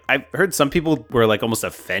were like, I've heard some people were like almost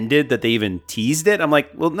offended that they even teased it. I'm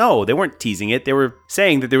like, well, no, they weren't teasing it. They were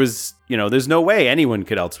saying that there was, there's no way no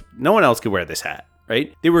one else could wear this hat.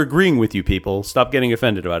 Right? They were agreeing with you people. Stop getting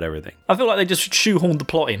offended about everything. I feel like they just shoehorned the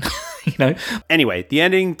plot in, Anyway, the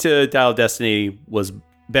ending to Dial of Destiny was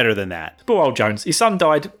better than that. Poor old Jones. His son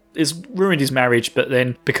died, has ruined his marriage, but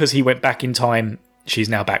then because he went back in time, she's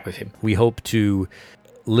now back with him. We hope to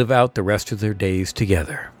live out the rest of their days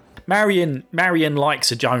together. Marion likes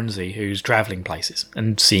a Jonesy who's travelling places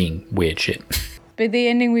and seeing weird shit. But the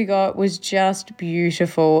ending we got was just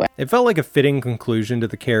beautiful. It felt like a fitting conclusion to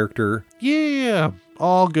the character. Yeah,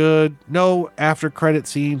 all good. No after credit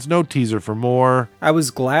scenes, no teaser for more. I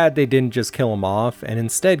was glad they didn't just kill him off and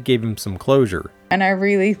instead gave him some closure. And I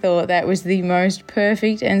really thought that was the most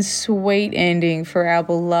perfect and sweet ending for our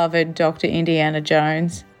beloved Dr. Indiana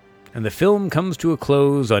Jones. And the film comes to a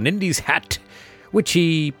close on Indy's hat, which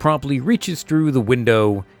he promptly reaches through the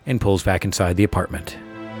window and pulls back inside the apartment.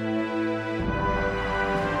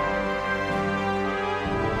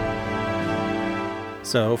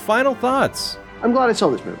 So, final thoughts. I'm glad I saw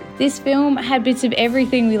this movie. This film had bits of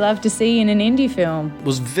everything we love to see in an indie film.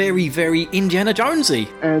 Was very, very Indiana Jonesy.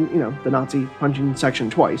 And, the Nazi punching section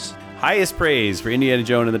twice. Highest praise for Indiana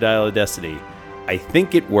Jones and the Dial of Destiny. I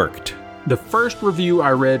think it worked. The first review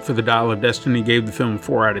I read for the Dial of Destiny gave the film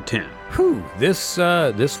 4 out of 10. Whew, this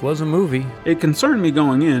was a movie. It concerned me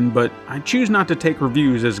going in, but I choose not to take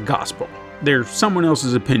reviews as gospel. They're someone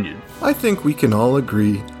else's opinion. I think we can all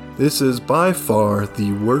agree this is by far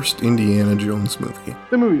the worst Indiana Jones movie.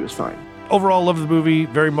 The movie was fine. Overall, love the movie.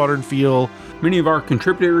 Very modern feel. Many of our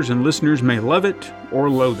contributors and listeners may love it or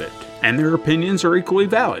loathe it, and their opinions are equally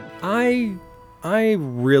valid. I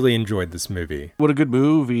really enjoyed this movie. What a good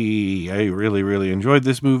movie. I really, really enjoyed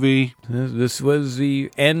this movie. This was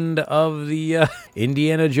the end of the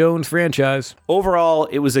Indiana Jones franchise. Overall,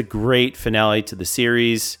 it was a great finale to the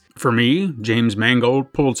series. For me, James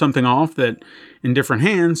Mangold pulled something off that, in different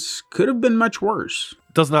hands, could have been much worse.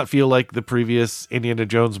 Does not feel like the previous Indiana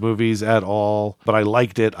Jones movies at all, but I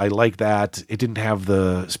liked it. I like that. It didn't have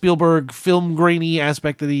the Spielberg film grainy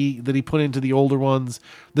aspect that he put into the older ones.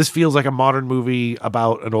 This feels like a modern movie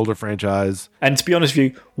about an older franchise. And to be honest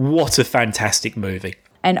with you, what a fantastic movie.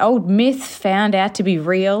 An old myth found out to be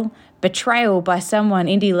real, betrayal by someone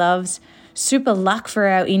Indy loves, super luck for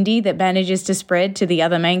our Indy that manages to spread to the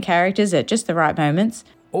other main characters at just the right moments.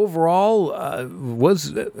 Overall,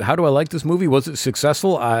 how do I like this movie? Was it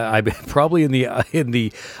successful? I probably in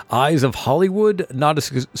the eyes of Hollywood, not a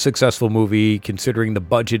successful movie, considering the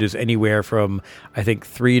budget is anywhere from I think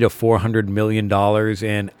 $300 to $400 million,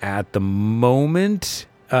 and at the moment,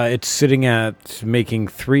 it's sitting at making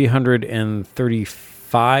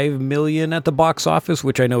 $335 million at the box office,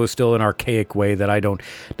 which I know is still an archaic way that I don't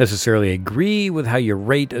necessarily agree with how you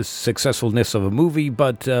rate a successfulness of a movie.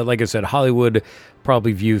 But like I said, Hollywood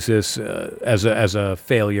probably views this as a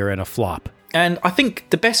failure and a flop. And I think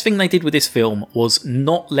the best thing they did with this film was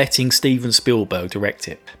not letting Steven Spielberg direct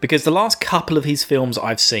it. Because the last couple of his films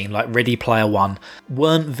I've seen, like Ready Player One,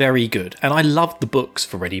 weren't very good. And I loved the books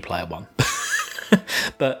for Ready Player One.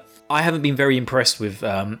 But I haven't been very impressed with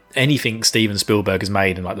anything Steven Spielberg has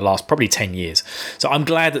made in like the last probably 10 years. So I'm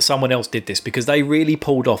glad that someone else did this because they really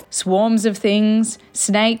pulled off swarms of things,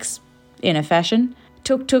 snakes, in a fashion,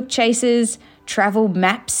 tuk-tuk chases, travel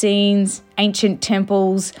map scenes, ancient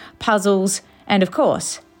temples, puzzles, and of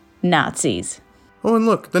course, Nazis. Oh, and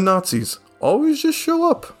look, the Nazis always just show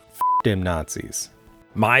up. Them Nazis.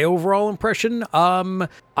 My overall impression,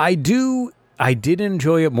 I did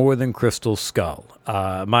enjoy it more than Crystal Skull.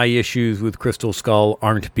 My issues with Crystal Skull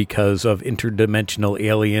aren't because of interdimensional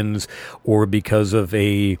aliens or because of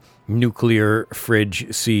a nuclear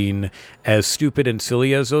fridge scene. As stupid and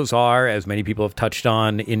silly as those are, as many people have touched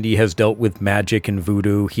on, Indy has dealt with magic and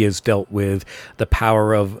voodoo. He has dealt with the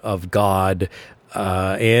power of God,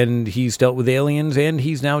 and he's dealt with aliens, and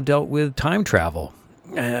he's now dealt with time travel.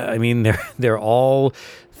 I mean, they're all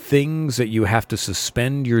things that you have to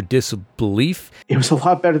suspend your disbelief. It was a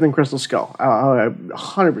lot better than Crystal Skull,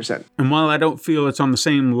 100%. And while I don't feel it's on the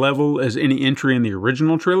same level as any entry in the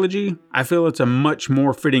original trilogy, I feel it's a much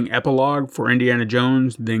more fitting epilogue for Indiana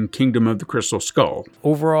Jones than Kingdom of the Crystal Skull.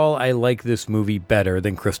 Overall, I like this movie better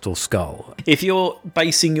than Crystal Skull. If you're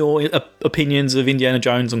basing your opinions of Indiana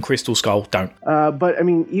Jones on Crystal Skull, don't. But, I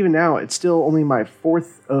mean, even now, it's still only my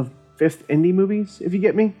 4th of 5th Indy movies, if you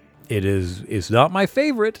get me. It's not my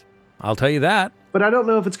favorite, I'll tell you that. But I don't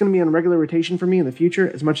know if it's going to be on regular rotation for me in the future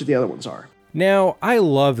as much as the other ones are. Now, I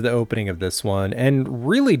love the opening of this one and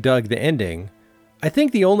really dug the ending. I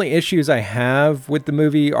think the only issues I have with the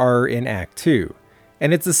movie are in Act 2.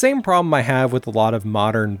 And it's the same problem I have with a lot of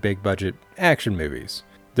modern big-budget action movies.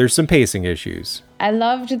 There's some pacing issues. I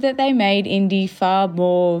loved that they made Indy far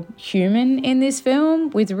more human in this film,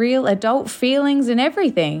 with real adult feelings and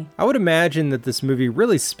everything. I would imagine that this movie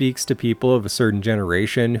really speaks to people of a certain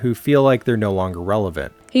generation who feel like they're no longer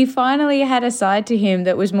relevant. He finally had a side to him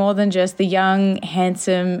that was more than just the young,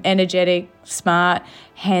 handsome, energetic, smart,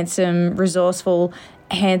 handsome, resourceful,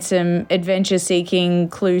 handsome, adventure-seeking,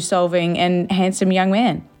 clue-solving, and handsome young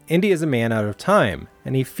man. Indy is a man out of time,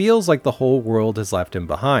 and he feels like the whole world has left him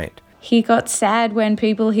behind. He got sad when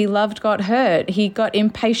people he loved got hurt. He got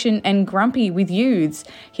impatient and grumpy with youths.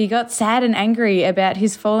 He got sad and angry about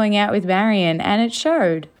his falling out with Marion, and it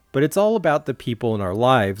showed. But it's all about the people in our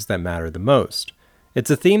lives that matter the most. It's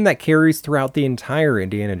a theme that carries throughout the entire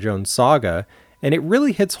Indiana Jones saga, and it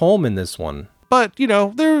really hits home in this one. But,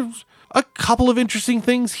 there's a couple of interesting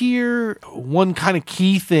things here. One kind of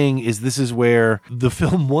key thing is this is where the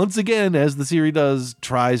film, once again, as the series does,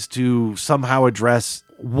 tries to somehow address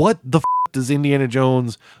what the does Indiana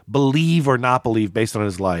Jones believe or not believe based on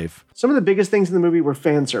his life. Some of the biggest things in the movie were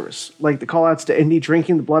fan service, like the call-outs to Indy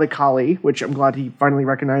drinking the blood of Kali, which I'm glad he finally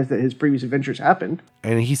recognized that his previous adventures happened.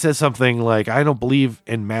 And he says something like, I don't believe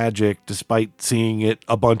in magic despite seeing it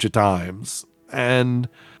a bunch of times. And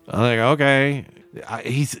I'm like, okay.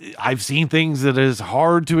 I've seen things that is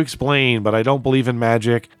hard to explain, but I don't believe in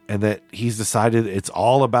magic, and that he's decided it's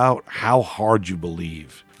all about how hard you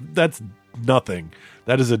believe. That's nothing.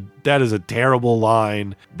 That is a terrible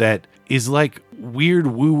line that is like weird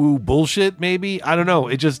woo-woo bullshit, maybe. I don't know.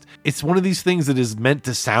 It's one of these things that is meant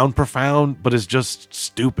to sound profound, but is just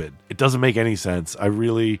stupid. It doesn't make any sense. I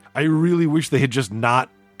really wish they had just not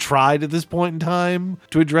tried at this point in time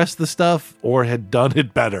to address the stuff or had done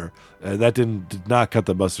it better. That did not cut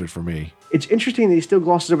the mustard for me. It's interesting that he still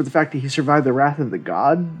glosses over the fact that he survived the wrath of the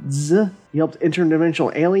gods. He helped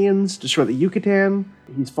interdimensional aliens destroy the Yucatan.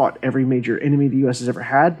 He's fought every major enemy the U.S. has ever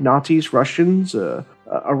had. Nazis, Russians, a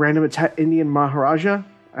random Indian Maharaja.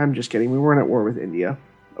 I'm just kidding. We weren't at war with India,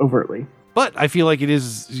 overtly. But I feel like it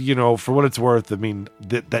is, for what it's worth, I mean,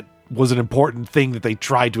 that was an important thing that they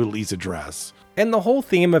tried to at least address. And the whole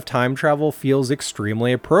theme of time travel feels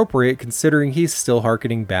extremely appropriate considering he's still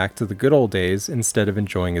harkening back to the good old days instead of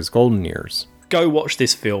enjoying his golden years. Go watch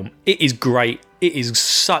this film. It is great. It is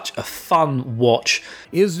such a fun watch.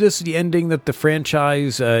 Is this the ending that the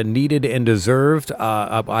franchise needed and deserved?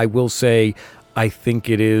 I will say I think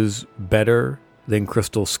it is better than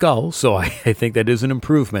Crystal Skull, so I think that is an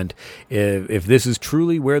improvement. If this is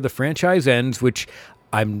truly where the franchise ends, which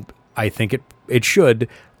I think it should,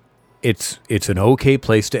 it's an okay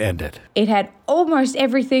place to end it. It had almost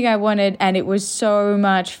everything I wanted, and it was so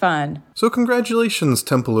much fun. So congratulations,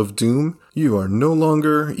 Temple of Doom. You are no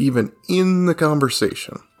longer even in the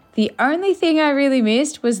conversation. The only thing I really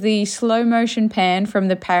missed was the slow motion pan from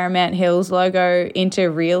the Paramount Hills logo into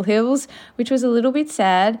real hills, which was a little bit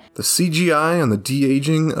sad. The CGI on the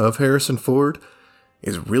de-aging of Harrison Ford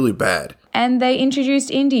is really bad. And they introduced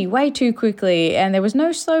Indy way too quickly, and there was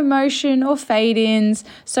no slow motion or fade-ins,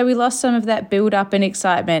 so we lost some of that build-up and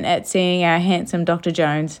excitement at seeing our handsome Dr.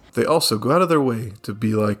 Jones. They also go out of their way to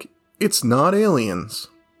be like, It's not aliens.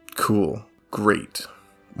 Cool. Great.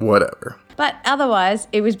 Whatever. But otherwise,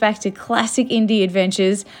 it was back to classic indie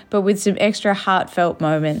adventures, but with some extra heartfelt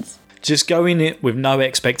moments. Just go in it with no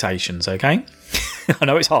expectations, okay? I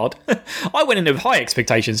know it's hard. I went in with high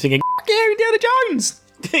expectations thinking, yeah, Indiana Jones.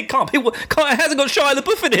 It hasn't got Shia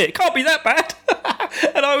LaBeouf in it. It can't be that bad.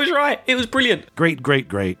 And I was right. It was brilliant.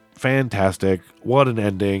 Great. Fantastic. What an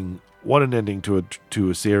ending. What an ending to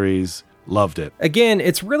a series. Loved it. Again,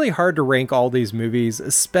 it's really hard to rank all these movies,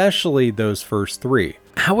 especially those first three.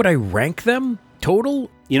 How would I rank them? Total?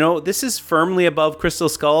 You know, this is firmly above Crystal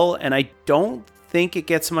Skull, and I don't think it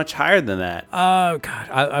gets much higher than that. God,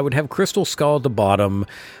 I would have Crystal Skull at the bottom,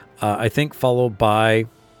 I think followed by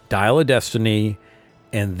Dial of Destiny,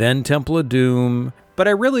 and then Temple of Doom. But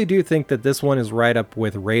I really do think that this one is right up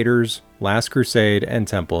with Raiders, Last Crusade, and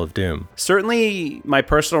Temple of Doom. Certainly, my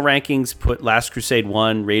personal rankings put Last Crusade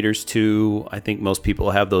 1, Raiders 2. I think most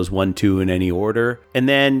people have those 1, 2 in any order. And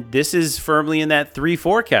then this is firmly in that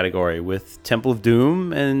 3-4 category with Temple of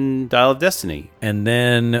Doom and Dial of Destiny. And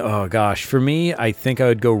then, oh gosh, for me, I think I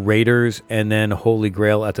would go Raiders and then Holy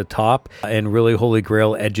Grail at the top. And really, Holy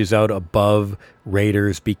Grail edges out above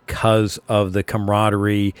Raiders because of the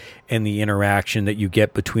camaraderie and the interaction that you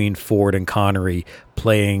get between Ford and Connery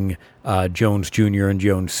playing Jones Jr. and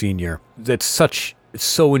Jones Sr. It's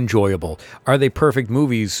so enjoyable. Are they perfect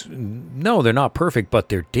movies? No, they're not perfect, but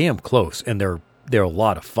they're damn close, and they're a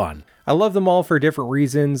lot of fun. I love them all for different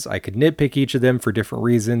reasons. I could nitpick each of them for different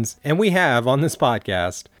reasons, and we have on this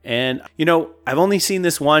podcast. And, you know, I've only seen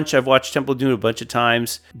this once. I've watched Temple of Doom a bunch of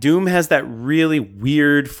times. Doom has that really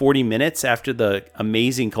weird 40 minutes after the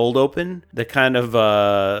amazing cold open that kind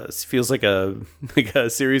of feels like a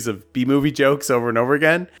series of B-movie jokes over and over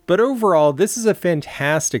again. But overall, this is a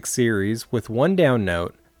fantastic series with one down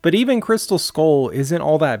note. But even Crystal Skull isn't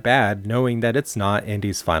all that bad, knowing that it's not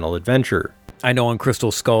Indy's final adventure. I know on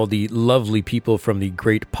Crystal Skull, the lovely people from the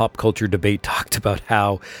great pop culture debate talked about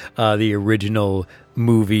how the original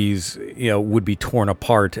movies, would be torn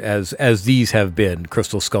apart as these have been,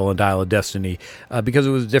 Crystal Skull and Dial of Destiny, because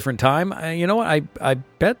it was a different time. You know what? I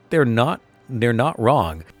bet they're not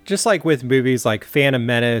wrong. Just like with movies like Phantom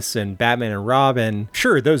Menace and Batman and Robin,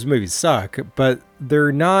 sure, those movies suck, but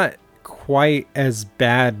they're not quite as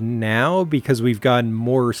bad now because we've gotten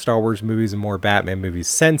more Star Wars movies and more Batman movies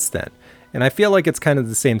since then. And I feel like it's kind of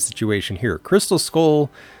the same situation here. Crystal Skull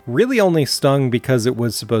really only stung because it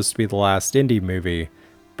was supposed to be the last Indy movie.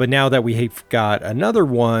 But now that we've got another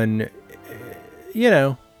one,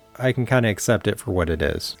 I can kind of accept it for what it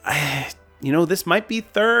is. This might be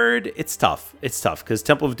third. It's tough because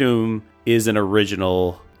Temple of Doom is an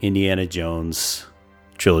original Indiana Jones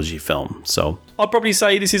trilogy film. So I'd probably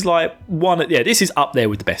say this is this is up there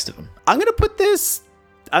with the best of them. I'm going to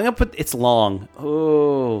put it's long.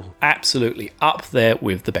 Oh, absolutely up there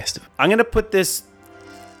with the best of them. I'm going to put this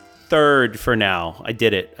third for now. I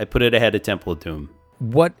did it. I put it ahead of Temple of Doom.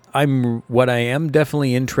 What I am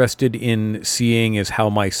definitely interested in seeing is how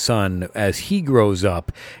my son, as he grows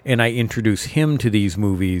up and I introduce him to these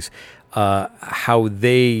movies, how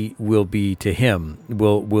they will be to him.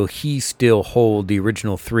 Will he still hold the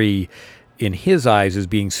original three in his eyes as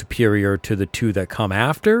being superior to the two that come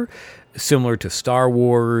after? Similar to Star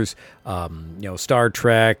Wars, Star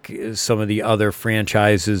Trek, some of the other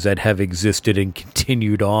franchises that have existed and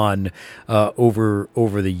continued on over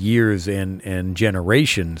the years and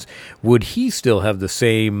generations. Would he still have the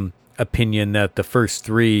same opinion that the first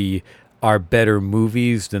three are better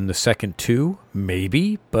movies than the second two?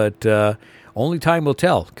 Maybe, but only time will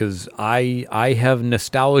tell, because I have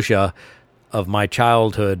nostalgia of my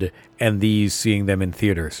childhood and these seeing them in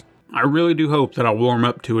theaters. I really do hope that I'll warm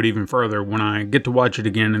up to it even further when I get to watch it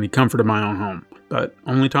again in the comfort of my own home. But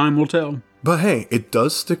only time will tell. But hey, it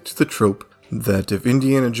does stick to the trope that if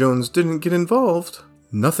Indiana Jones didn't get involved,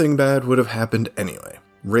 nothing bad would have happened anyway.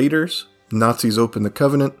 Raiders, Nazis open the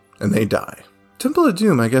Covenant, and they die. Temple of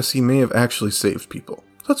Doom, I guess he may have actually saved people.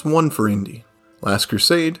 So that's one for Indy. Last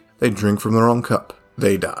Crusade, they drink from the wrong cup.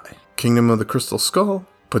 They die. Kingdom of the Crystal Skull,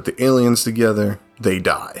 put the aliens together. They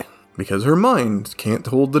die. Because her mind can't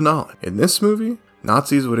hold the knowledge. In this movie,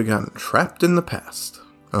 Nazis would have gotten trapped in the past.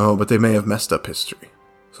 Oh, but they may have messed up history.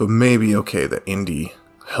 So maybe okay that Indy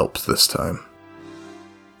helps this time.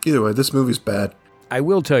 Either way, this movie's bad. I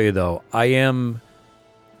will tell you though, I am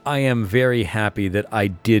very happy that I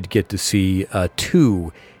did get to see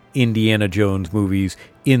 2 Indiana Jones movies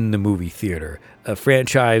in the movie theater. A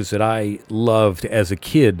franchise that I loved as a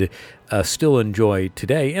kid, still enjoy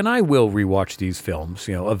today, and I will rewatch these films,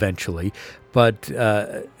 eventually. But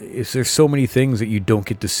there's so many things that you don't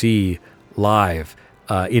get to see live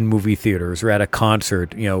in movie theaters or at a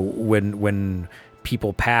concert. When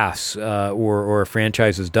people pass or a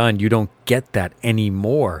franchise is done, you don't get that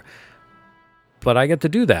anymore. But I get to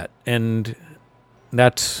do that, and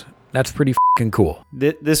that's pretty fucking cool.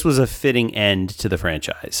 This was a fitting end to the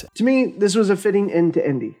franchise. To me, this was a fitting end to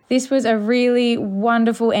Indy. This was a really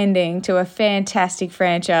wonderful ending to a fantastic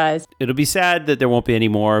franchise. It'll be sad that there won't be any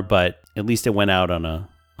more, but at least it went out on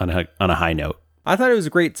a high note. I thought it was a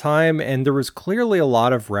great time, and there was clearly a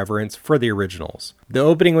lot of reverence for the originals. The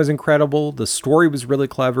opening was incredible, the story was really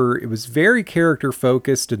clever, it was very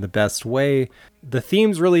character-focused in the best way, the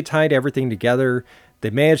themes really tied everything together, they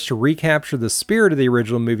managed to recapture the spirit of the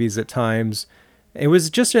original movies at times. It was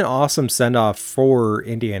just an awesome send-off for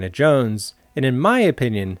Indiana Jones, and in my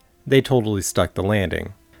opinion, they totally stuck the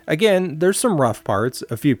landing. Again, there's some rough parts,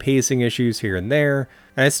 a few pacing issues here and there,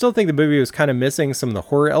 and I still think the movie was kind of missing some of the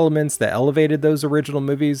horror elements that elevated those original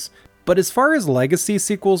movies. But as far as legacy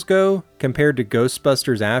sequels go, compared to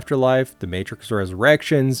Ghostbusters Afterlife, The Matrix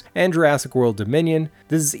Resurrections, and Jurassic World Dominion,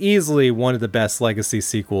 this is easily one of the best legacy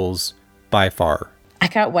sequels by far. I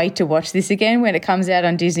can't wait to watch this again when it comes out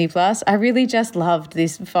on Disney+. I really just loved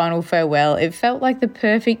this final farewell. It felt like the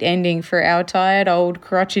perfect ending for our tired old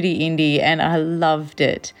crotchety Indy, and I loved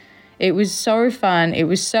it. It was so fun. It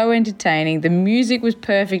was so entertaining. The music was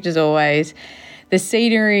perfect as always. The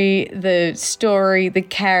scenery, the story, the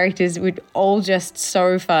characters were all just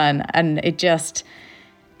so fun, and it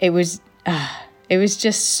was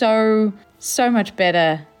just so much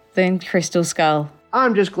better than Crystal Skull.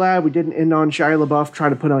 I'm just glad we didn't end on Shia LaBeouf trying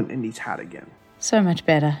to put on Indy's hat again. So much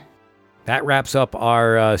better. That wraps up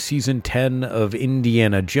our season 10 of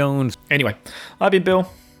Indiana Jones. Anyway, I've been Bill.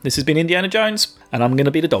 This has been Indiana Jones, and I'm going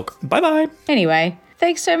to be the dog. Bye-bye. Anyway,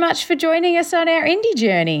 thanks so much for joining us on our Indy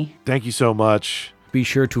journey. Thank you so much. Be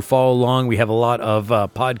sure to follow along. We have a lot of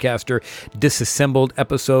Podcaster Disassembled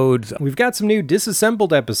episodes. We've got some new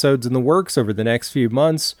Disassembled episodes in the works over the next few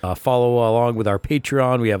months. Follow along with our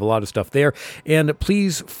Patreon. We have a lot of stuff there. And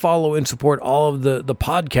please follow and support all of the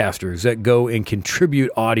podcasters that go and contribute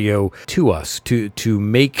audio to us to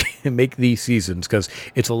make these seasons, because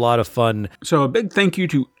it's a lot of fun. So a big thank you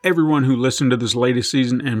to everyone who listened to this latest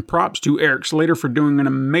season, and props to Eric Slater for doing an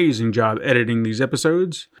amazing job editing these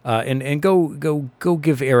episodes. And go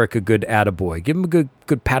give Eric a good attaboy. Give him a good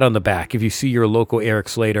pat on the back if you see your local Eric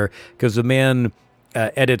Slater, because the man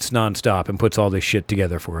edits nonstop and puts all this shit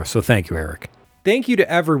together for us. So thank you, Eric. Thank you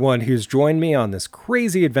to everyone who's joined me on this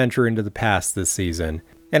crazy adventure into the past this season.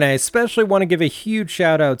 And I especially want to give a huge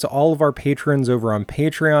shout out to all of our patrons over on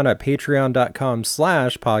Patreon at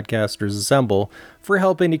patreon.com/podcastersassemble for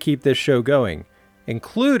helping to keep this show going,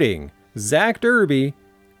 including Zach Derby,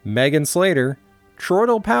 Megan Slater,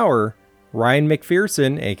 Troidal Power, Ryan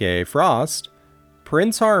McPherson, aka Frost,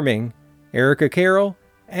 Prince Harming, Erica Carroll,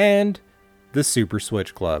 and the Super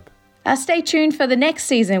Switch Club. Stay tuned for the next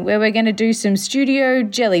season where we're going to do some Studio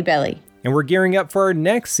Jelly Belly. And we're gearing up for our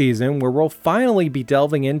next season where we'll finally be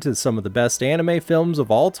delving into some of the best anime films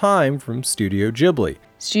of all time from Studio Ghibli.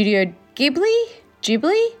 Studio Ghibli?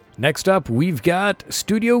 Ghibli? Next up, we've got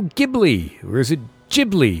Studio Ghibli. Or is it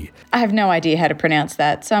Ghibli? I have no idea how to pronounce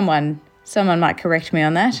that. Someone might correct me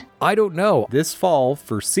on that. I don't know. This fall,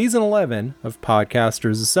 for Season 11 of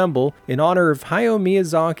Podcasters Assemble, in honor of Hayao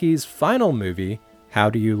Miyazaki's final movie,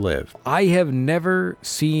 How Do You Live? I have never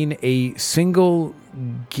seen a single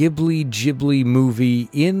Ghibli movie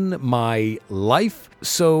in my life,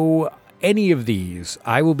 so any of these,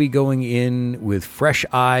 I will be going in with fresh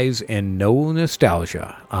eyes and no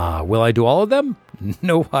nostalgia. Will I do all of them?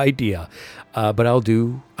 No idea. But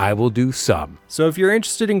I will do some. So if you're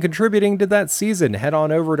interested in contributing to that season, head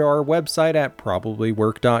on over to our website at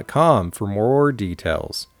probablywork.com for more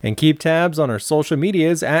details. And keep tabs on our social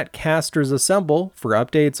medias at Casters Assemble for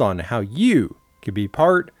updates on how you can be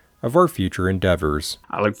part of our future endeavors.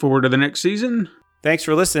 I look forward to the next season. Thanks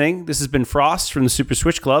for listening. This has been Frost from the Super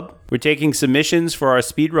Switch Club. We're taking submissions for our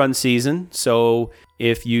speedrun season, so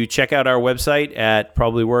if you check out our website at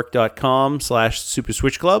probablywork.com/Super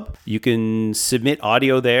Switch Club, you can submit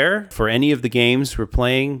audio there for any of the games we're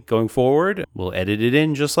playing going forward. We'll edit it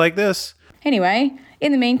in just like this. Anyway,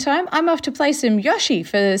 in the meantime, I'm off to play some Yoshi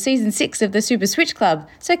for Season 6 of the Super Switch Club,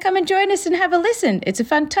 so come and join us and have a listen. It's a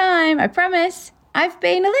fun time, I promise. I've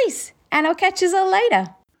been Elise, and I'll catch you all later.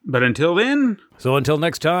 But until then... So until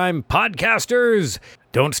next time, podcasters,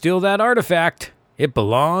 don't steal that artifact. It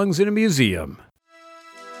belongs in a museum.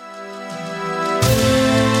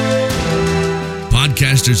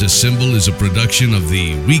 Podcasters Assemble is a production of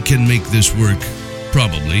the We Can Make This Work,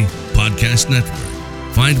 Probably, Podcast Network.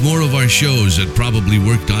 Find more of our shows at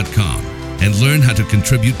probablywork.com. and learn how to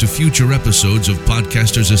contribute to future episodes of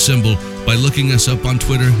Podcasters Assemble by looking us up on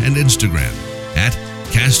Twitter and Instagram at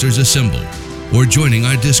Casters Assemble or joining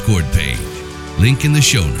our Discord page. Link in the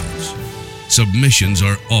show notes. Submissions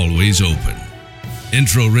are always open.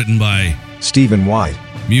 Intro written by Stephen White.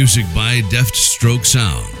 Music by Deft Stroke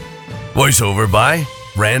Sound. Voiceover by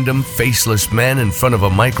random faceless man in front of a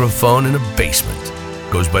microphone in a basement.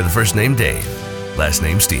 Goes by the first name Dave, last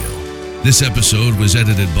name Steele. This episode was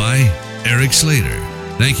edited by Eric Slater.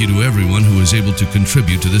 Thank you to everyone who was able to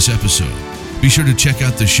contribute to this episode. Be sure to check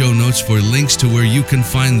out the show notes for links to where you can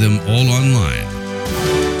find them all online.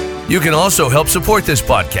 You can also help support this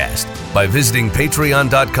podcast by visiting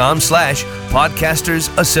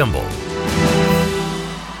patreon.com/podcastersassemble.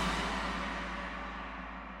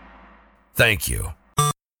 Thank you.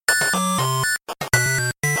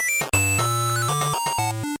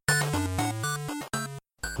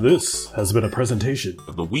 This has been a presentation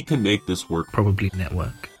of the We Can Make This Work Probably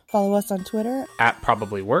Network. Follow us on Twitter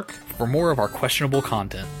 @ProbablyWork for more of our questionable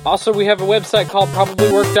content. Also, we have a website called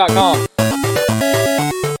probablywork.com.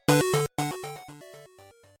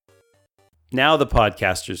 Now the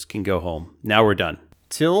podcasters can go home. Now we're done.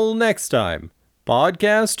 Till next time,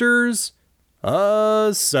 podcasters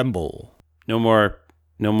assemble. No more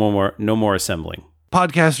assembling.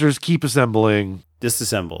 Podcasters keep assembling.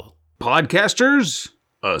 Disassemble. Podcasters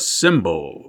assemble.